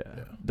dudes.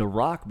 Yeah. The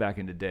Rock back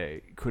in the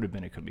day could have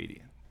been a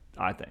comedian,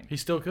 I think. He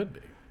still could be.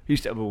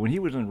 But when he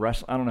was in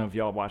wrestling, I don't know if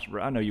y'all watched.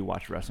 I know you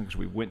watched wrestling because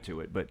we went to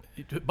it. But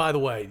by the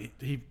way,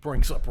 he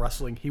brings up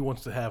wrestling. He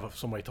wants to have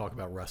somebody talk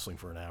about wrestling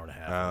for an hour and a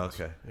half. Oh,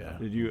 okay. Yeah.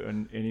 did you?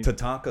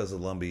 Tatanka's a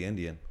Lumbee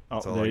Indian.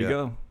 That's all there I you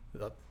got.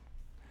 go.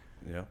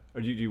 Yeah.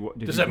 Or did you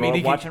Does that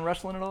mean watching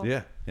wrestling at all?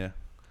 Yeah. Yeah.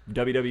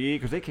 WWE,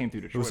 because they came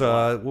through It Detroit.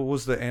 was what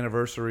was the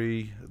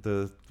anniversary?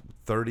 The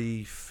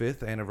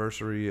 35th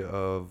anniversary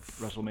of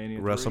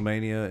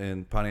WrestleMania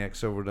in Pontiac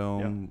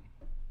Silverdome. Yep.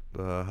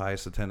 The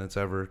highest attendance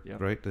ever,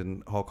 right?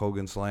 And Hulk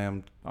Hogan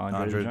slammed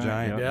Andre the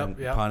Giant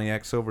in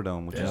Pontiac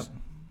Silverdome, which is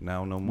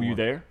now no more. Were you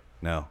there?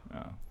 No.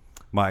 Oh.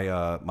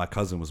 My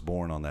cousin was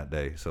born on that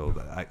day, so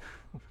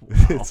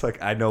it's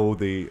like I know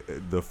the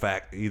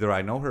fact. Either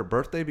I know her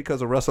birthday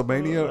because of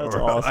WrestleMania,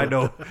 or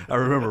awesome. I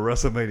remember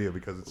WrestleMania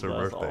because it's her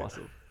That's birthday.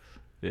 Awesome.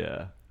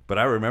 Yeah. But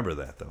I remember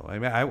that though. I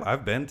mean,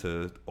 I've been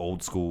to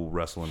old school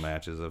wrestling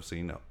matches. I've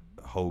seen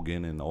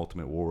Hogan and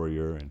Ultimate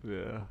Warrior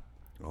and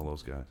all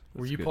those guys.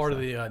 Were you part of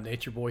the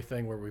Nature Boy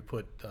thing where we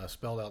put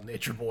spelled out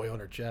Nature Boy on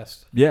her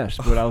chest? Yes,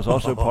 but I was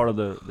also part of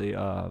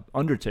the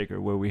Undertaker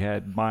where we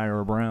had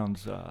Myra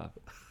Brown's.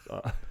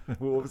 What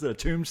was it? A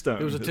tombstone.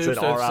 It was a tombstone.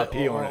 Said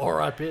R.I.P. on it.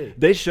 R.I.P.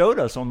 They showed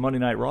us on Monday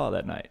Night Raw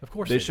that night. Of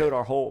course, they showed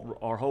our whole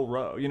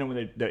row. You know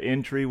when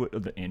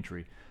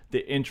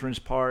the entrance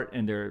part,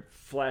 and they're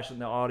flashing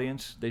the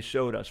audience. They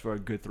showed us for a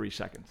good 3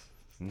 seconds.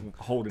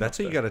 Holding. That's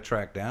who you got to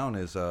track down.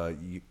 Is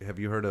have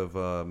you heard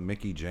of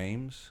Mickey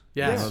James?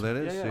 Yes. You know who that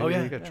is? Yeah. Oh,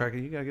 yeah. You got to track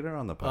it. You got to get her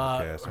on the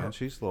podcast, man.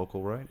 She's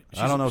local, right? I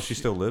She's- don't know if she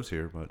still lives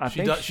here, but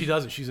She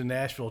doesn't. She's in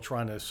Nashville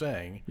trying to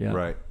sing. Yeah.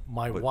 right.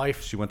 My But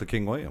wife. She went to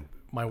King William.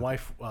 My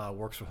wife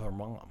works with her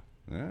mom,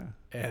 Yeah.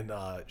 and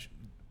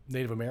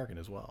Native American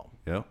as well.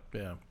 Yep.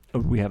 Yeah.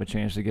 Would we have a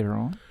chance to get her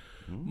on?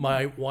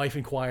 My wife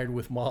inquired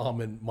with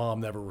mom, and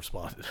mom never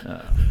responded.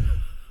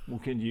 Well,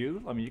 can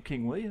you? I mean, you're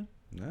King William.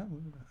 No,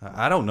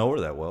 I don't know her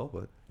that well,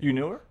 but You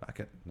knew her? I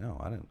can. No,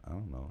 I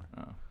don't know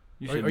her.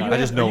 You Are should you not. I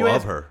just are know you of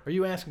ask- her. Are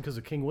you asking because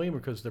of King William or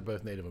because they're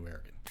both Native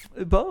American?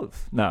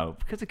 Both. No,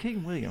 because of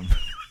King William.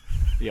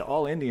 Yeah,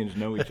 all Indians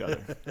know each other.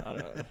 I don't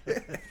know.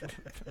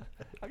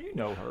 You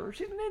know her.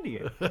 She's an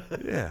Indian.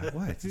 Yeah.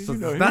 What? It's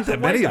know, not he's a that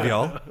many white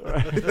of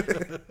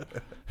guy.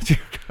 y'all.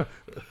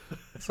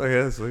 So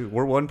yeah,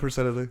 we're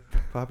 1% of the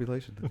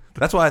population.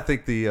 That's why I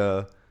think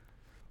I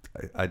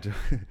don't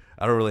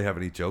really have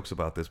any jokes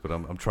about this, but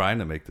I'm trying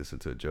to make this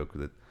into a joke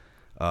that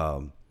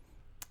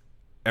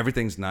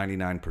everything's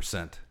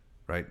 99%,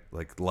 right?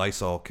 Like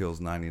Lysol kills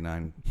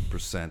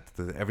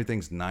 99%.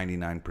 Everything's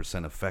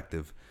 99%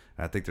 effective.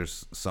 And I think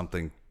there's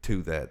something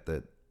to that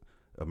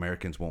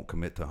Americans won't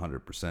commit to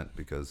 100%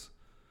 because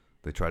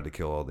they tried to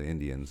kill all the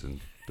Indians and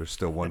there's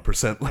still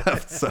 1%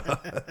 left. So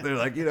they're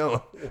like,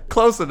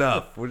 close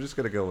enough. We're just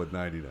going to go with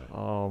 99.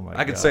 Oh, my God.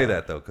 I can say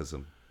that, though, because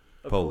I'm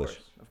Polish.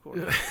 Of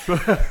course.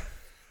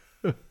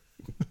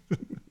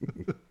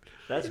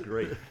 That's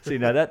great. See,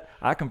 now that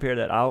I compare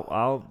that,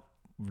 I'll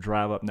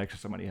drive up next to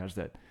somebody who has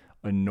that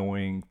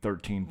annoying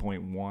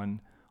 13.1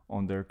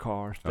 on their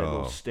car, that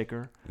little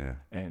sticker,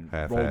 and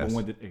half-assed. roll the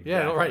window. Exactly.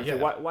 Yeah, right. Yeah.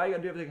 So why you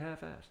gotta do everything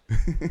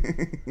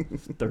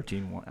half-assed?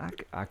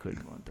 13.1. I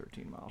couldn't run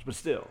 13 miles, but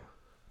still,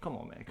 come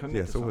on, man.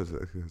 Commit to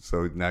something.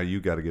 So now you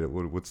got to get it.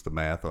 What's the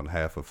math on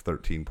half of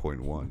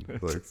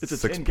 13.1? Like it's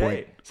a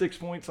 10K, 6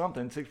 point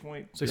something,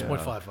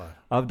 6.55.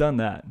 I've done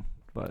that,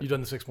 but You've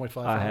done the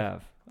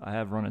 6.55? I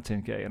have run a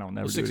 10K, and I'll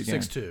never do it again.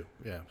 6.2.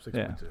 Yeah, 6.2.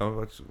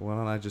 Yeah. Why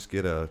don't I just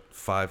get a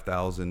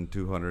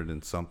 5,200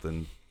 and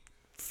something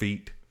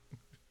feet?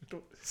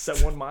 Is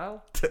that 1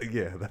 mile?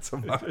 Yeah, that's a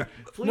mile.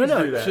 Please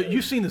do that. So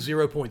you've seen the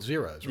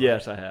 0.0s, right?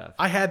 Yes, I have.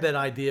 I had that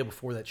idea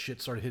before that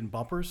shit started hitting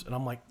bumpers, and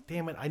I'm like,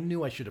 damn it, I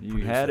knew I should have You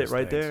produced had it those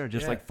right things. there,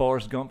 just Yeah. like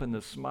Forrest Gump and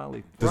the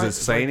smiley. Does Right, it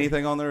say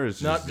anything on there? Or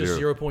is Not just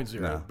 0.0.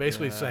 No.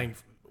 Basically saying,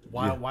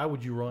 why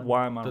would you run?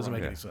 Why am I Doesn't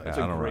running? make any sense. It's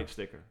I a don't great run.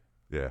 sticker.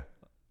 Yeah.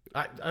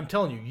 I'm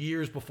telling you,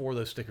 years before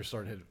those stickers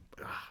started hitting,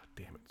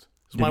 damn it.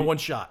 It was my one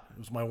shot. It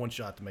was my one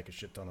shot to make a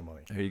shit ton of money.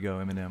 There you go,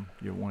 Eminem.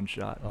 Your one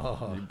shot.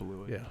 You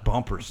blew it. Yeah.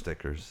 Bumper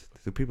stickers.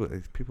 Do people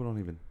don't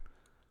even.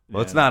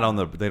 Well, it's Yeah. not on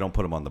the. They don't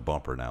put them on the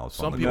bumper now. It's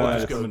Some on the people glass.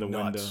 just Put go them in the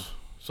nuts. window.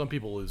 Some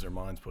people lose their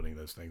minds putting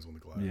those things on the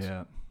glass.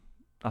 Yeah.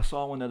 I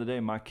saw one the other day.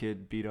 My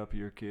kid beat up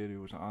your kid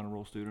who was an honor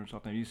roll student or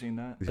something. Have you seen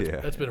that?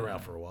 Yeah. That's been around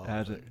for a while.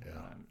 Has I it? think, Yeah.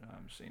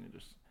 I'm seeing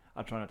it.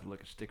 I try not to look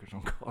at stickers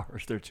on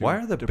cars. They're too Why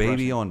are the depressing.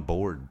 baby on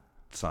board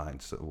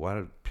signs? Why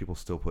are people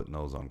still putting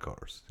those on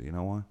cars? Do you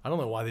know why? I don't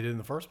know why they did it in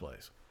the first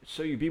place.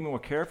 So you be more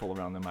careful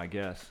around them, I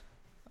guess.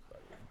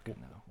 Good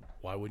no.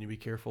 Why wouldn't you be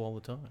careful all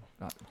the time?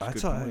 I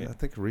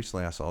think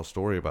recently I saw a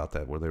story about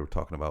that where they were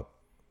talking about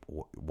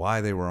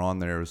why they were on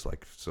there. Is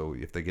like, so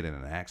if they get in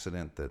an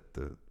accident, that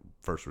the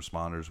first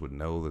responders would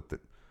know that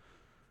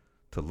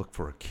to look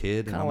for a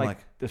kid. Kind And of I'm like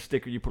the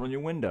sticker you put on your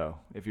window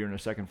if you're in a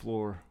second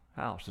floor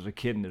house. There's a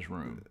kid in this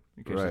room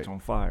in case Right. it's on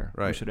fire.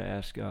 We Right. should have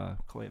asked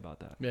Clay about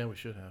that. Yeah, we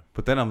should have.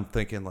 But then I'm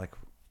thinking like,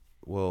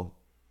 well,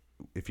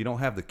 if you don't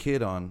have the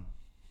kid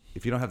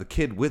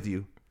with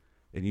you,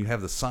 and you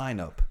have the sign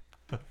up,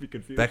 Be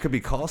confused. that could be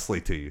costly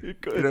to you.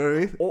 It could. You know what I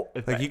mean? Or-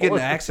 Like you get in or-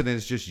 an accident,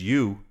 it's just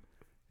you,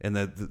 and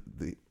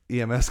the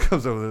EMS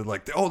comes over there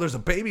like, oh, there's a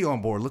baby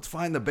on board. Let's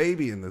find the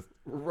baby. And the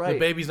Right. The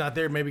baby's not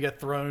there. Maybe got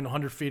thrown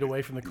 100 feet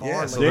away from the car.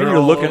 Yeah, and so like, Then they're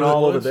you're all looking over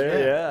all the over woods. there.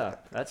 Yeah. Yeah.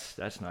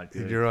 That's not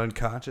good. you're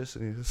unconscious,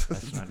 and you just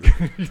That's not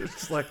good. it's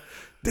just like,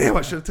 damn,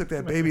 I should have took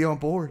that baby on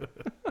board.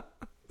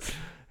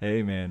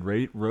 Hey man,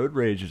 road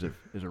rage is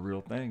a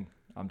real thing.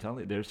 I'm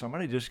telling you, there's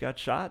somebody just got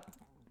shot.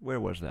 Where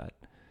was that?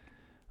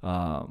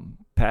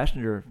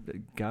 Passenger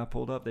the guy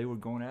pulled up. They were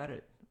going at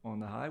it on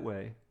the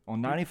highway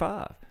on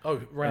 95.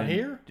 Oh, around And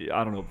here?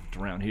 I don't know if it's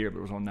around here, but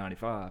it was on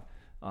 95.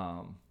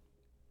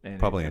 And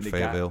Probably and in the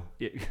guy- Fayetteville.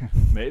 yeah,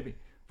 maybe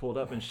pulled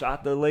up and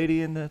shot the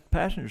lady in the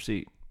passenger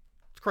seat.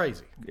 It's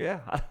crazy.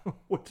 Yeah,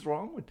 what's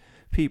wrong with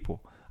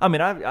people? I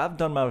mean, I've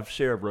done my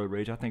share of road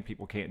rage. I think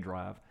people can't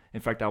drive. In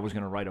fact, I was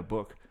going to write a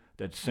book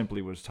that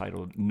simply was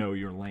titled "Know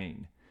Your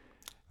Lane,"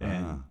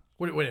 and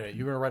Wait a minute.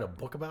 You're going to write a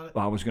book about it?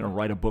 I was going to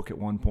write a book at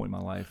one point in my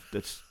life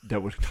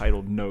that was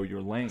titled "Know Your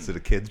Lane." Is it a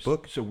kid's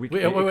book? So we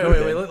Wait. it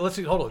could've been. Let's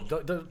see. Hold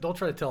on. Don't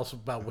try to tell us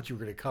about what you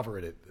were going to cover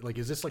in it. Like,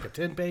 is this like a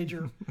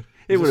 10-pager?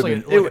 It would have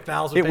been like a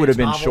 1,000 it would have page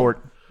been novel?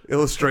 short.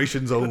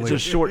 Illustrations It's only. a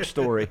short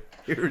story.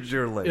 Here's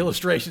your lane.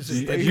 Illustrations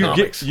and you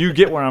comics.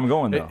 get where I'm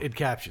going though. It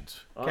captions.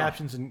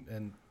 Captions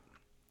and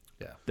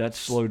yeah. That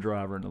slow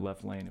driver in the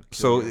left lane. will kill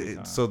So, you every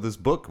time. so this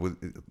book,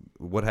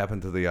 what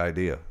happened to the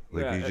idea?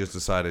 Like Yeah, you just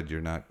decided you're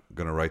not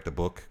going to write the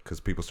book because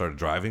people started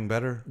driving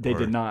better? They Or-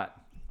 did not.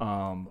 I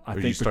Or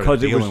think you started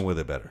because dealing with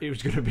it better? It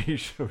was going to be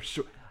so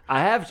short. I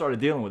have started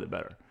dealing with it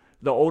better.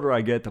 The older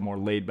I get, the more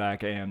laid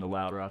back I am, the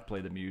louder I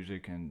play the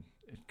music, and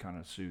it kind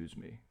of soothes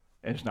me.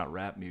 And it's not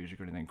rap music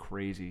or anything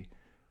crazy.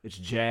 It's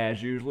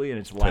jazz usually, and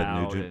it's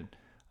loud, Nugent. and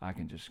I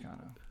can just kind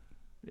of,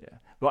 yeah.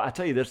 Well, I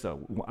tell you this though,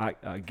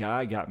 a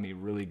guy got me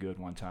really good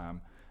one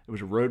time. It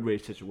was a road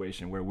rage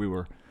situation where we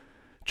were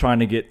trying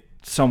to get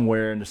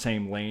somewhere in the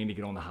same lane to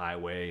get on the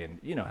highway, and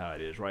you know how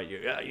it is, right?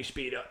 You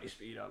speed up,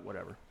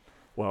 whatever.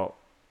 Well,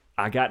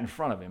 I got in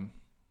front of him.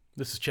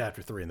 This is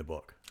chapter 3 in the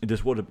book.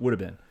 This would have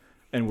been,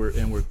 and we're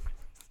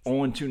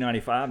on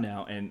 295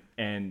 now,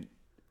 and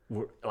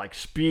we're like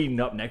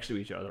speeding up next to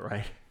each other,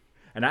 right?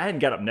 And I hadn't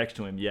got up next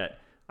to him yet.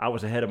 I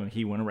was ahead of him.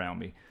 He went around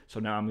me. So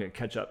now I'm going to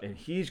catch up, and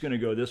he's going to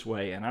go this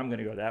way, and I'm going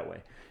to go that way.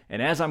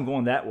 And as I'm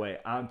going that way,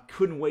 I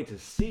couldn't wait to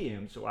see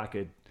him so I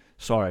could.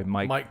 Sorry,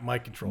 mic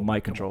control.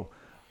 Mic control.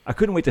 I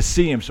couldn't wait to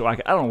see him so I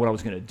don't know what I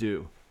was going to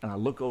do. And I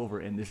look over,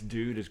 and this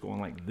dude is going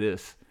like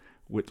this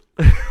with.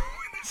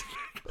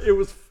 It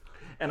was.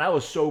 And I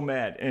was so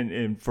mad.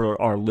 And for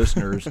our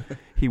listeners,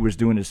 he was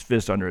doing his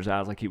fist under his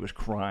eyes like he was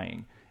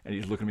crying. And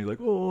he's looking at me like,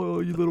 "Oh,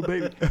 you little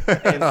baby."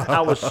 And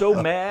I was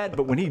so mad,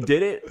 but when he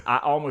did it, I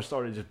almost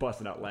started just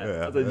busting out laughing.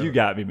 I was like, "You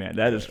got me, man.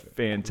 That is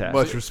fantastic."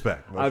 Much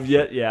respect. I've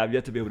yet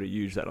to be able to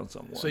use that on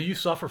someone. So you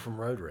suffer from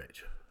road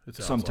rage? It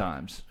sounds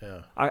Sometimes. like.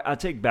 Yeah. I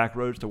take back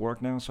roads to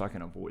work now so I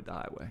can avoid the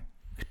highway.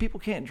 'Cause people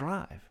can't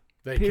drive.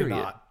 They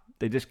cannot.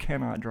 They just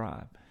cannot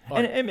drive.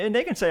 And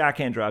they can say I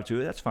can't drive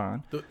too. That's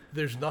fine.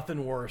 There's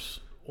nothing worse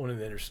on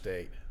an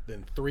interstate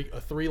than a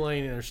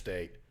 3-lane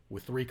interstate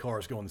with 3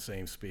 cars going the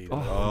same speed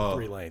on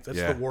 3 lanes. That's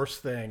the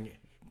worst thing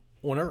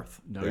on earth.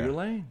 Know your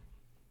lane.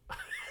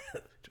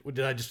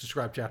 Did I just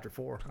describe chapter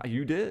 4?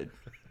 You did.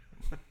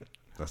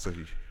 That's what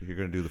you're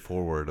going to do the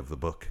foreword of the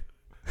book.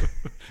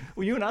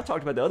 Well, you and I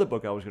talked about the other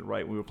book I was going to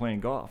write when we were playing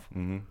golf.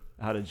 Mm-hmm.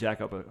 How to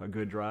jack up a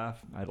good drive.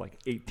 I had like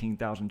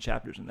 18,000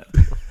 chapters in that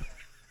book.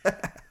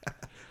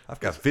 I've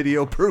got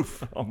video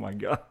proof. Oh my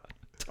God,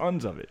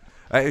 tons of it.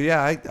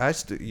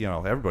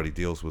 Everybody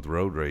deals with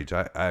road rage.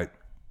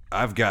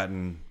 I've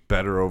gotten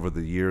better over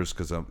the years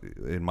because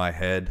in my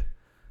head,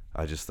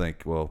 I just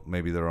think, well,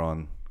 maybe they're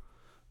on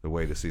the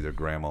way to see their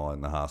grandma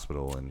in the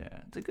hospital, and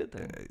it's a good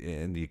thing.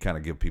 And you kind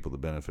of give people the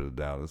benefit of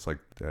the doubt. It's like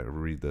I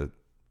read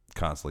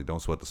constantly, don't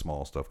sweat the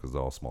small stuff because it's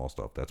all small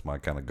stuff. That's my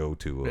kind of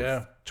go-to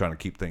of trying to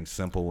keep things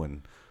simple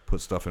and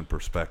put stuff in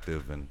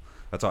perspective, and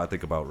that's how I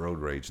think about road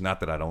rage. Not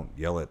that I don't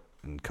yell it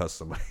and cuss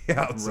somebody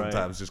out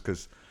sometimes just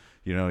because,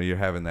 you're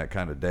having that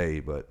kind of day,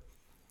 but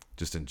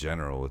just in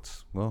general,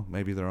 it's, well,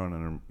 maybe they're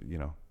on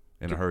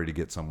in a hurry to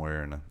get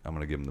somewhere, and I'm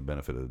going to give them the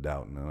benefit of the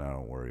doubt, and then I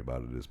don't worry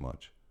about it as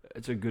much.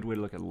 It's a good way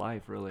to look at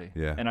life, really.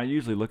 Yeah. And I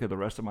usually look at the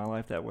rest of my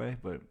life that way,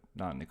 but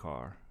not in the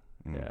car.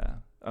 Yeah.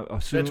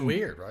 That's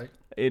weird, right?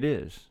 It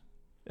is.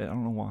 I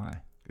don't know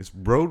why. It's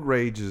road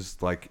rage is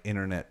like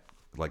internet,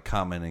 like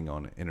commenting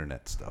on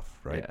internet stuff,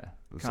 right? Yeah.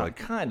 It's like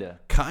kind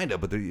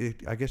of, but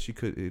I guess you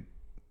could.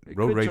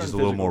 Road rage is a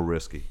little more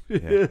risky.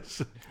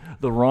 Yes.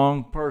 The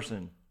wrong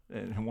person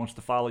and wants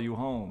to follow you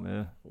home.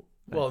 Yeah.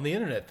 Well, and the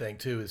internet thing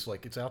too is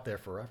like it's out there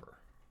forever.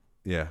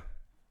 Yeah.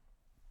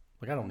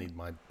 Like I don't need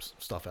my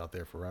stuff out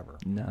there forever.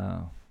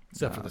 No.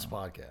 Except for this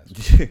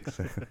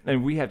podcast.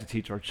 And we have to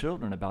teach our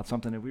children about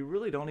something that we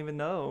really don't even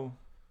know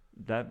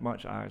that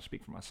much. I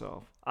speak for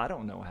myself. I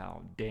don't know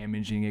how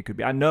damaging it could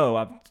be. I know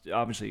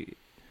obviously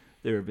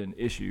there have been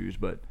issues,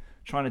 but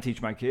trying to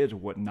teach my kids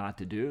what not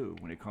to do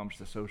when it comes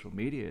to social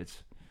media,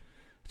 it's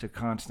a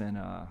constant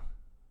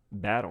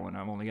battle, and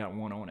I've only got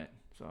one on it.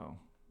 So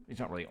he's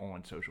not really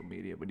on social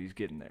media, but he's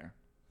getting there.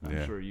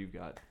 I'm sure you've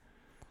got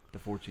the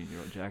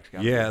 14-year-old Jack's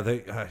got. Yeah,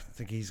 I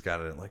think he's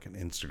got it like an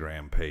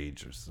Instagram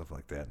page or stuff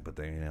like that. But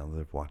they're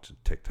watching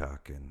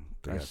TikTok and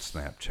they got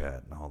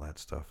Snapchat and all that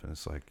stuff, and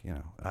it's like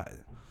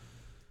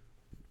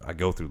I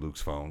go through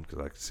Luke's phone because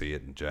I can see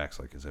it, and Jack's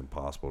like it's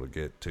impossible to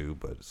get to,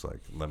 but it's like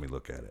let me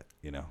look at it.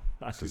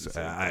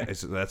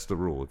 That's the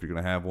rule. If you're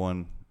gonna have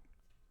one,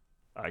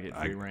 I get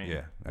free reign.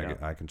 Yeah,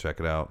 I can check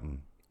it out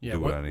and do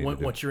what I need to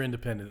do. Once you're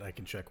independent, I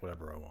can check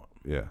whatever I want.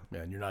 Yeah.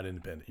 Yeah, and you're not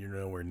independent. You're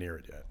nowhere near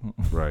it yet.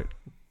 Right.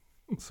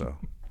 So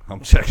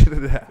I'm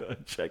checking it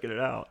out. Checking it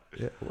out.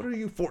 Yeah. What are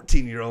you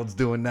 14-year-olds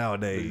doing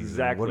nowadays?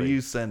 Exactly. What are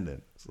you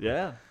sending?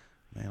 Yeah.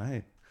 Man, I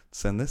didn't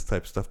send this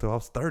type of stuff till I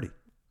was 30.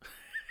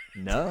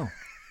 No.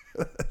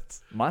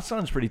 My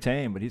son's pretty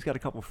tame, but he's got a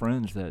couple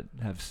friends that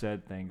have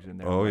said things in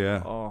there. Oh, like,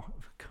 yeah. Oh,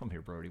 come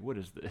here, Brody. What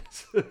is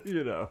this?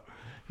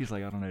 He's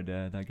like, I don't know,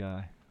 Dad, that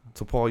guy.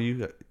 So, Paul,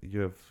 you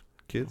have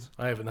kids?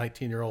 I have a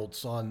 19-year-old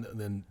son, and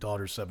then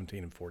daughters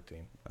 17 and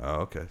 14. Oh,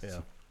 okay. Yeah.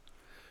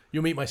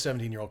 You'll meet my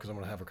 17-year-old because I'm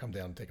going to have her come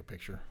down and take a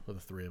picture of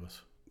the 3 of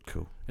us.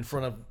 Cool. In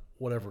front of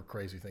whatever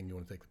crazy thing you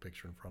want to take the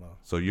picture in front of.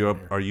 So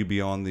are you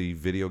beyond the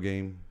video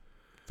game?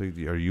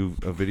 Are you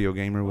a video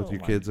gamer with your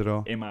kids at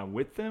all? Am I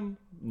with them?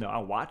 No, I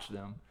watch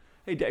them.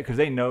 Hey, Dad, because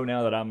they know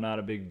now that I'm not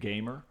a big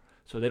gamer,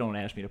 so they don't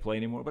ask me to play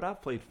anymore. But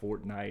I've played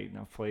Fortnite, and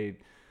I've played,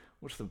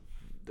 what's the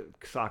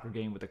soccer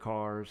game with the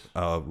cars?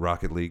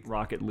 Rocket League.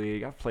 Rocket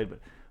League. I've played,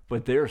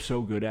 but they're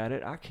so good at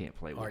it, I can't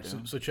play with them. All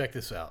right, so check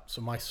this out.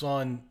 So my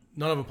son,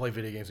 none of them play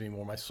video games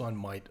anymore. My son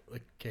might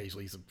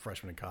occasionally. He's a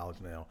freshman in college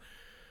now.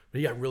 But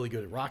he got really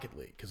good at Rocket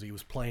League because he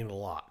was playing it a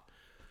lot.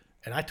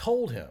 And I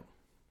told him,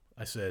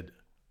 I said,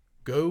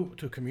 go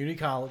to a community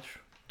college.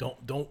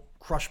 Don't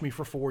crush me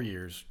for 4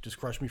 years. Just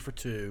crush me for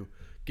 2.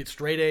 Get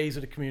straight A's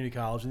at a community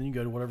college, and then you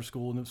can go to whatever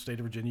school in the state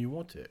of Virginia you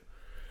want to.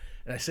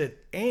 And I said,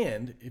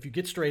 and if you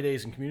get straight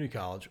A's in community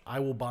college, I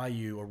will buy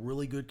you a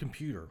really good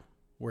computer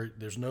where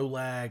there's no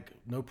lag,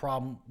 no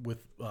problem with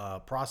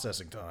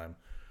processing time,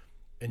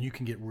 and you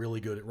can get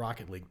really good at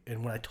Rocket League.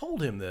 And when I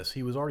told him this,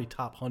 he was already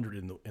top 100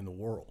 in the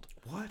world.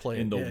 What?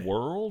 In the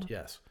world?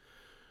 Yes.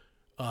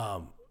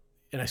 And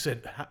I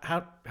said,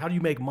 how do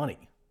you make money?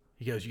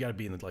 He goes, you got to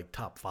be in the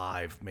top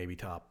 5, maybe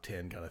top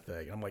 10 kind of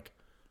thing. And I'm like,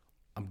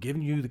 I'm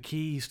giving you the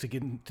keys to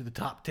get into the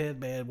top 10,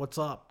 man. What's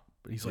up?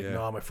 But he's like,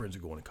 no, my friends are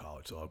going to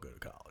college, so I'll go to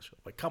college. I'm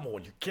like, come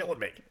on, you're killing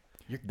me.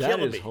 You're killing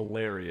me. That is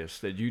hilarious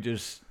that you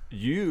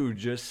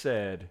just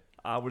said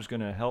I was going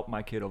to help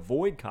my kid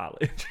avoid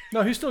college.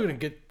 No, he's still going to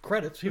get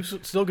credits. He was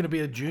still going to be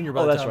a junior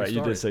by the time he started.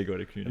 You did say go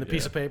to community. And the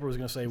piece of paper was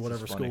going to say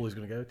whatever school he's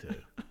going to go to.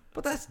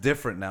 But that's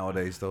different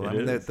nowadays, though. I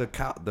mean,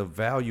 the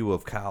value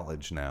of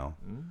college now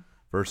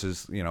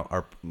versus,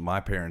 my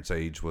parents'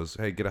 age was,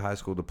 hey, get a high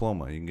school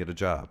diploma, you can get a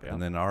job. Yeah.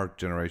 And then our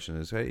generation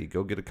is, hey,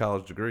 go get a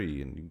college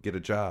degree and you can get a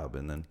job.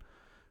 And then,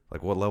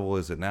 like, what level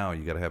is it now?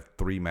 You got to have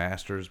 3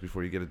 masters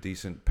before you get a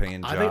decent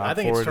paying job. I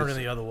think it's turning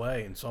the other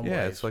way in some ways.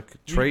 Yeah, it's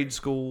like trade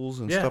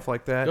schools and stuff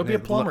like that. Go be a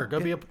plumber. Go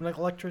be an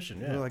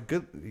electrician. Yeah. Like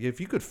good. If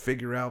you could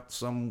figure out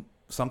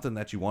something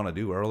that you want to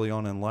do early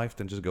on in life,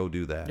 then just go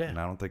do that. Yeah. And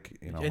I don't think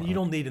And you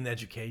don't need an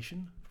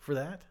education for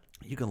that.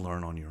 You can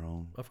learn on your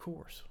own, of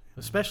course,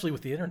 especially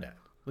with the internet.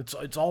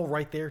 It's all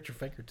right there at your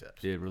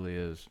fingertips. It really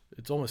is.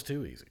 It's almost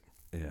too easy.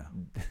 Yeah.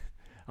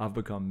 I've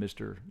become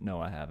Mr.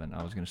 No, I haven't.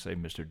 I was going to say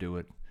Mr. Do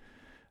It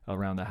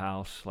around the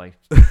house, like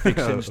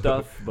fixing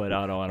stuff, but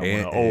I don't want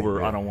to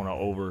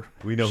over.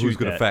 We know who's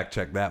going to fact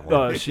check that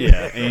one.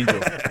 Angel.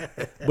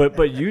 But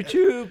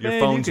YouTube, your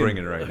man, phone's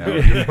ringing right now.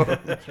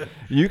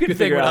 You can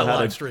figure out how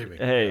live streaming.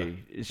 Hey,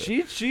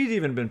 she's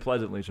even been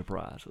pleasantly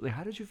surprised. Like,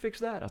 how did you fix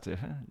that? I said,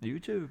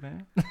 YouTube,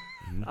 man.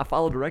 I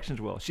follow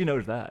directions well. She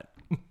knows that.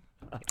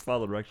 I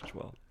follow directions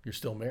well. You're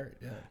still married,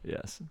 yeah.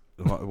 Yes.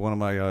 One of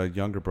my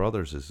younger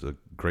brothers is a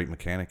great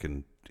mechanic,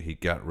 and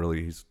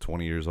he's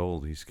 20 years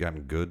old. He's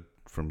gotten good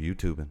from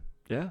YouTubing.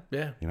 Yeah.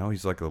 Yeah.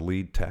 He's like the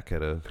lead tech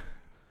at a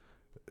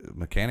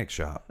mechanic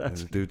shop. And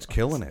the dude's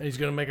killing it. He's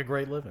going to make a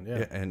great living,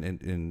 yeah.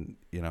 And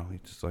he's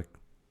just like,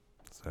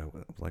 so I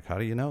was like, how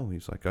do you know?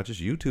 He's like, I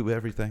just YouTube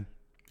everything.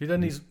 He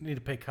doesn't need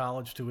to pay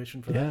college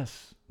tuition for that?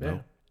 Yes. Yeah.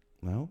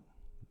 No.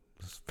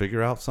 Just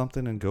figure out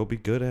something and go be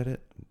good at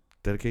it.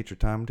 Dedicate your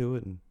time to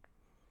it and,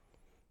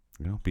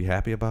 be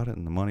happy about it,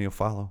 and the money will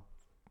follow.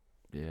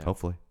 Yeah.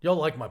 Hopefully. Y'all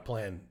like my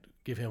plan.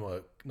 Give him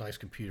a nice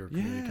computer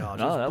community college.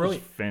 No, that was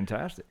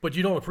fantastic. But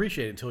you don't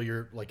appreciate it until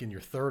you're like in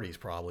your 30s,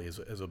 probably, as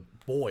a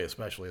boy,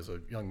 especially as a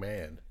young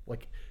man.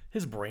 Like,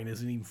 his brain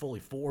isn't even fully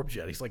formed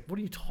yet. He's like, what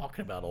are you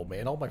talking about, old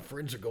man? All my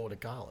friends are going to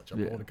college.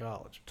 I'm going to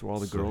college. To all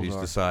the girls he's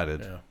are.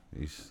 Decided.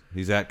 Yeah.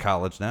 He's at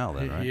college now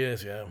then, right? He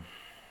is, yeah.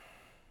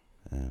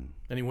 And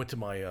he went to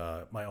my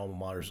alma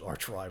mater's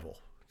arch rival.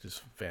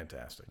 Just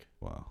fantastic.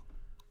 Wow.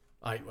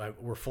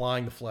 We're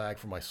flying the flag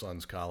for my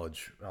son's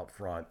college out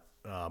front,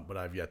 but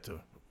I've yet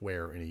to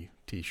wear any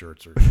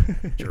T-shirts or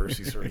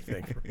jerseys or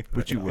anything.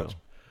 But you will.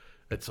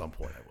 At some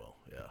point I will,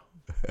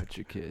 yeah. That's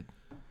your kid.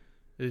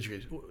 It is your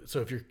kid.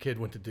 So if your kid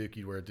went to Duke,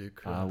 you'd wear a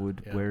Duke? I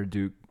would wear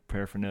Duke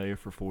paraphernalia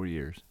for 4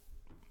 years.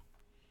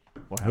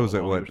 Who was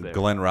it?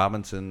 Glenn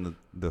Robinson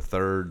the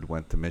third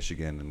went to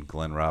Michigan, and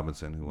Glenn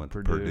Robinson, who went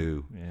to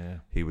Purdue,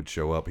 he would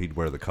show up. He'd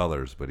wear the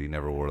colors, but he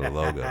never wore the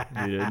logo.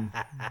 He didn't?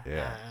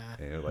 Yeah.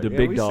 Like, the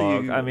big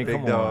dog. I mean,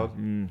 come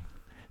on.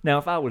 Now,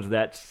 if I was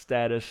that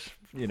status,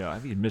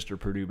 I'd be Mr.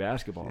 Purdue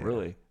basketball,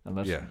 really,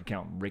 unless you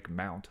count Rick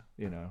Mount,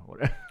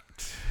 whatever.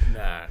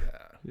 Nah.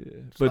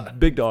 Yeah. But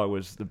Big Dog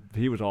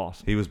he was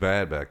awesome. He was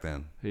bad back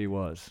then. He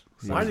was.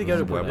 Why did he go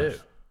to Purdue?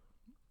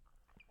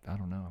 I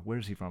don't know. Where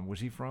is he from?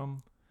 Was he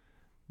from?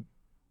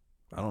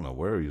 I don't know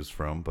where he was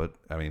from, but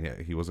I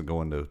mean, he wasn't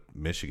going to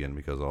Michigan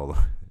because all the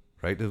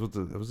right. It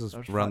was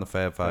around the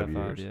Fab 5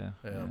 years. Yeah.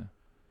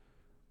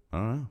 I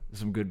don't know.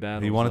 Some good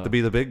battles. He wanted to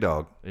be the big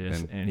dog.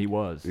 Yes, and he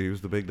was. He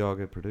was the big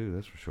dog at Purdue.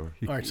 That's for sure.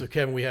 All right, so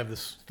Kevin, we have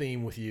this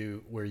theme with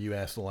you where you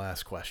ask the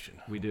last question.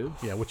 We do.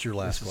 Yeah. What's your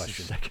last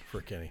question for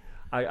Kenny?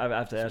 I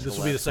have to ask. This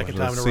will be the second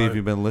time in a row. Let's see if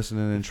you've been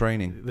listening and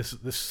training.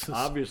 This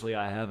obviously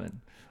I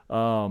haven't.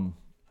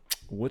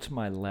 What's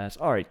my last?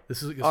 All right.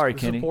 This is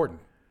Kenny. Important.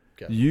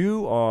 Okay.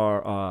 You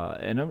are,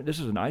 and this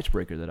is an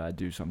icebreaker that I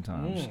do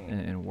sometimes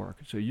in work.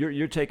 So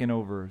you're taking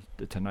over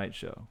the Tonight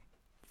Show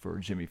for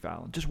Jimmy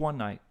Fallon, just one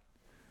night.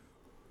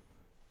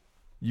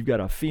 You've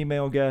got a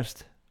female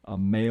guest, a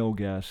male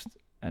guest,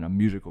 and a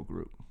musical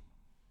group.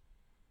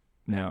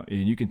 Now,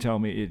 and you can tell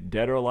me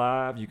dead or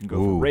alive. You can go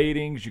for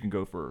ratings. You can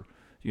go for,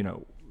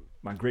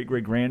 my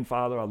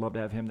great-great-grandfather. I'd love to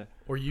have him there.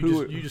 Or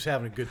you just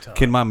having a good time.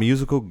 Can my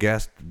musical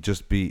guest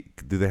just be?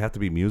 Do they have to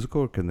be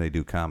musical, or can they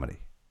do comedy?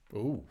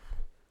 Ooh.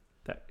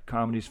 That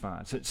comedy's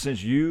fine.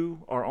 Since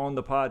you are on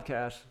the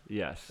podcast,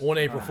 yes. On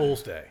April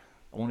Fool's Day.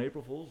 On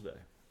April Fool's Day.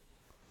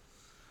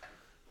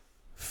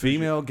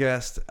 Female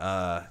guest.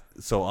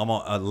 So I'm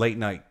on a late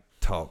night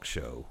talk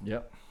show.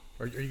 Yep.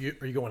 Are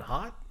you going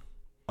hot?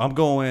 I'm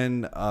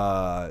going.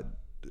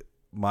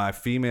 My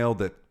female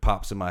that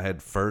pops in my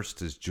head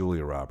first is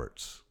Julia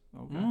Roberts.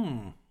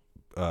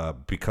 Okay.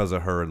 Because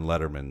of her and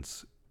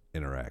Letterman's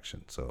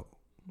interaction. So,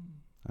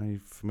 are you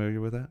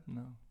familiar with that?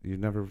 No. You've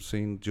never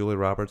seen Julia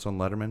Roberts on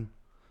Letterman?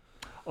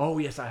 Oh,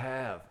 yes, I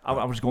have.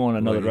 I was going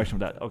another direction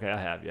with that. Okay,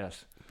 I have,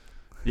 yes.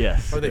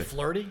 Yes. Are they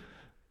flirty?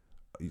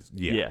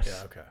 Yeah. Yes.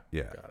 Yeah, okay.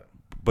 Yeah. Got it.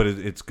 But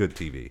it's good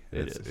TV.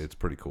 It is. It's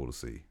pretty cool to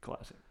see.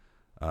 Classic.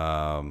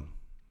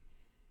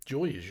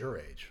 Julia's your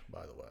age,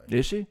 by the way.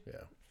 Is she?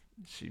 Yeah.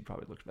 She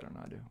probably looks better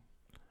than I do.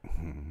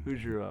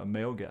 Who's your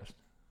male guest?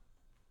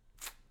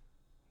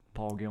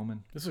 Paul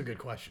Gilman. This is a good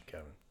question,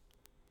 Kevin.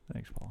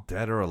 Thanks, Paul.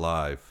 Dead or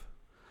alive?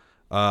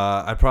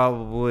 I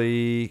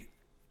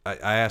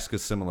ask a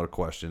similar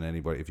question.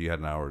 Anybody, if you had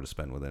an hour to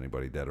spend with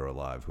anybody, dead or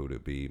alive, who would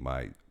it be?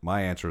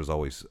 My answer is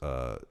always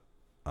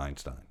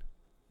Einstein.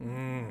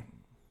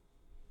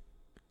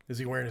 Is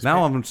he wearing his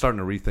Now pants? I'm starting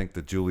to rethink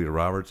the Julia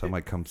Roberts. I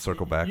might come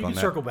circle back You on can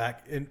that. circle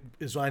back. And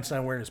is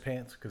Einstein wearing his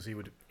pants? Because he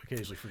would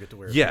occasionally forget to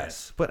wear his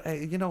pants. Yes, but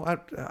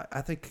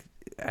I think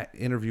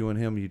interviewing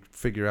him, you'd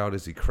figure out,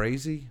 is he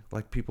crazy?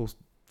 Like people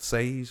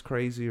say he's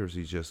crazy, or is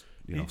he just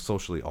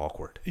socially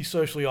awkward? He's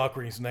socially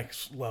awkward. He's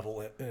next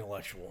level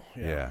intellectual.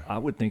 Yeah. I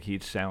would think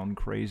he'd sound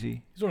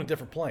crazy. He's on a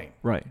different plane.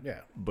 Right.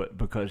 Yeah. But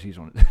because he's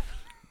on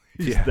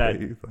he's Yeah.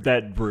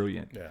 that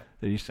brilliant Yeah.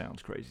 that he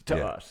sounds crazy to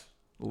Yeah. us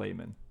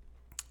laymen.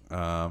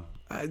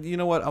 You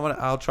know what?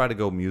 I'll try to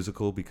go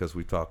musical because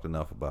we talked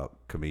enough about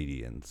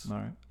comedians. All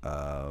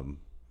right.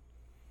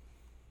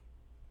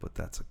 But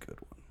that's a good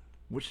one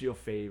What's your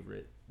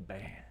favorite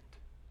band?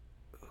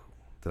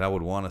 that I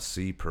would want to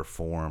see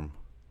perform.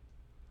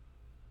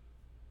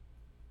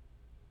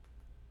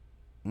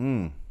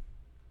 You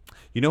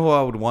know who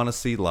I would want to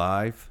see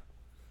live?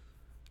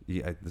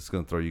 Yeah, this is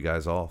going to throw you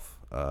guys off.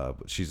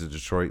 But she's a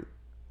Detroit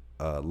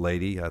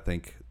lady. I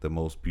think the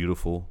most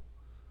beautiful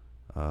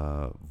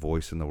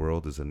voice in the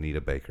world is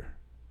Anita Baker.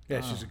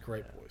 Yeah, she's a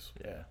great voice.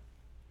 Yeah.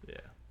 Yeah.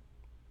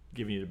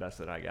 Giving you the best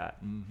that I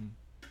got. Mm-hmm.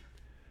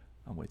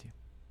 I'm with you.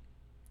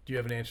 Do you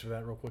have an answer to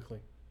that real quickly?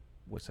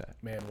 What's that?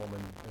 Man,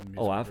 woman, and music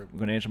Oh, I'm group.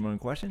 going to answer my own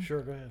question?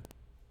 Sure, go ahead.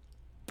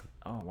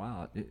 Oh,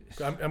 wow.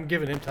 I'm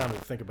giving him time to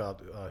think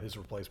about his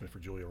replacement for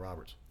Julia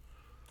Roberts.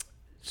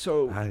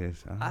 So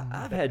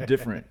I've had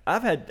different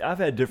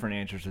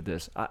answers to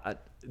this.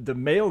 The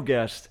male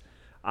guest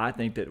I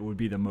think that would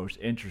be the most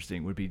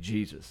interesting would be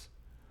Jesus.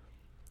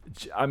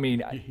 I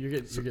mean, You're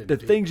getting the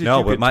deep. things that No,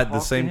 you but could the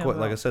talk same, to him like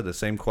I about. said, the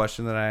same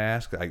question that I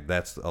asked,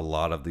 that's a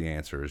lot of the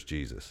answer is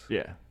Jesus.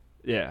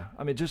 Yeah.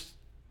 I mean,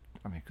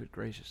 good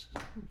gracious,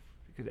 you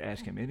could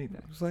ask him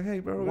anything. It's like, hey,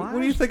 bro, Why what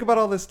do you is- think about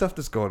all this stuff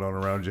that's going on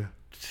around you?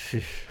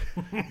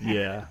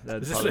 Yeah,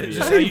 that's Is probably this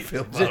How how do you you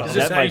feel is about this all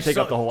that how might you take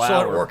up the whole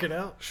saw it hour. working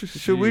out?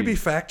 Should we be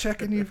fact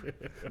checking you?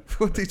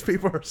 What these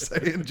people are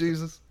saying,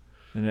 Jesus?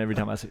 And every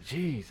time I say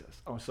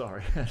Jesus, oh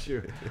sorry,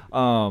 sure.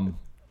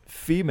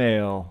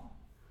 Female,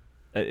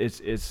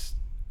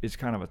 it's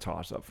kind of a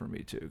toss up for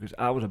me too because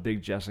I was a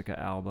big Jessica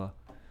Alba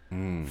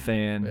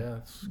fan Yeah,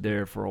 it's-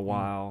 there for a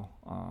while,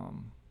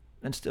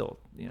 and still,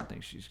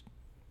 think she's.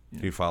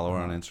 Do you follow her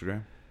on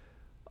Instagram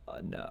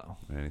No,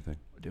 or anything?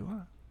 do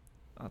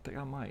I? I think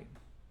I might.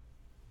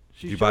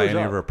 She Do you buy shows any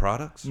up. of her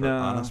products? Or No,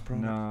 honest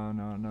products? no,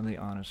 none of the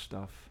honest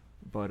stuff.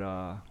 But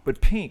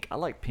Pink, I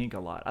like Pink a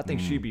lot. I think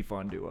she'd be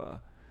fun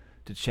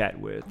to chat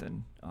with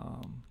and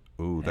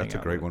Ooh, that's a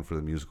out great with. one for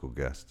the musical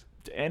guest.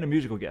 and a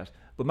musical guest.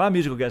 But my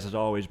musical guest has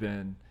always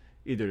been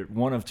either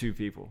one of two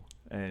people,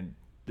 and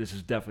this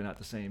is definitely not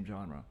the same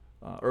genre.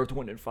 Earth,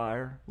 Wind, and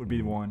Fire would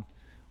be one,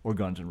 or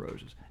Guns N'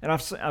 Roses. And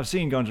I've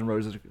seen Guns N'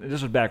 Roses.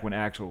 This was back when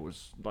Axl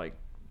was like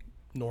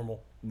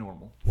Normal.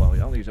 Well, I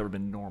don't think he's ever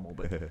been normal,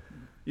 but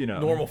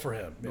Normal for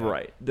him. Yeah.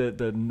 Right.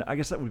 The I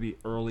guess that would be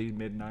early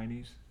mid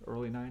 '90s,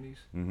 early '90s.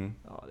 Mm-hmm.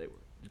 They were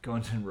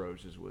Guns N'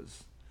 Roses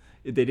was.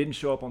 They didn't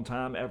show up on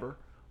time ever.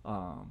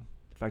 In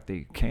fact,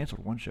 they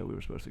canceled one show we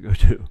were supposed to go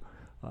to.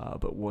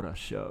 But what a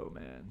show,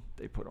 man!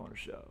 They put on a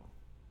show.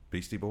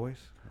 Beastie Boys?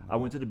 I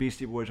went to the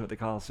Beastie Boys at the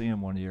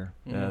Coliseum one year.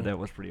 That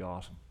was pretty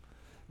awesome.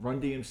 Run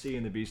DMC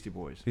and the Beastie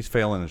Boys. He's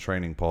failing the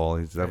training, Paul.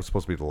 That was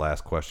supposed to be the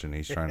last question.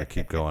 He's trying to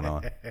keep going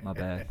on. My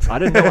bad. I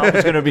didn't know I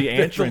was going to be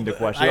answering the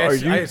question. I Are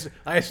asked, you?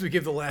 I asked him to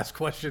give the last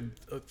question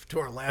to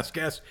our last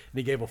guest, and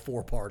he gave a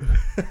 4-parter.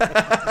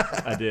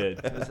 I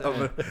did.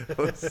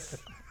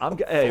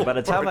 Hey, by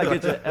the time I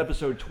get to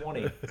episode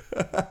 20,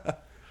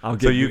 I'll So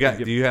give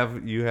do you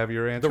have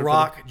your answer? The for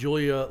Rock,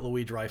 Julia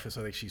Louis-Dreyfus.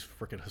 I think she's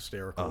freaking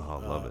hysterical.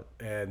 Oh, I love it.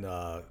 And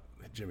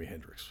Jimi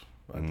Hendrix.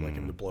 I'd like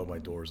him to blow my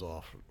doors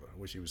off. I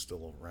wish he was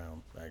still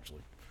around,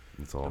 actually.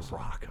 It's awesome.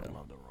 Rock. I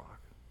love The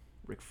Rock.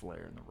 Ric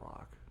Flair and The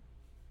Rock.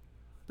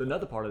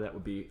 Another part of that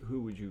would be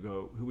who would you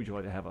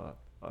like to have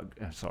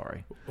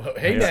sorry. Well,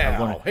 hey Yeah, I now,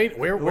 wanna- hey,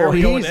 where Well, are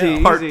we going easy,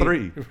 now? Part easy.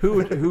 3.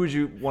 Who would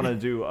you want to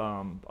do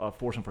a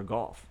foursome for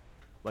golf,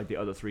 like the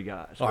other three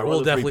guys? All right, Or we'll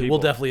other three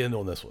definitely people? end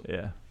on this one.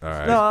 Yeah. All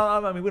right. No,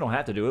 I mean we don't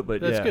have to do it,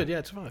 but That's yeah. good. Yeah,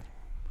 it's fine.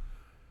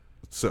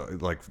 So,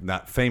 like,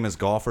 not famous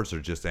golfers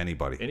or just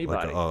anybody?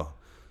 Anybody. Like,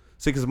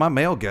 see, because my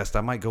male guest,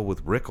 I might go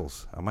with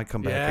Rickles. I might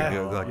come back and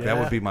Yeah. go, like, that Yeah.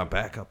 would be my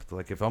backup.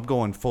 Like, if I'm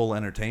going full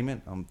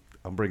entertainment,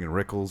 I'm bringing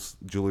Rickles,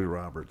 Julia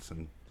Roberts,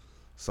 and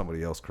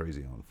somebody else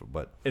crazy on.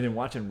 But And then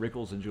watching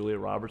Rickles and Julia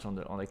Roberts on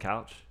the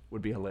couch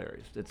would be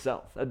hilarious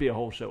itself. That'd be a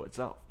whole show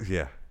itself.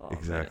 yeah, Oh,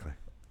 exactly.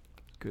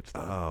 Good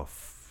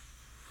stuff.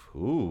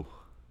 Ooh.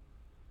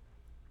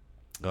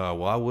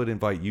 Well, I would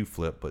invite you,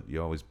 Flip, but you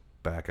always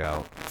back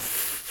out.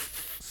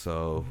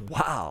 So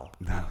Wow.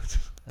 no.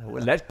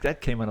 Well,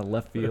 that came out of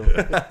left field.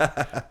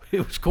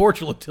 It was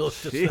cordial until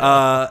it's just.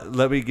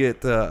 Let me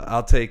get.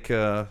 I'll take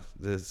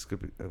this.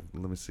 Could be,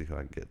 let me see who I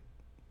can get.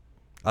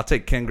 I'll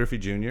take Ken Griffey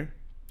Jr.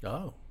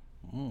 Oh.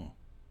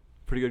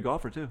 Pretty good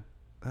golfer too.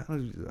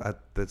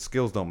 That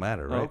skills don't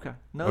matter, right? Oh, okay.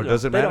 No, Or no,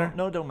 does it they matter? don't-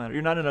 No, it don't matter.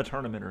 You're not in a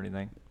tournament or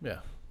anything. Yeah.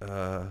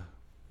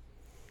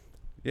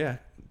 Yeah,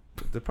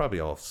 they're probably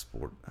all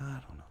sport. I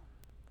don't know.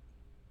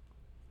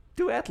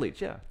 Do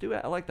athletes, yeah.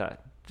 I like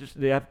that. Just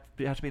they have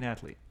to be an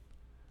athlete.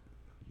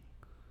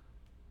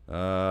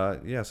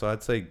 Yeah, so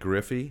I'd say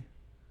Griffey.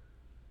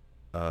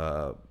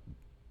 I'd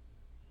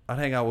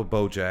hang out with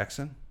Bo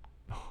Jackson.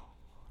 That's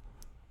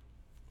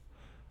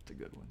a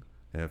good one.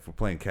 And if we're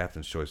playing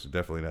Captain's Choice, we're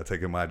definitely not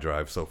taking my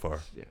drive so far.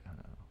 Yeah.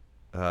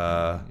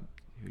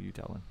 Who are you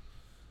telling?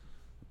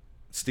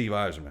 Steve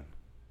Yzerman.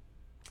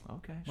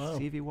 Okay, Wow.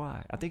 Stevie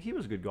Y. I think he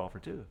was a good golfer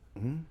too.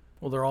 Mm-hmm.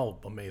 Well, they're all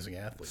amazing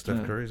athletes.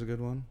 Steph Curry's a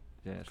good one.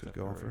 Yeah, Good Steph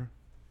golfer. Curry.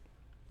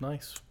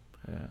 Nice.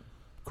 Yeah.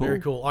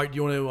 Very cool. All right, do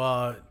you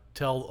want to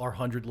tell our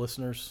 100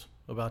 listeners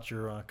about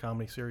your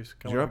comedy series?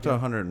 You're up to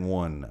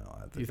 101 now.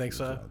 I think You think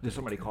so? Did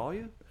somebody call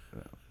you?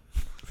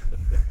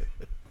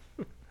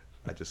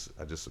 I just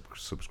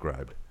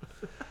subscribed.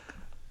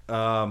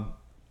 Tell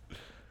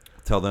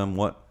them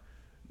what.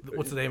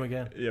 What's the name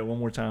again? Yeah, one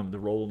more time. The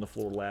roll on the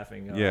floor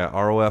laughing. Yeah,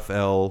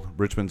 ROFL,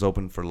 Richmond's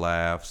Open for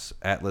Laughs,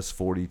 Atlas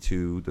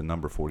 42, the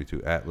number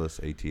 42, Atlas,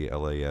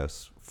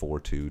 ATLAS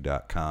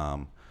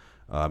 42.com.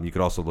 You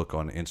could also look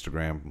on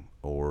Instagram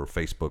or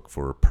Facebook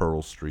for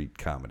Pearl Street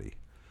Comedy.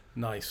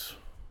 Nice.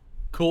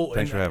 Cool.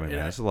 Thanks for having me,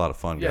 man. It's a lot of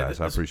fun, guys.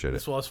 I appreciate it.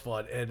 This was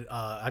fun. And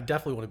I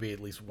definitely want to be at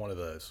least one of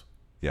those.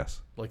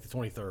 Yes. Like the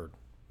 23rd.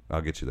 I'll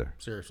get you there.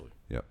 Seriously.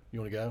 Yep. You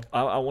want to go?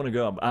 I want to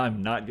go.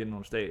 I'm not getting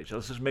on stage.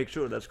 Let's just make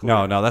sure that's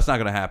clear. No, that's not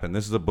going to happen.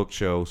 This is a book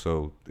show,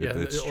 so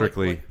it's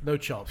strictly... like no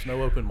chumps,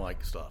 no open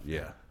mic stuff.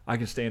 Yeah. I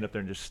can stand up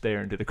there and just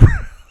stare into the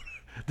crowd.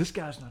 This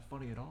guy's not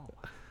funny at all.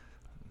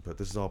 But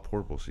this is all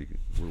portable, so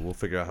we'll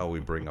figure out how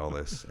we bring all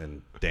this.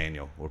 And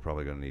Daniel, we're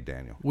probably going to need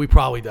Daniel. We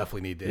probably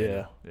definitely need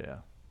Daniel. Yeah.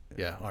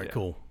 Yeah. All right, Yeah.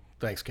 cool.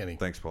 Thanks, Kenny.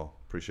 Thanks, Paul.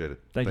 Appreciate it.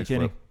 Thank Thanks, you,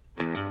 Kenny. Flip.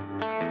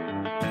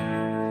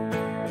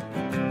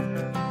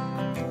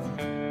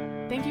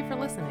 Thank you for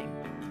listening.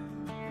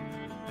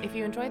 If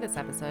you enjoyed this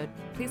episode,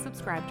 please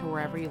subscribe to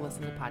wherever you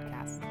listen to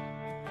podcasts.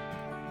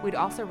 We'd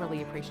also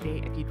really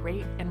appreciate if you'd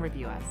rate and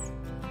review us.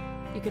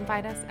 You can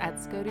find us at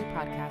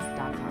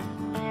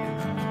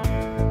scodupodcast.com.